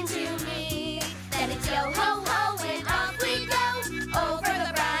 listen to me. Then it's yo-ho-ho and off we go over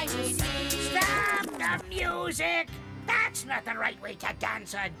the briny sea. Stop the music! That's not the right way to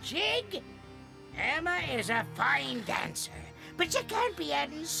dance a jig. Emma is a fine dancer, but you can't be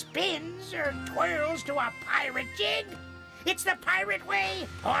adding spins or twirls to a pirate jig. It's the pirate way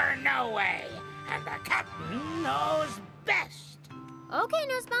or no way, and the captain knows best. Okay,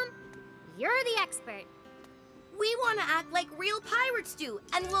 Nosebump, you're the expert. We want to act like real pirates do,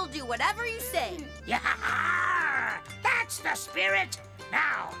 and we'll do whatever you say. Yeah, that's the spirit.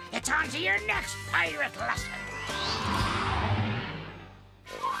 Now, it's on to your next pirate lesson.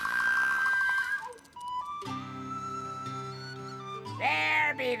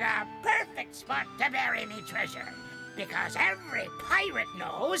 There be the perfect spot to bury me treasure, because every pirate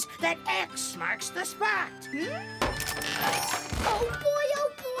knows that X marks the spot. Oh boy,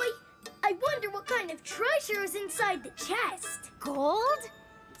 I wonder what kind of treasure is inside the chest. Gold?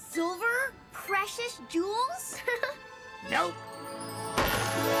 Silver? Precious jewels? Nope.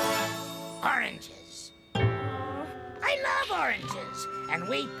 Oranges. I love oranges, and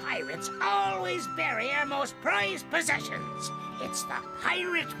we pirates always bury our most prized possessions. It's the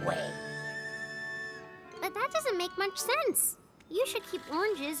pirate way. But that doesn't make much sense. You should keep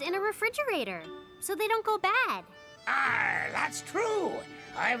oranges in a refrigerator so they don't go bad. That's true.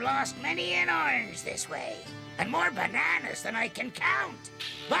 I've lost many an orange this way, and more bananas than I can count.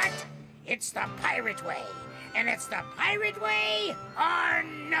 But it's the pirate way, and it's the pirate way or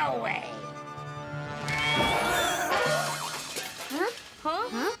no way.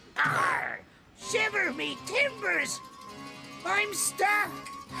 Huh? Arr! Shiver me timbers! I'm stuck!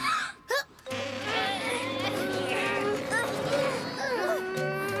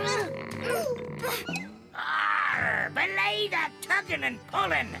 Arr! Belay that tugging and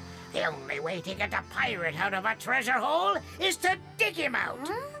pulling! The only way to get a pirate out of a treasure hole is to dig him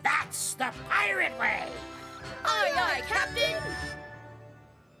out! That's the pirate way! Aye, aye, Captain!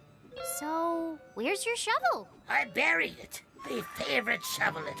 So, where's your shovel? I buried it. My favorite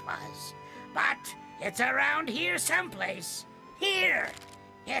shovel it was. But it's around here someplace. Here!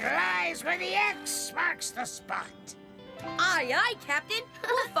 It lies where the X marks the spot. Aye, aye, Captain.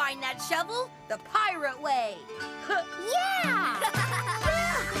 We'll find that shovel the pirate way. Yeah!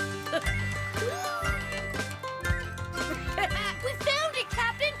 We found it,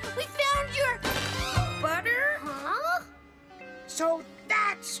 Captain! We found your butter? Huh? So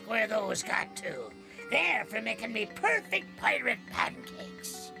that's where those got to. They're for making me perfect pirate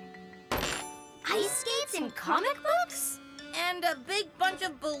pancakes. Ice skates and comic books? And a big bunch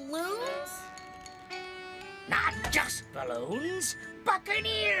of balloons? Not just balloons,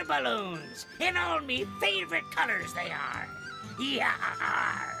 buccaneer balloons. In all me favorite colors they are.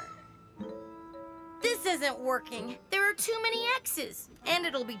 Yar! This isn't working. There are too many X's, and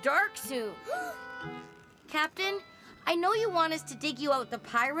it'll be dark soon. Captain, I know you want us to dig you out the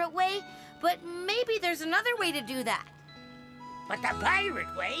pirate way, but maybe there's another way to do that. But the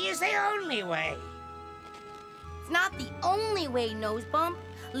pirate way is the only way. It's not the only way, Nosebump.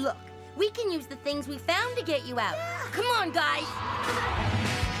 Look, we can use the things we found to get you out. Come on, guys.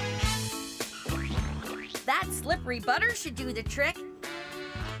 That slippery butter should do the trick.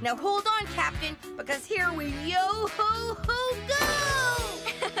 Now hold on, Captain, because here we yo-ho-ho go!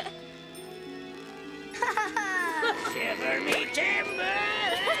 Shiver me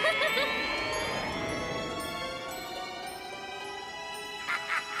timbers!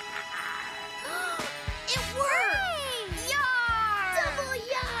 It worked! Yar! Double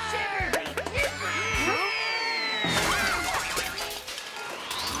yar! Shiver me timbers!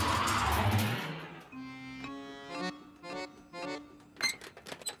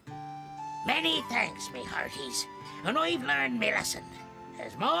 Many thanks, me hearties, and I've learned me lesson.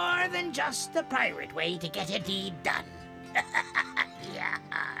 There's more than just the pirate way to get a deed done. Yar.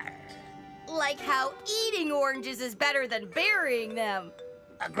 Like how eating oranges is better than burying them.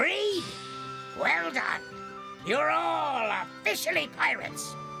 Agreed? Well done. You're all officially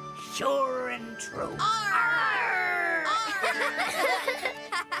pirates. Sure and true. Arr!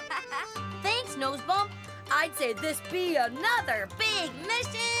 Thanks, Nosebump. I'd say this be another big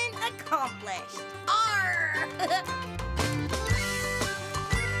mission accomplished. Arr!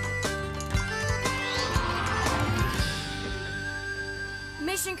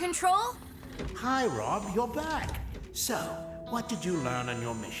 Mission Control? Hi, Rob, you're back. So, what did you learn on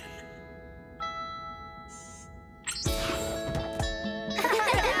your mission?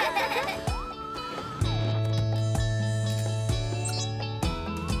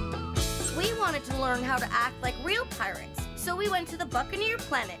 We wanted to learn how to act like real pirates, so we went to the Buccaneer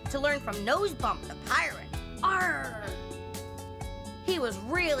planet to learn from Nosebump the pirate. Arr! He was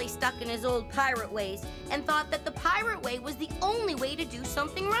really stuck in his old pirate ways and thought that the pirate way was the only way to do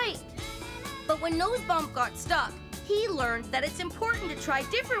something right. But when Nosebump got stuck, he learned that it's important to try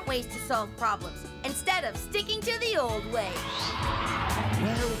different ways to solve problems instead of sticking to the old way.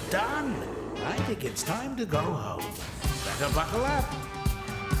 Well done. I think it's time to go home. Better buckle up.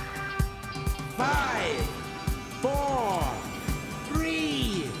 5, 4,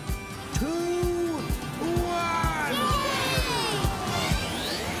 3, 2, 1.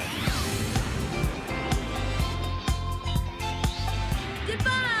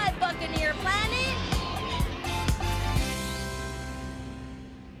 Goodbye, Buccaneer Planet!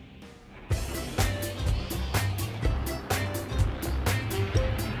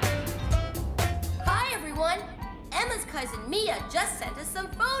 Hi, everyone! Emma's cousin Mia just sent us some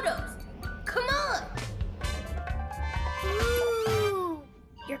photos. Come on! Ooh,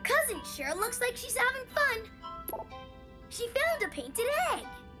 your cousin sure looks like she's having fun. She found a painted egg.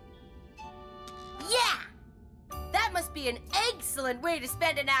 Yeah! That must be an excellent way to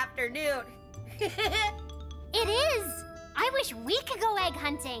spend an afternoon. It is! I wish we could go egg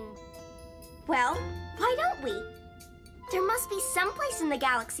hunting. Well, why don't we? There must be someplace in the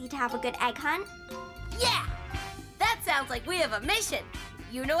galaxy to have a good egg hunt. Yeah! That sounds like we have a mission.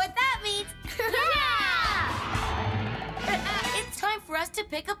 You know what that means. Yeah! It's time for us to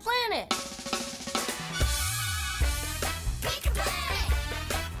pick a planet. Pick a planet!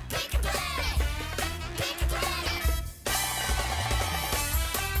 Pick a planet! Pick a planet!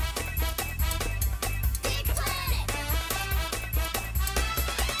 Pick a planet!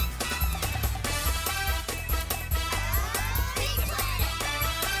 Pick a planet!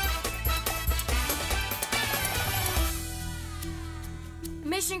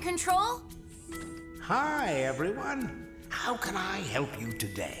 Mission Control? Hi, everyone. How can I help you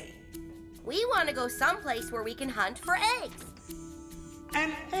today? We want to go someplace where we can hunt for eggs.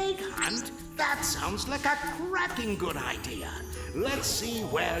 An egg hunt? That sounds like a cracking good idea. Let's see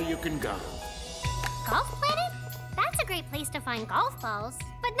where you can go. Golf Planet? That's a great place to find golf balls,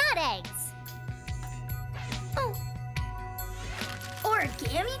 but not eggs. Oh.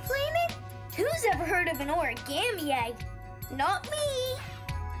 Origami Planet? Who's ever heard of an origami egg? Not me.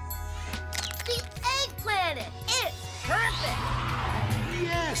 The Egg Planet! It's perfect!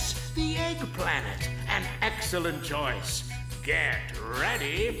 Yes, the Egg Planet. An excellent choice. Get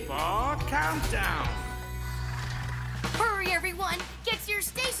ready for countdown. Hurry, everyone! Get to your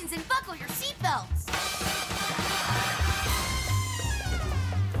stations and buckle your seatbelts!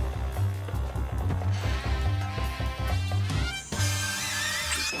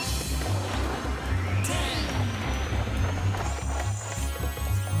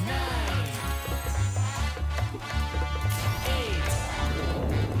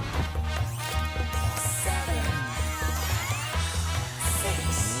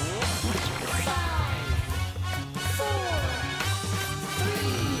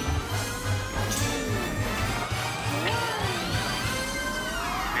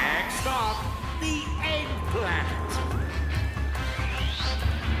 Next stop, the Egg Planet.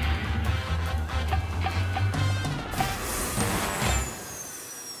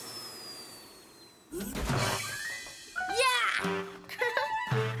 Yeah!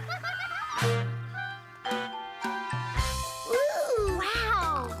 Ooh!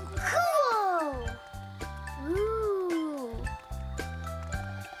 Wow! Cool! Ooh!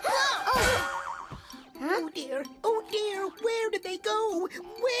 Oh dear, where did they go?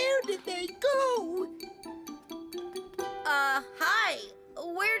 Where did they go? Hi.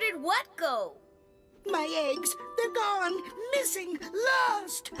 Where did what go? My eggs, they're gone, missing,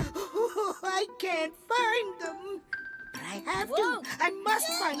 lost. I can't find them. But I have Whoa. to. I must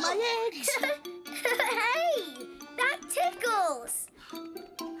find my eggs. Hey! That tickles!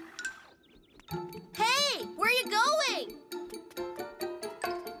 Hey, where are you going?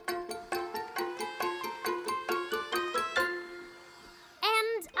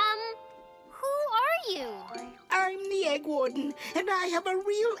 And, who are you? I'm the Egg Warden, and I have a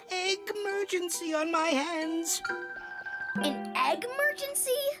real egg emergency on my hands. An egg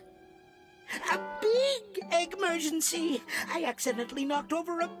emergency? A big egg emergency. I accidentally knocked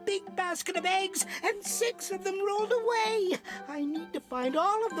over a big basket of eggs, and 6 of them rolled away. I need to find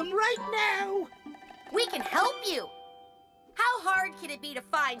all of them right now. We can help you. How hard can it be to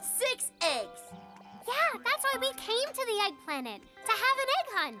find 6 eggs? Yeah, that's why we came to the Egg Planet, to have an egg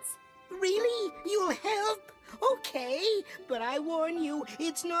hunt. Really? You'll help? Okay, but I warn you,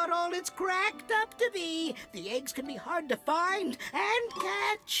 it's not all it's cracked up to be. The eggs can be hard to find and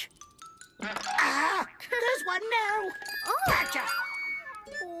catch. Ah, there's one now. Oh. Gotcha.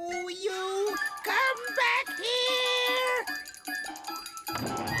 Oh, you, come back here.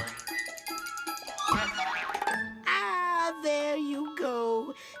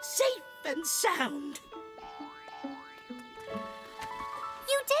 ground.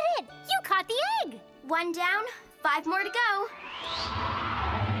 You did it! You caught the egg! 1 down, 5 more to go.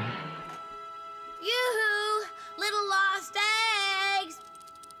 Yoo-hoo! Little lost eggs!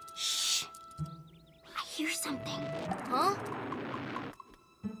 Shh. I hear something. Huh?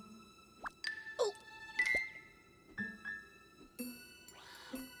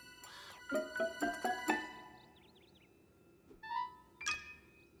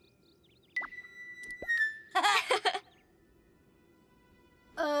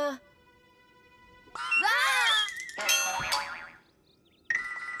 Oh.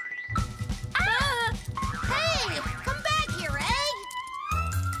 Hey! Come back here, egg!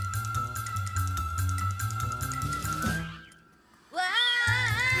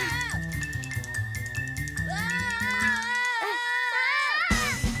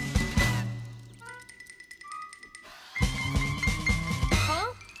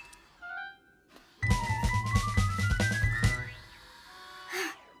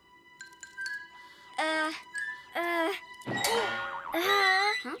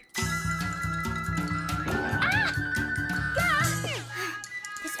 Huh?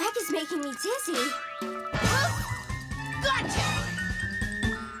 This egg is making me dizzy. Gotcha!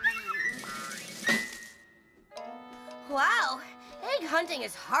 Wow, egg hunting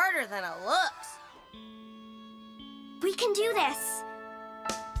is harder than it looks. We can do this.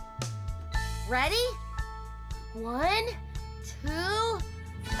 Ready? 1, 2, 3.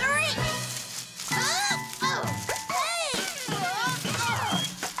 Hey!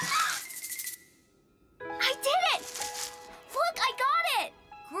 I did it! Look, I got it!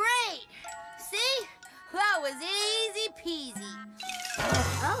 Great! See? That was easy peasy.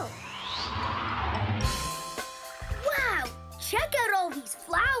 Oh. Wow! Check out all these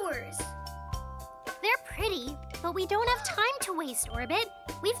flowers. They're pretty, but we don't have time to waste, Orbit.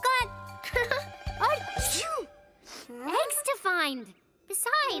 We've got... eggs to find.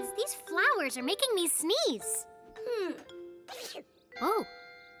 Besides, these flowers are making me sneeze. Oh,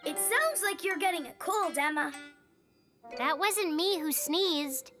 It sounds like you're getting a cold, Emma. that wasn't me who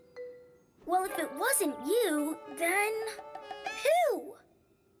sneezed. Well, if it wasn't you, then who?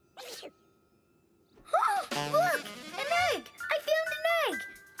 Oh, look! An egg! I found an egg!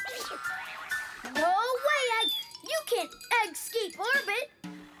 No way, Egg! You can't egg-escape Orbit!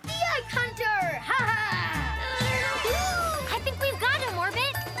 The Egg Hunter! Ha ha! I think we've got him,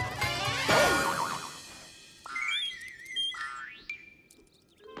 Orbit.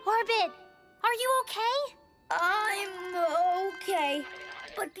 Orbit, are you okay? I'm okay,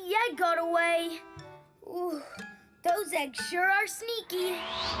 but the egg got away. Ooh, those eggs sure are sneaky.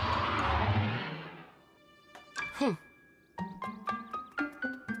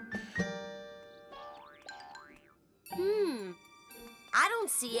 I don't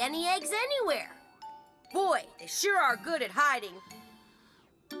see any eggs anywhere. Boy, they sure are good at hiding.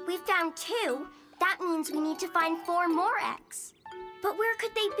 We found 2. That means we need to find 4 more eggs. But where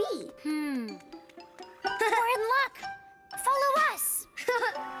could they be? We're in luck. Follow us.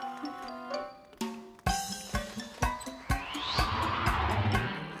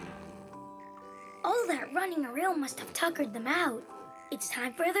 All that running around must have tuckered them out. It's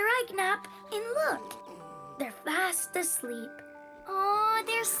time for their egg nap, and look, they're fast asleep. Oh,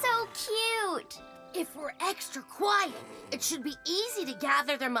 they're so cute. If we're extra quiet, it should be easy to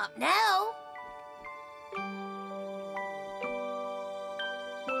gather them up now.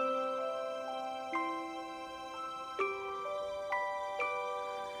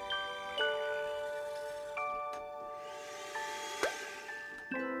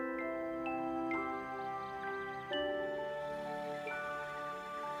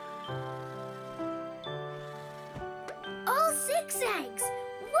 All 6 eggs!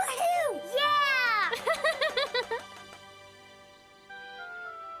 Woohoo! Yeah!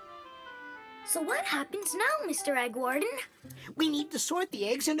 So what happens now, Mr. Egg Warden? We need to sort the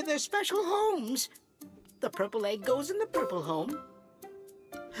eggs into their special homes. The purple egg goes in the purple home.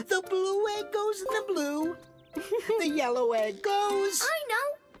 The blue egg goes in the blue. The yellow egg goes... I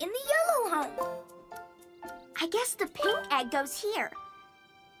know, in the yellow home. I guess the pink egg goes here.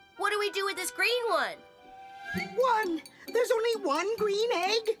 What do we do with this green one? 1. There's only 1 green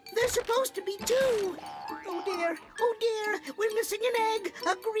egg. There's supposed to be 2. Oh dear, we're missing an egg,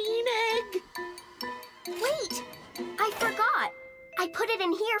 a green egg. Wait, I forgot. I put it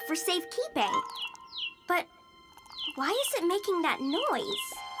in here for safekeeping. But why is it making that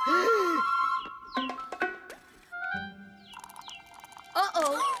noise?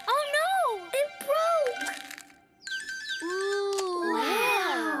 Uh-oh. Oh no! It broke! Ooh.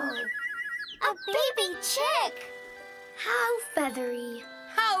 Wow. A baby chick. How feathery.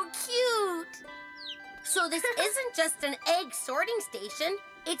 How cute! So this isn't just an egg sorting station,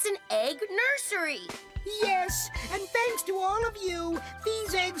 it's an egg nursery. Yes, and thanks to all of you,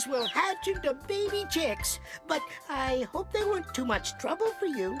 these eggs will hatch into baby chicks. But I hope they weren't too much trouble for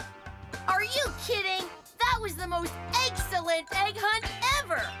you. Are you kidding? That was the most excellent egg hunt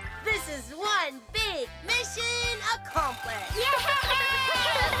ever. This is one big mission accomplished.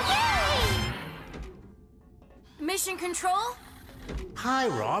 Yay! Mission control? Hi,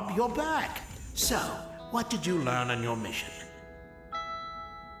 Rob, you're back. So, what did you learn on your mission?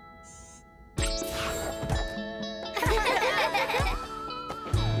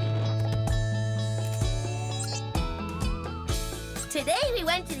 Today we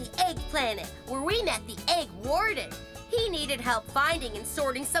went to the egg planet, where we met the egg warden. He needed help finding and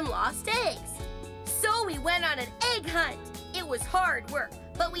sorting some lost eggs. So we went on an egg hunt. It was hard work,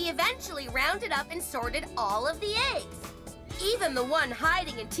 but we eventually rounded up and sorted all of the eggs. Even the one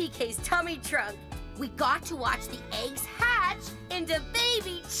hiding in TK's tummy trunk. We got to watch the eggs hatch into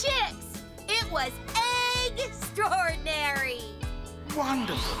baby chicks. It was egg-extraordinary.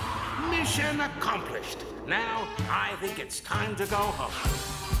 Wonderful. Mission accomplished. Now, I think it's time to go home.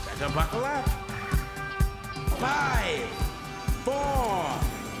 Better buckle up. 5, 4,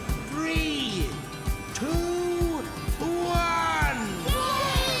 3, 2, 1.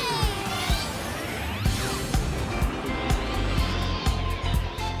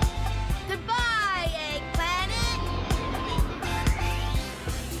 Goodbye, Egg Planet.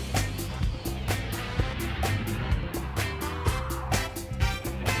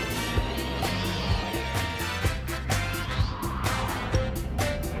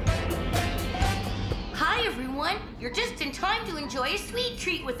 Hi, everyone. You're just in time to enjoy a sweet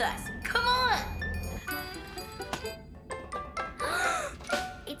treat with us. Come on.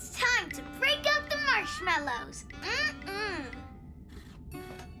 It's time to break out the marshmallows.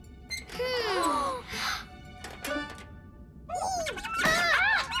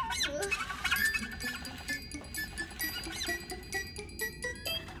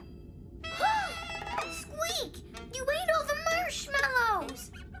 Squeak! You ate all the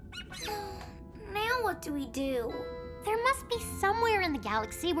marshmallows! Now what do we do? There must be somewhere in the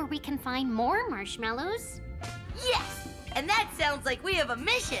galaxy where we can find more marshmallows. Yes! And that sounds like we have a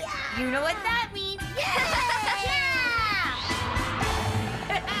mission. You know what that means?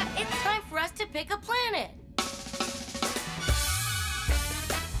 It's time for us to pick a planet.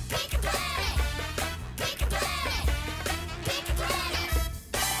 Pick a planet! Pick a planet! Pick a planet!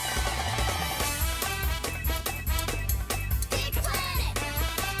 Pick a planet! Pick a planet!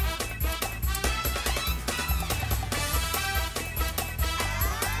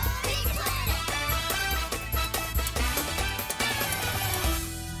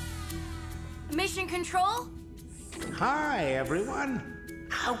 Mission control? Hi, everyone.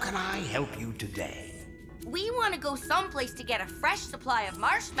 How can I help you today? We want to go someplace to get a fresh supply of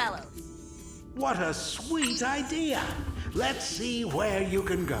marshmallows. What a sweet idea. Let's see where you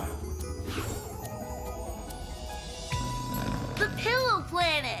can go. The Pillow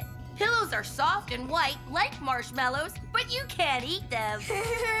Planet. Pillows are soft and white like marshmallows, but you can't eat them.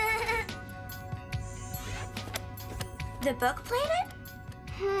 The book planet?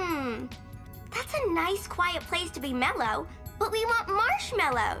 That's a nice, quiet place to be mellow, but we want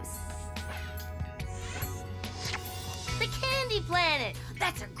marshmallows. The Candy Planet.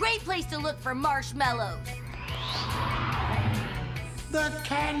 That's a great place to look for marshmallows. The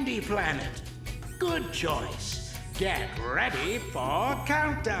Candy Planet. Good choice. Get ready for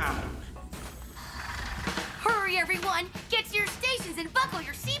countdown. Hurry, everyone. Get to your stations and buckle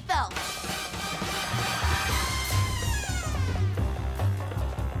your seatbelts.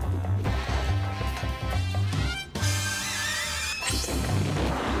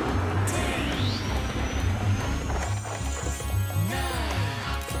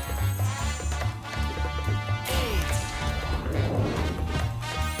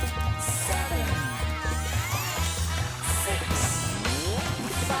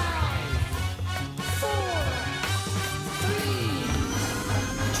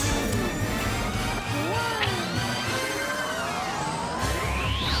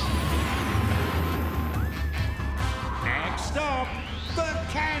 Next up, the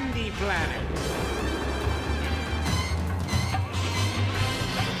Candy Planet.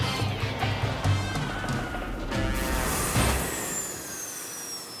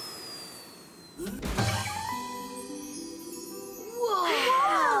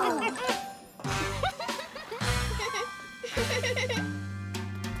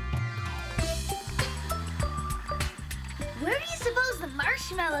 Where do you suppose the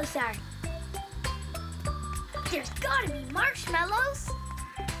marshmallows are? There's gotta be marshmallows.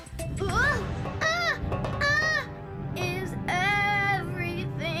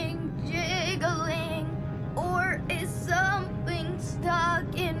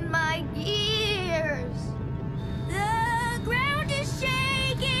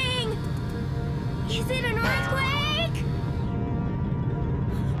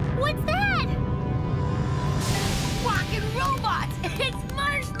 It's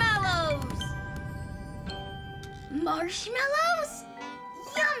marshmallows! Marshmallows?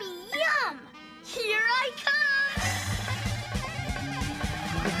 Yummy, yum! Here I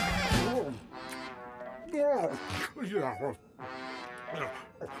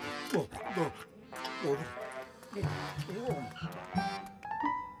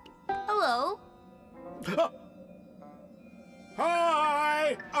Hello?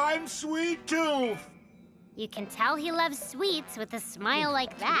 Hi, I'm Sweet Tooth. You can tell he loves sweets with a smile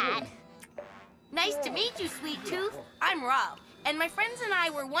like that. Nice to meet you, Sweet Tooth. I'm Rob, and my friends and I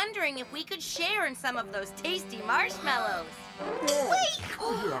were wondering if we could share in some of those tasty marshmallows. Wait!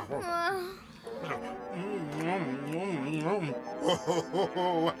 Oh,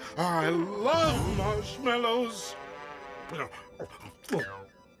 I love marshmallows.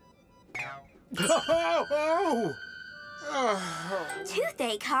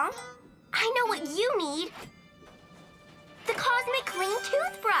 Toothache, huh? I know what you need. The Cosmic Clean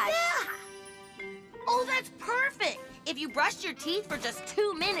Toothbrush. Yeah! Oh, that's perfect! If you brush your teeth for just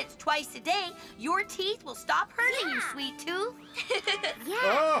 2 minutes twice a day, your teeth will stop hurting you, Sweet Tooth.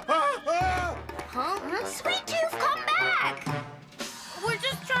 Huh? Sweet Tooth, come back! We're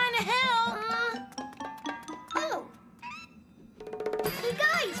just trying to help. Oh! Hey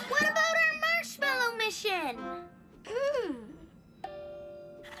guys, what about our marshmallow mission?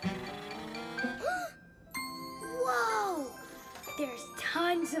 Whoa! There's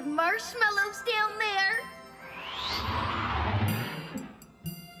tons of marshmallows down there.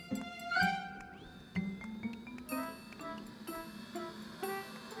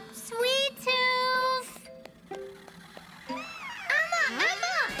 Sweet Tooth!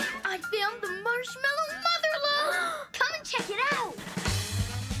 Emma! I found the marshmallow motherlode! Come and check it out!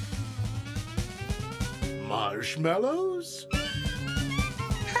 Marshmallows?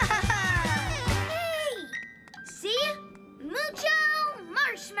 Hey! See? Mucho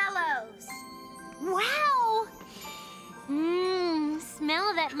marshmallows! Wow!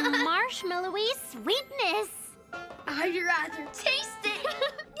 Smell that marshmallowy sweetness. I'd rather taste it!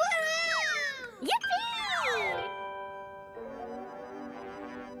 Woo! Yippee!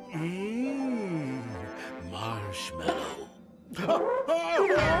 Marshmallow.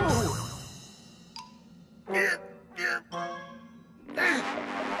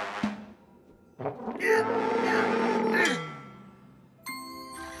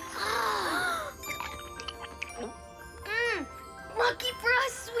 Lucky for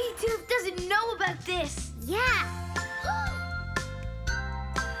us, Sweet Tooth doesn't know about this. Yeah.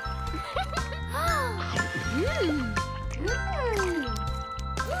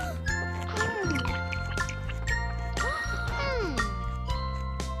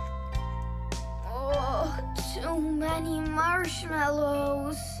 Oh, too many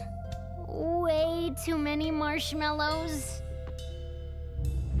marshmallows. Way too many marshmallows.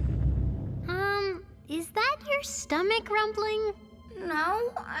 Is that your stomach rumbling?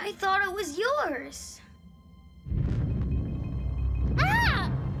 No, I thought it was yours.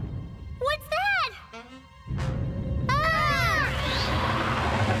 Ah! What's that? Ah!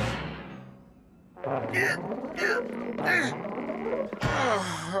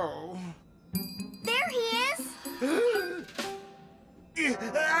 Oh. There he is.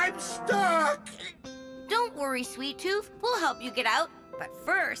 I'm stuck. Don't worry, Sweet Tooth. We'll help you get out. But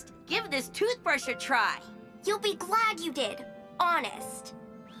first, give this toothbrush a try. You'll be glad you did. Honest.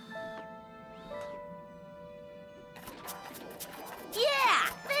 Yeah,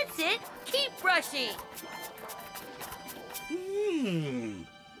 that's it. Keep brushing.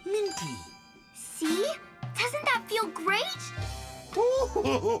 Minty. See? Doesn't that feel great?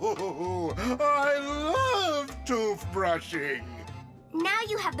 Ooh, I love toothbrushing. Now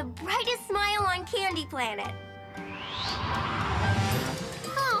you have the brightest smile on Candy Planet.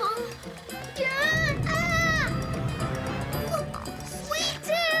 Oh. Yeah. Ah! Sweet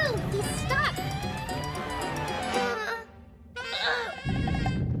Tooth! He's stuck.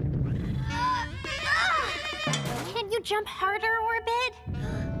 Can you jump harder, Orbit?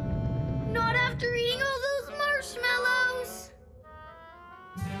 Not after eating all those marshmallows.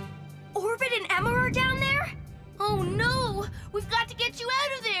 Orbit and Emma are down there? Oh no! We've got to get you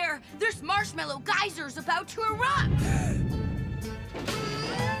out of there! There's marshmallow geysers about to erupt!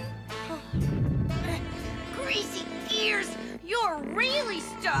 Greasy gears! You're really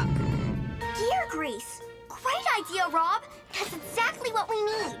stuck! Gear grease. Great idea, Rob. That's exactly what we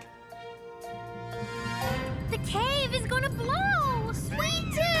need. The cave is gonna blow!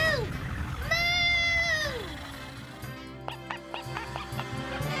 Sweet Tooth! Move!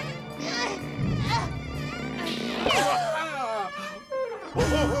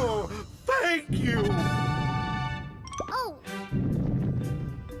 Oh, thank you. Oh,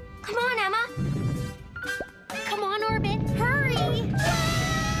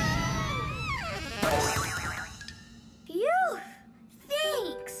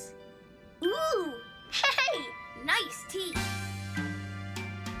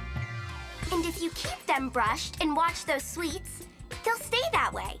 keep them brushed and watch those sweets, they'll stay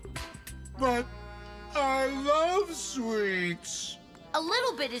that way. But I love sweets. A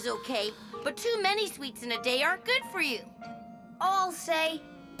little bit is okay, but too many sweets in a day aren't good for you. I'll say,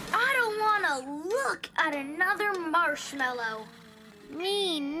 I don't want to look at another marshmallow.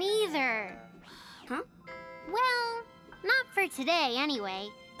 Me neither. Huh? Well, not for today anyway.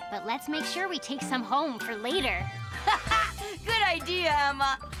 But let's make sure we take some home for later. Good idea,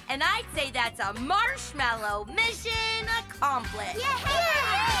 Emma. And I'd say that's a marshmallow mission accomplished. Yay!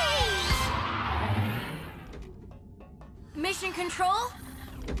 Mission control?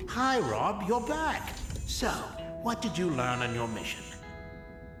 Hi, Rob, you're back. So, what did you learn on your mission?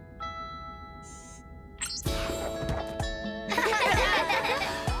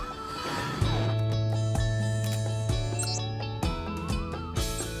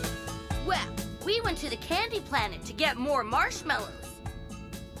 Well, we went to the candy planet to get more marshmallows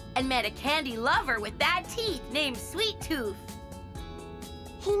and met a candy lover with bad teeth named Sweet Tooth.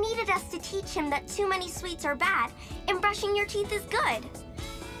 He needed us to teach him that too many sweets are bad and brushing your teeth is good.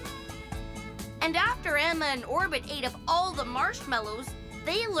 And after Emma and Orbit ate up all the marshmallows,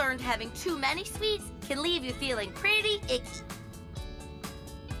 they learned having too many sweets can leave you feeling pretty icky.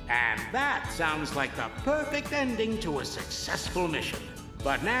 And that sounds like the perfect ending to a successful mission.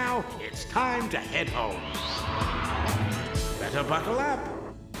 But now, it's time to head home. Better buckle up.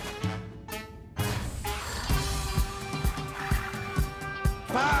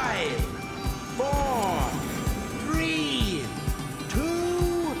 Five, 4, 3, 2,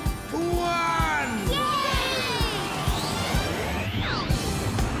 1.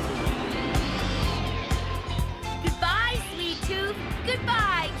 Goodbye, Sweet Tooth.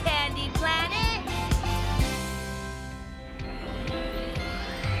 Goodbye, Candy Planet.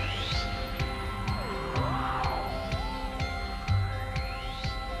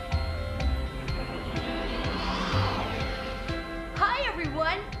 Hi,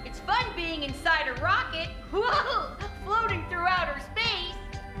 everyone. It's fun being inside a rocket. Whoa! Floating through outer space.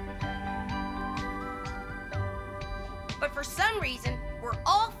 But for some reason, we're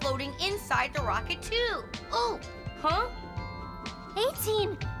all floating inside the rocket, too. Oh, huh?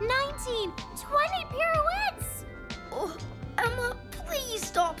 18, 19, 20 pirouettes! Oh, Emma, please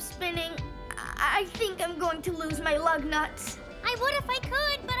stop spinning. I think I'm going to lose my lug nuts. I would if I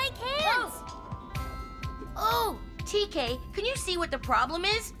could, but I can't. Oh, TK, can you see what the problem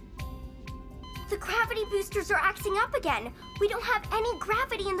is? The gravity boosters are acting up again. We don't have any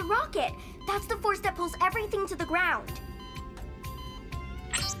gravity in the rocket. That's the force that pulls everything to the ground.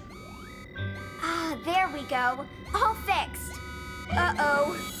 Ah, there we go. All fixed.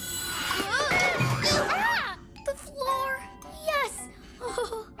 Uh-oh. Ah! The floor. Yes.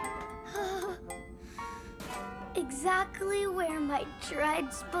 Exactly where my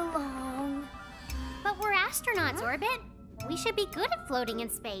dreads belong. But we're astronauts, Orbit. We should be good at floating in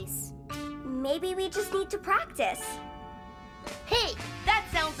space. Maybe we just need to practice. Hey, that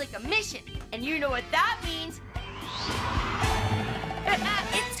sounds like a mission. And you know what that means?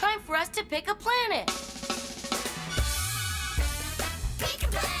 It's time for us to pick a planet. Pick a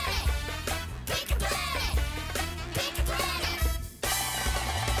planet. Pick a planet. Pick a planet.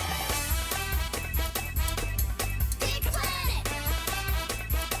 Pick a planet.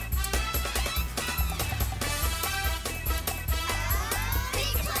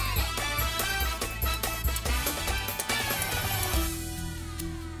 Pick a planet.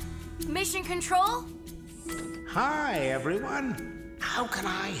 Mission control? Hi, everyone. How can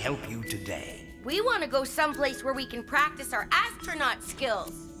I help you today? We want to go someplace where we can practice our astronaut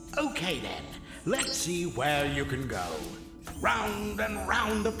skills. Okay, then. Let's see where you can go. Round and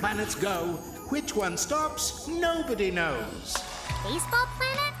round the planets go. Which one stops, nobody knows. Baseball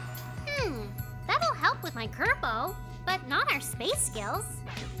planet? That'll help with my curbo, but not our space skills.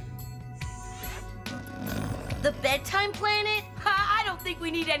 The bedtime planet? I don't think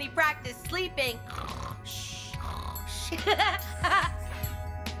we need any practice sleeping.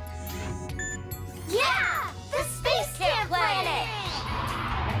 Yeah! The Space Camp Planet!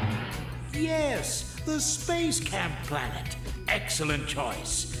 Yes, the Space Camp Planet. Excellent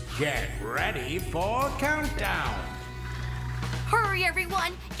choice. Get ready for countdown. Hurry,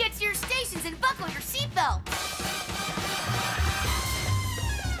 everyone! Get to your stations and buckle your seatbelt.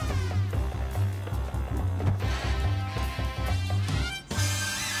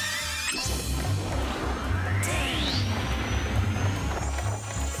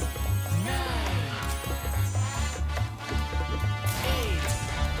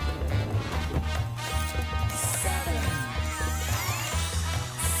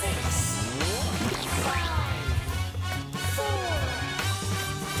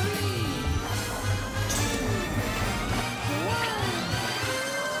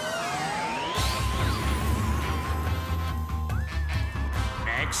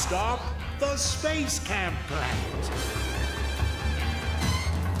 Next stop, the Space Camp Planet.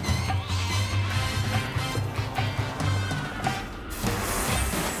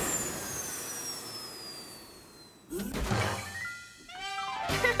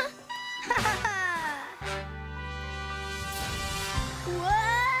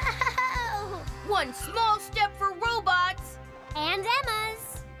 Whoa! One small step for robots, And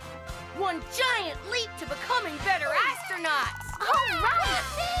Emma's. one giant leap to becoming better astronauts. All right!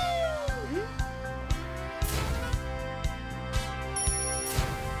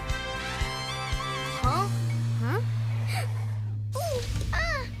 Huh? Huh? Ooh,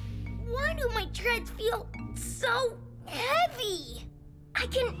 why do my treads feel so heavy? I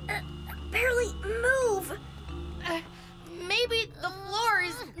can barely move. Maybe the floor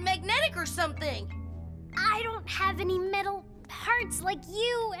is magnetic or something. I don't have any metal parts like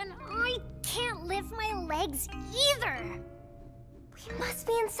you, and I can't lift my legs either. We must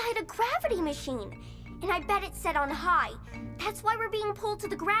be inside a gravity machine. And I bet it's set on high. That's why we're being pulled to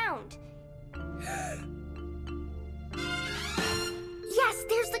the ground. Yes,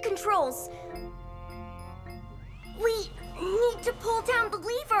 there's the controls. We need to pull down the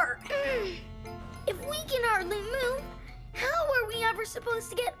lever. If we can hardly move, how are we ever supposed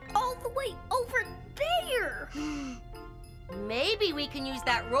to get all the way over there? Maybe we can use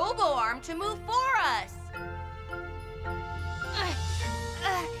that robo-arm to move for us.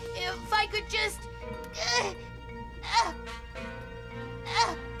 If I could just... Woohoo!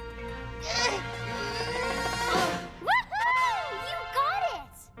 You got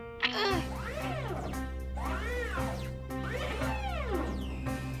it!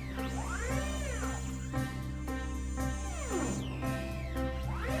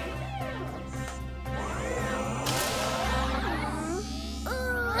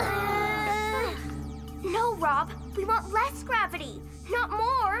 No, Rob. We want less gravity, not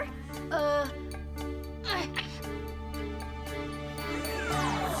more.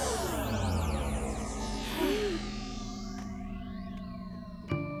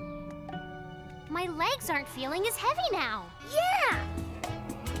 My legs aren't feeling as heavy now. Yeah!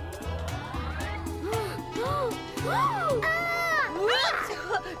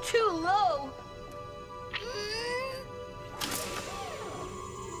 Too low.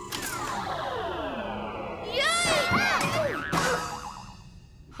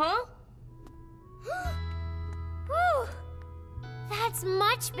 Huh? Whew. That's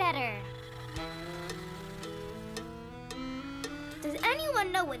much better. Does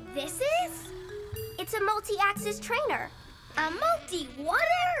anyone know what this is? It's a multi-axis trainer. A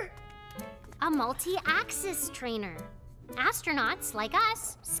multi-water? A multi-axis trainer. Astronauts, like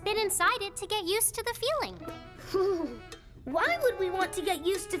us, spin inside it to get used to the feeling. Why would we want to get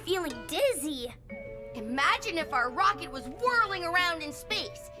used to feeling dizzy? Imagine if our rocket was whirling around in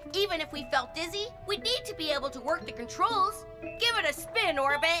space. Even if we felt dizzy, we'd need to be able to work the controls. Give it a spin,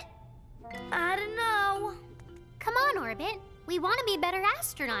 Orbit. I don't know. Come on, Orbit. We want to be better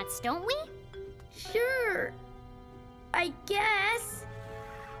astronauts, don't we? Sure. I guess.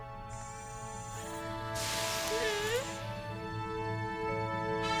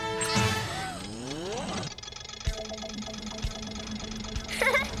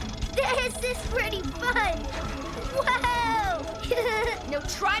 This is pretty fun. Whoa! Now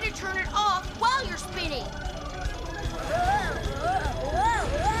try to turn it off while you're spinning.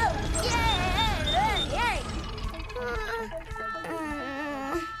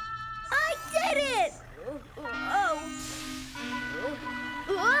 I did it!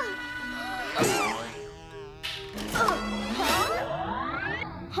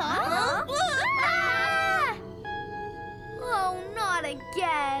 Huh? Ah! Oh, not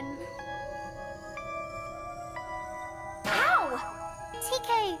again. Ow! TK,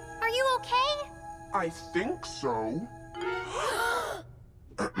 are you okay? I think so.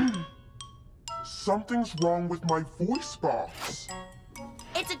 Something's wrong with my voice box.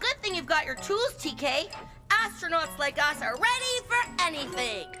 It's a good thing you've got your tools, TK. Astronauts like us are ready for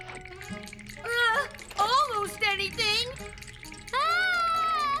anything. Almost anything.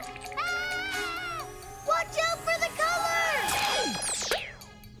 Ah! Ah! Watch out for the colors!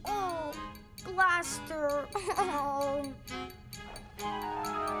 Oh, blaster. Oh.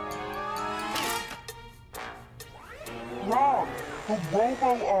 Rob, the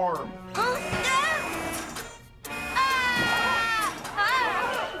robo-arm.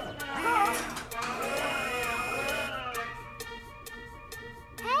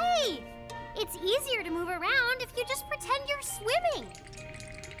 Hey! It's easier to move around if you just pretend you're swimming.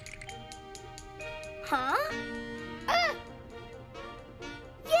 Huh?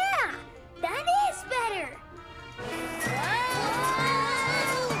 Yeah, that is better.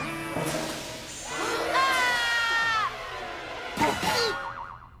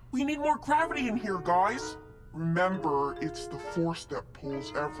 We need more gravity in here, guys. Remember, it's the force that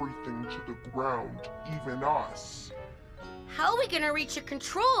pulls everything to the ground, even us. How are we gonna reach the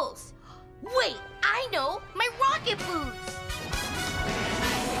controls? Wait, I know! My rocket boots!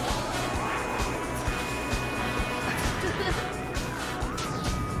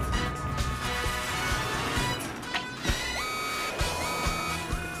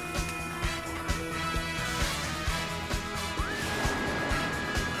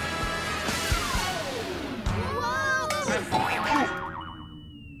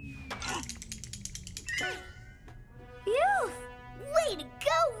 Way to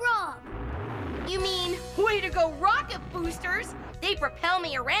go, Rob! You mean, way to go, rocket boosters! They propel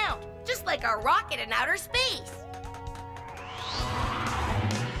me around, just like a rocket in outer space.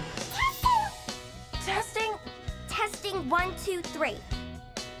 Testing. Testing 1, 2, 3.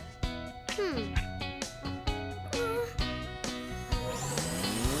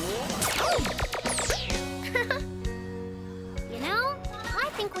 You know, I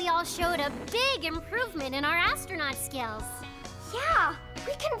think we all showed a big improvement in our astronaut skills. Yeah,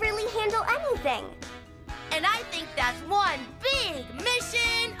 we can really handle anything. And I think that's one big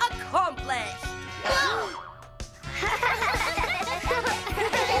mission accomplished.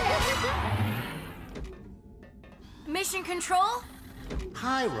 Mission Control?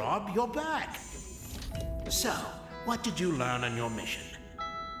 Hi, Rob, you're back. So, what did you learn on your mission?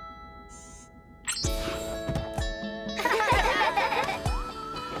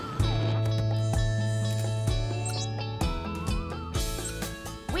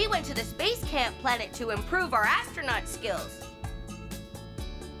 We went to the space camp planet to improve our astronaut skills.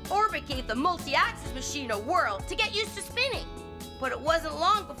 Orbit gave the multi-axis machine a whirl to get used to spinning. But it wasn't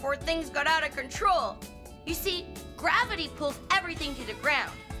long before things got out of control. You see, gravity pulls everything to the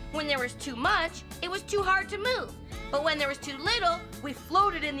ground. When there was too much, it was too hard to move. But when there was too little, we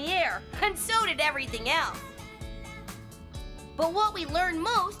floated in the air, and so did everything else. But what we learned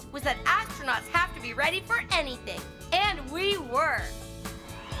most was that astronauts have to be ready for anything. And we were.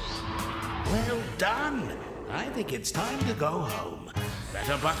 Well done. I think it's time to go home.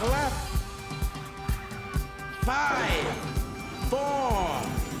 Better buckle up. 5, 4,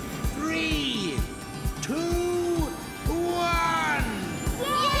 3, 2, 1.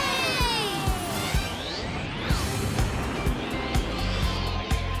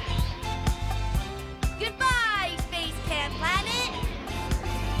 Goodbye, Space Camp Planet!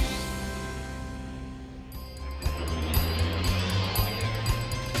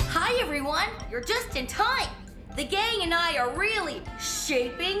 Hi, everyone! You're just in time! The gang and I are really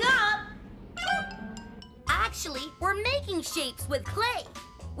shaping up! Actually, we're making shapes with clay.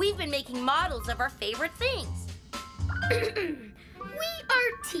 We've been making models of our favorite things. We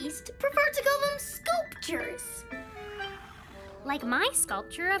artistes prefer to call them sculptures. Like my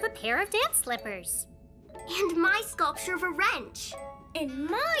sculpture of a pair of dance slippers. And my sculpture of a wrench. And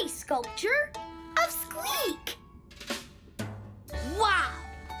my sculpture of Squeak. Wow!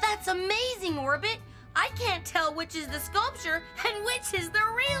 That's amazing, Orbit! I can't tell which is the sculpture and which is the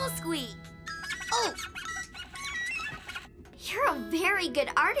real Squeak. Oh! You're a very good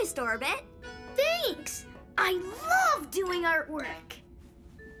artist, Orbit. Thanks! I love doing artwork.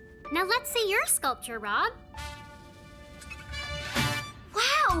 Now let's see your sculpture, Rob.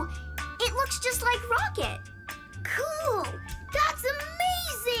 Wow! It looks just like Rocket. Cool! That's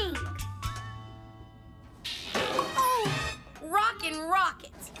amazing! Oh! Rockin'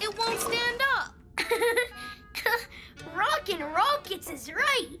 rockets! It won't stand up! Rockin' Rockets is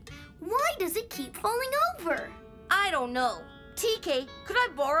right. Why does it keep falling over? I don't know. TK, could I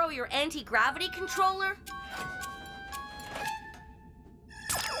borrow your anti-gravity controller?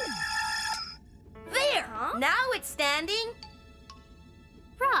 There! Huh? Now it's standing.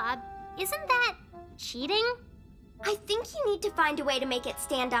 Rob, isn't that cheating? I think you need to find a way to make it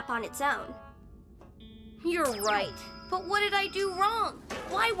stand up on its own. You're right. But what did I do wrong?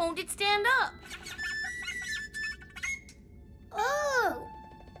 Why won't it stand up? Oh!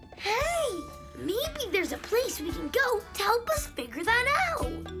 Hey! Maybe there's a place we can go to help us figure that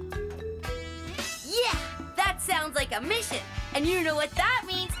out. Yeah! That sounds like a mission. And you know what that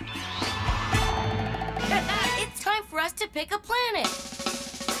means. It's time for us to pick a planet.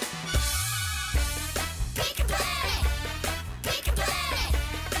 Pick a planet! Pick a planet!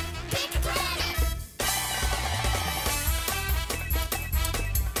 Pick a planet!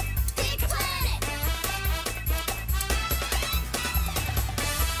 Pick a planet!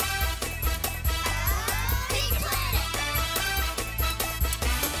 Pick a planet!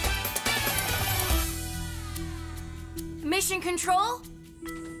 Mission Control?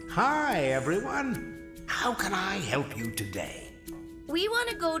 Hi, everyone. How can I help you today? We want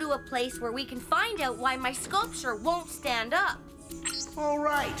to go to a place where we can find out why my sculpture won't stand up. All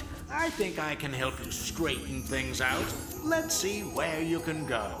right, I think I can help you straighten things out. Let's see where you can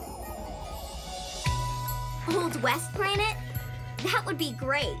go. Old West Planet? That would be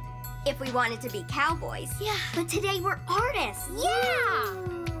great if we wanted to be cowboys. Yeah. But today we're artists. Yeah!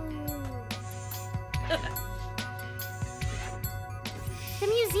 The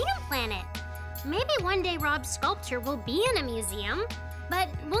museum planet. Maybe one day Rob's sculpture will be in a museum, but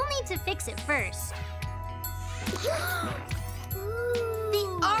we'll need to fix it first.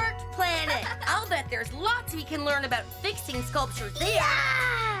 The art planet! I'll bet there's lots we can learn about fixing sculptures there.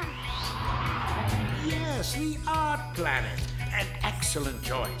 Yeah! Yes, the art planet. An excellent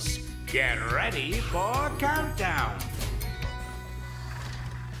choice. Get ready for countdown.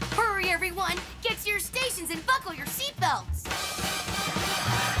 Hurry, everyone! Get to your stations and buckle your seatbelts!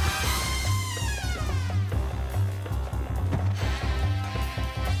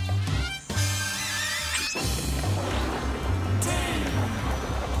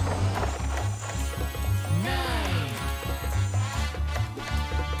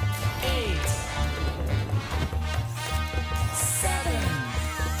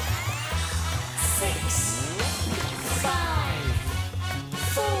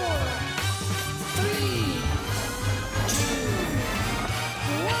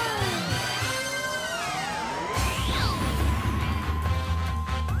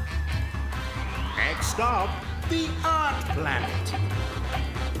 Next stop, the art planet.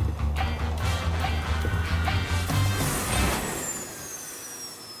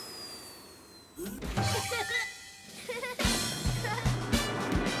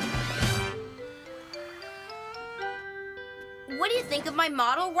 What do you think of my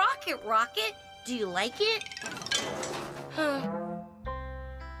model rocket, Rocket? Do you like it?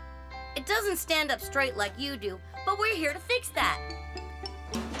 It doesn't stand up straight like you do, but we're here to fix that.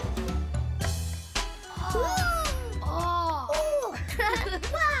 Oh.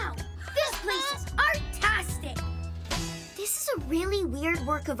 Wow! This place is artastic! This is a really weird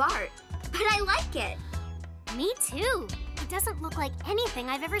work of art, but I like it. Me too. It doesn't look like anything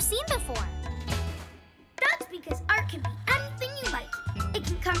I've ever seen before. That's because art can be anything you like. It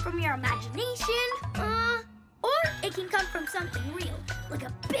can come from your imagination, or it can come from something real, like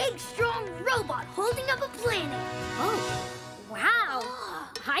a big, strong robot holding up a planet. Oh, wow.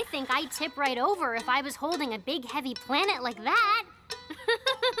 I think I'd tip right over if I was holding a big, heavy planet like that.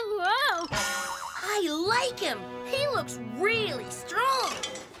 Whoa. I like him. He looks really strong.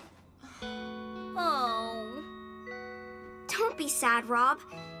 Oh. Don't be sad, Rob.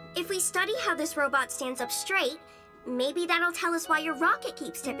 If we study how this robot stands up straight, maybe that'll tell us why your rocket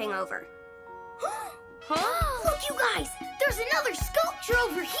keeps tipping over. Huh? Look, you guys! There's another sculpture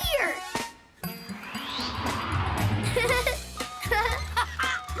over here!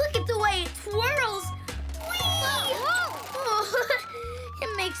 Look at the way it twirls! Whee! Oh,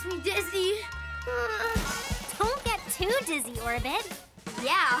 it makes me dizzy. Don't get too dizzy, Orbit.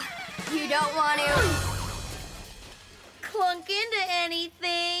 Yeah, you don't want to... Clunk into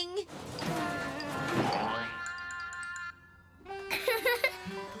anything.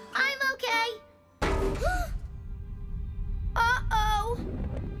 I'm okay. Uh-oh.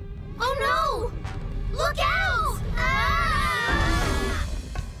 Oh, no! Look out! Ah!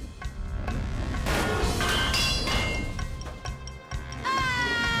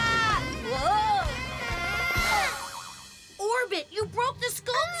 Ah! Whoa! Orbit, you broke the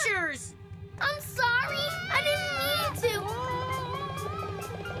sculptures. I'm sorry. I didn't mean to.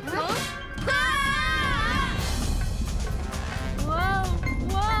 Huh? Ah! Whoa,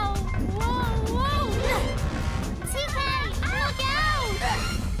 whoa, whoa, whoa! Supa, look out!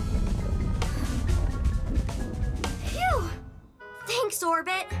 Phew! Thanks,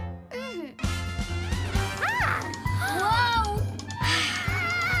 Orbit. Whoa!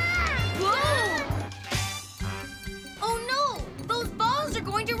 Whoa! Oh no! Those balls are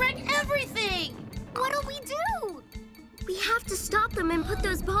going to wreck everything! What'll we do? We have to stop them and put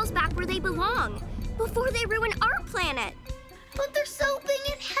those balls back where they belong before they ruin our planet. But they're so big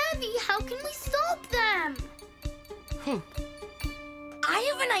and heavy. How can we stop them? I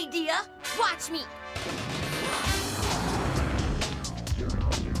have an idea. Watch me.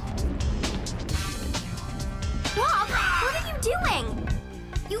 Rob, what are you doing?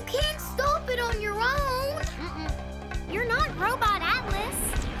 You can't stop it on your own. You're not Robot Atlas.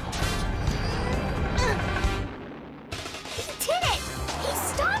 He did it! He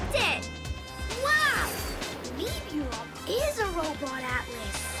stopped it! Wow! Maybe Rob is a robot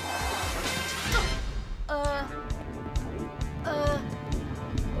Atlas.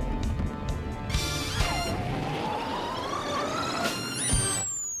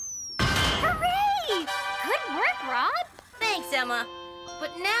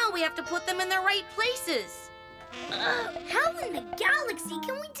 now we have to put them in their right places. How in the galaxy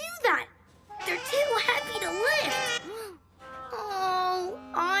can we do that? They're too heavy to lift. Oh,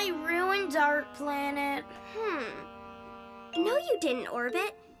 I ruined our planet. No, you didn't,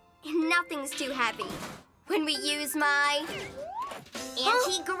 Orbit. Nothing's too heavy. When we use my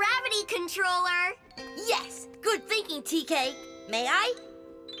anti-gravity controller. Yes, good thinking, TK. May I?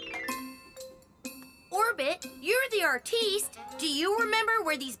 Orbit, you're the artiste. Do you remember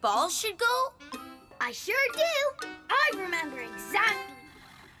where these balls should go? I sure do. I remember exactly.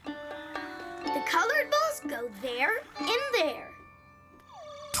 The colored balls go there and there.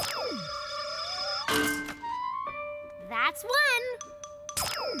 That's one.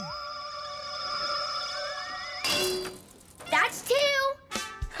 That's two. And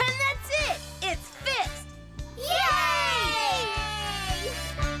that's it. It's fixed. Yay!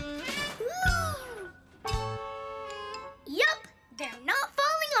 Yup, they're not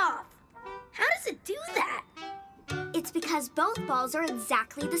falling off. How does it do that? It's because both balls are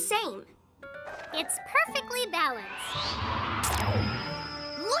exactly the same. It's perfectly balanced.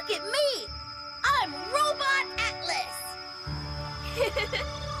 Look at me. I'm Robot Atlas.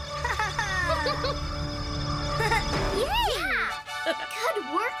 Yeah! Good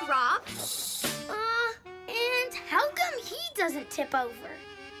work, Rob. And how come he doesn't tip over?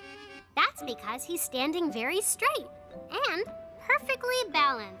 That's because he's standing very straight and perfectly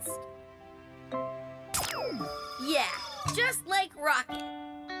balanced. Yeah, just like Rocket.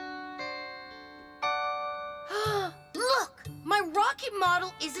 Look, my rocket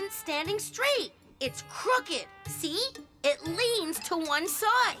model isn't standing straight. It's crooked. See? It leans to one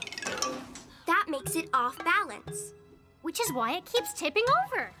side. That makes it off balance. Which is why it keeps tipping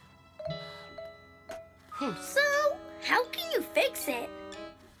over. So, how can you fix it?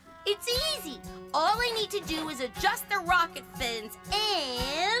 It's easy. All I need to do is adjust the rocket fins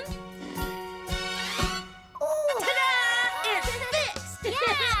and... Ta-da! It's fixed! Yeah!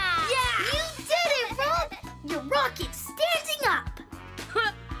 Yeah! You did it, Rob! Your rocket's standing up!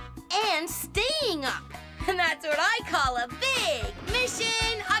 And staying up. And that's what I call a big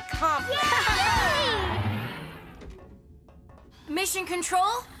mission accomplished. Mission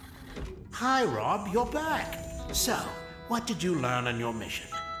Control? Hi, Rob, you're back. So, what did you learn on your mission?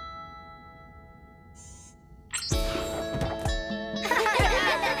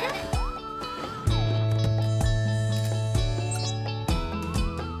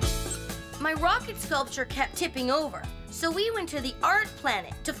 My rocket sculpture kept tipping over, so we went to the art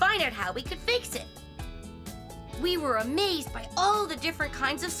planet to find out how we could fix it. We were amazed by all the different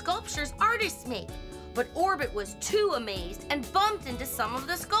kinds of sculptures artists make, but Orbit was too amazed and bumped into some of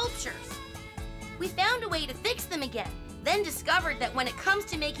the sculptures. We found a way to fix them again, then discovered that when it comes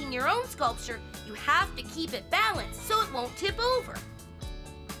to making your own sculpture, you have to keep it balanced so it won't tip over.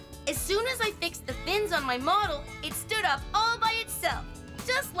 As soon as I fixed the fins on my model, it stood up all by itself,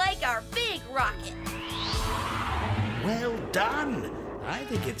 just like our big rocket. Well done. I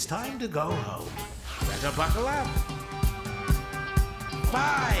think it's time to go home. Better buckle up.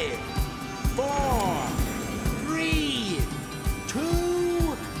 5, 4, 3, 2, 1.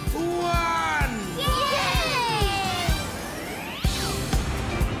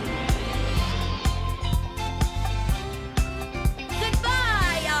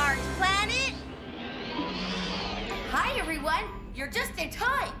 Goodbye, Art Planet! Hi, everyone. You're just in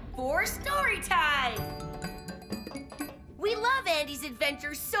time for story time. We love Andy's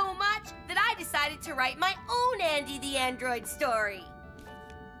adventures so much that I decided to write my own Andy the Android story.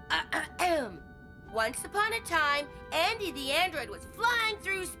 Once upon a time, Andy the Android was flying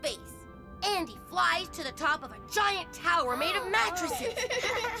through space. Andy flies to the top of a giant tower made of mattresses,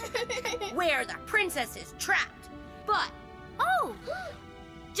 where the princess is trapped. But,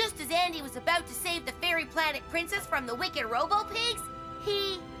 just as Andy was about to save the fairy planet princess from the wicked robo-pigs,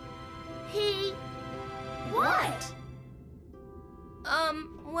 What?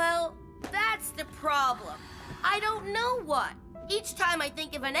 Well, that's the problem. I don't know what. Each time I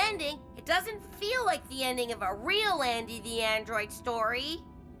think of an ending, it doesn't feel like the ending of a real Andy the Android story.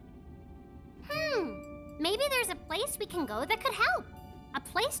 Maybe there's a place we can go that could help. A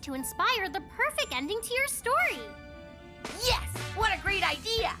place to inspire the perfect ending to your story. Yes! What a great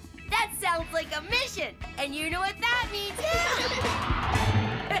idea! That sounds like a mission! And you know what that means?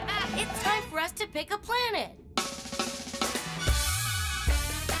 It's time for us to pick a planet.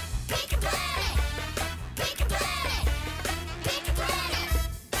 Pick a planet! Pick a planet! Pick a planet!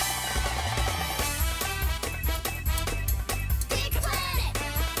 Pick a planet! Pick a planet!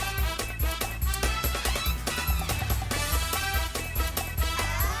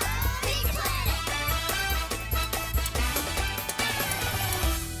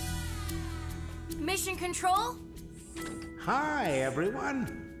 Control. Hi,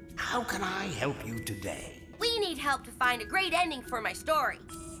 everyone. How can I help you today? We need help to find a great ending for my story.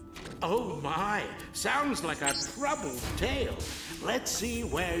 Oh, my. Sounds like a troubled tale. Let's see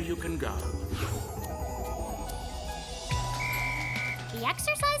where you can go. The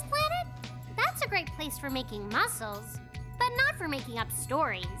exercise planet? That's a great place for making muscles, but not for making up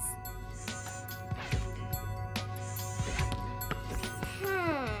stories.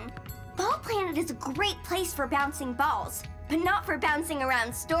 Ball Planet is a great place for bouncing balls, but not for bouncing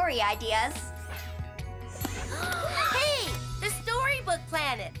around story ideas. Hey, the Storybook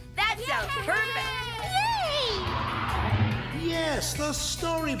Planet. That sounds perfect. Yay! Yes, the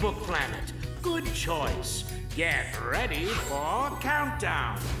Storybook Planet. Good choice. Get ready for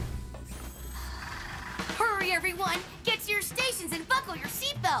countdown. Hurry, everyone. Get to your stations and buckle your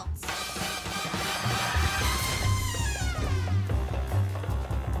seatbelts.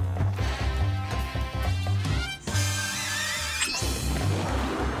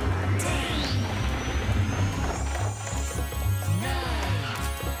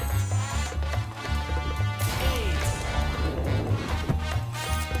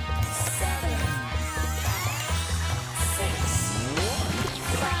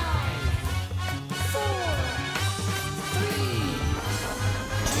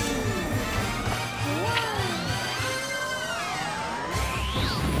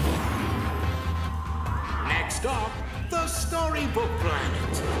 Stop the Storybook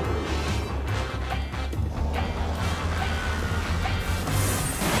Planet.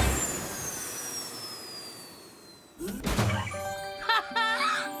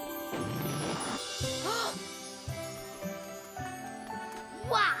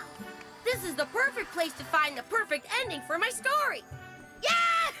 Wow! This is the perfect place to find the perfect ending for my story.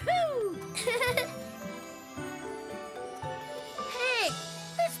 Yahoo! Hey,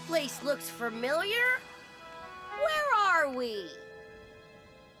 this place looks familiar. Where are we?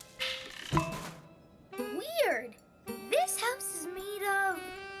 Weird. This house is made of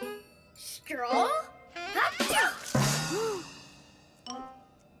straw?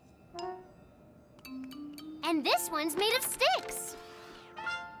 And this one's made of sticks.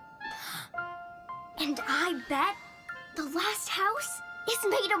 And I bet the last house is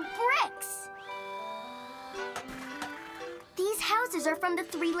made of bricks. These houses are from the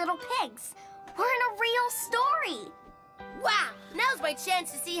Three Little Pigs. We're in a real story. Wow, now's my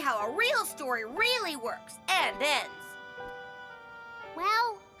chance to see how a real story really works and ends.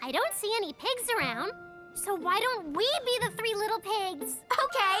 Well, I don't see any pigs around, so why don't we be the Three Little Pigs?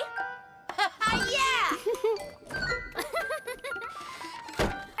 Okay. Yeah!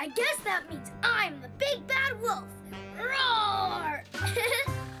 I guess that means I'm the big bad wolf. Roar!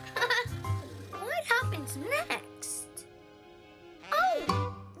 What happens next?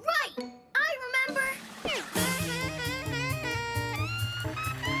 Oh, right! I remember.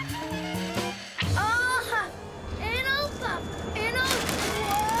 And I'll pop, and I'll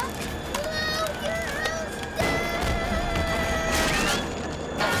walk. Blow your house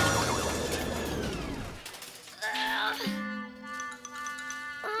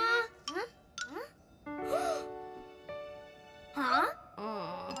Huh?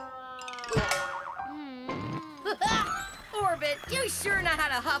 Orbit, you sure know how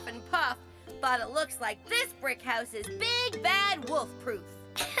to huff and puff, but it looks like this brick house is big bad wolf proof.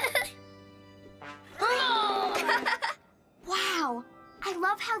 Wow. I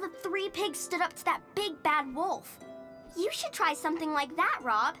love how the three pigs stood up to that big bad wolf. You should try something like that,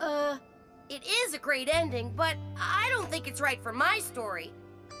 Rob. It is a great ending, but I don't think it's right for my story.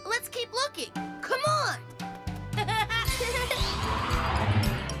 Let's keep looking. Come on!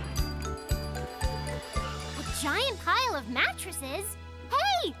 A giant pile of mattresses?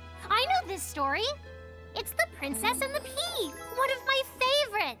 Hey, I know this story. It's The Princess and the Pea, one of my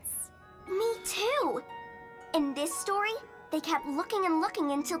favorites. Me too. In this story, they kept looking and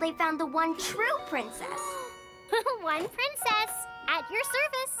looking until they found the one true princess. One princess, at your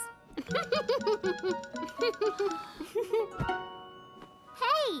service.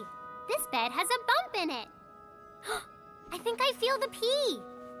 Hey, this bed has a bump in it. I think I feel the pea.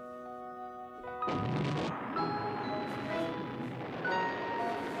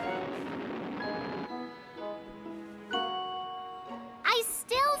 I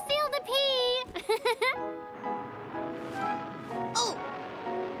still feel the pea. Oh!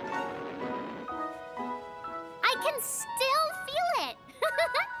 I can still feel it.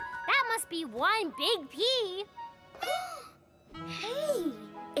 That must be one big pea. Hey,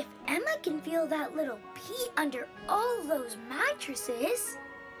 if Emma can feel that little pea under all those mattresses,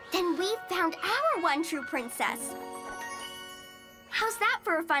 Then we found our one true princess. How's that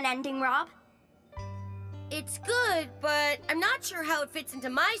for a fun ending, Rob? It's good, but I'm not sure how it fits into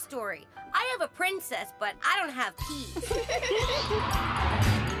my story. I have a princess, but I don't have peas.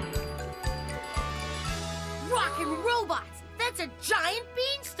 Rockin' robots! That's a giant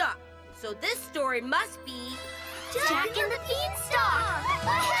beanstalk! So this story must be... Jack and the Beanstalk!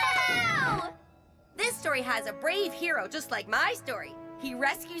 Wow! This story has a brave hero just like my story. He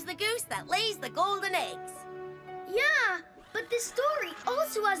rescues the goose that lays the golden eggs. Yeah, but this story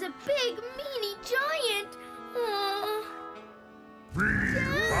also has a big, meanie giant. Fee.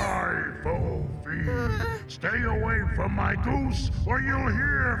 Stay away from my goose, or you'll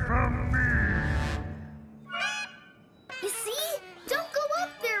hear from me. You see? Don't go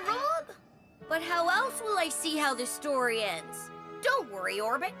up there, Rob. But how else will I see how this story ends? Don't worry,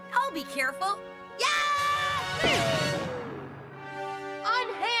 Orbit. I'll be careful. Yeah!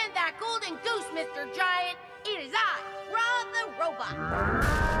 Unhand that golden goose, Mr. Giant. It is I, Rob the Robot.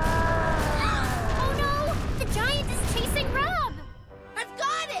 Oh no! The giant is chasing Rob! I've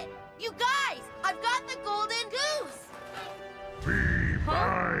got it! You guys, I've got the golden goose! Fee-fi-fo-foo.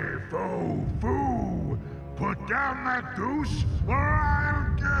 Put down that goose, or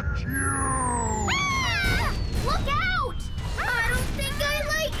I'll get you! Ah! Look out! I don't think I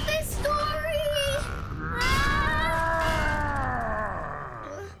like this story.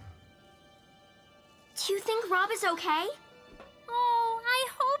 Do you think Rob is okay? Oh, I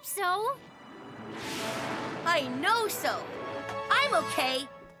hope so. I know so. I'm okay.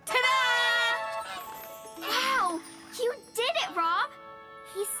 Ta-da! Wow! You did it, Rob!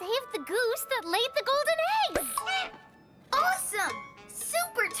 He saved the goose that laid the golden eggs! Awesome!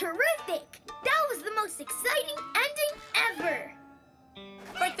 Super terrific! That was the most exciting ending ever!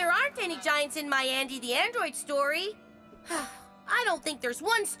 But there aren't any giants in my Andy the Android story. I don't think there's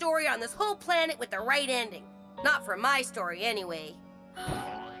one story on this whole planet with the right ending. Not for my story, anyway.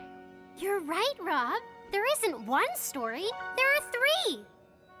 You're right, Rob. There isn't one story, there are 3.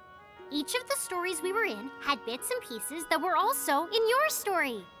 Each of the stories we were in had bits and pieces that were also in your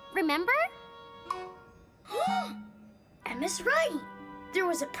story. Remember? Emma's right. There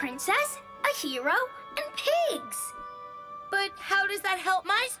was a princess, a hero, and pigs. But how does that help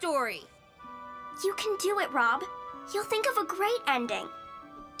my story? You can do it, Rob. You'll think of a great ending.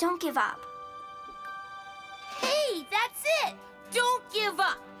 Don't give up. Hey, that's it! Don't give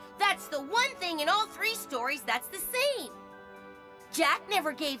up! That's the one thing in all 3 stories that's the same. Jack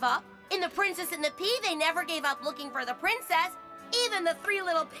never gave up. In The Princess and the Pea, they never gave up looking for the princess. Even the 3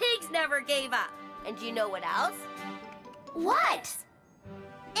 little pigs never gave up. And do you know what else? What?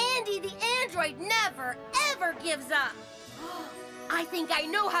 Andy the Android never, ever gives up. I think I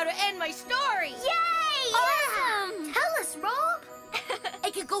know how to end my story. Yay! Awesome! Tell us, Rob.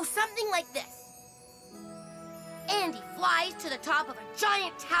 It could go something like this. Andy flies to the top of a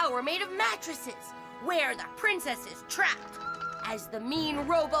giant tower made of mattresses, where the princess is trapped. As the mean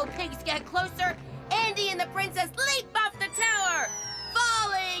robo-pigs get closer, Andy and the princess leap off the tower,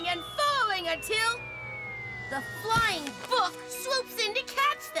 falling and falling until the flying book swoops in to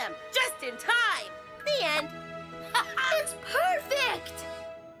catch them, just in time. The end. It's perfect!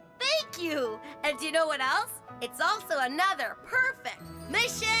 Thank you! And do you know what else? It's also another perfect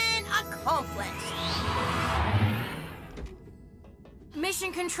mission accomplished.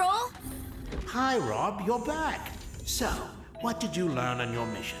 Mission Control? Hi, Rob, you're back. So, what did you learn on your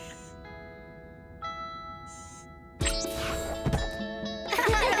mission?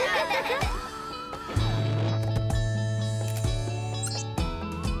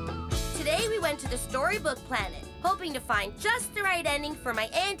 Today we went to the Storybook Planet, hoping to find just the right ending for my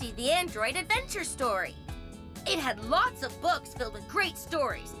Andy the Android adventure story. It had lots of books filled with great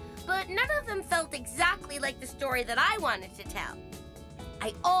stories, but none of them felt exactly like the story that I wanted to tell.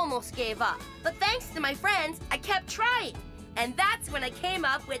 I almost gave up, but thanks to my friends, I kept trying. And that's when I came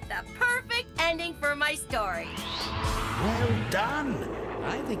up with the perfect ending for my story. Well done.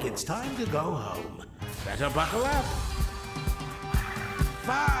 I think it's time to go home. Better buckle up.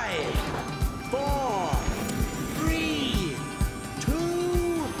 5, 4,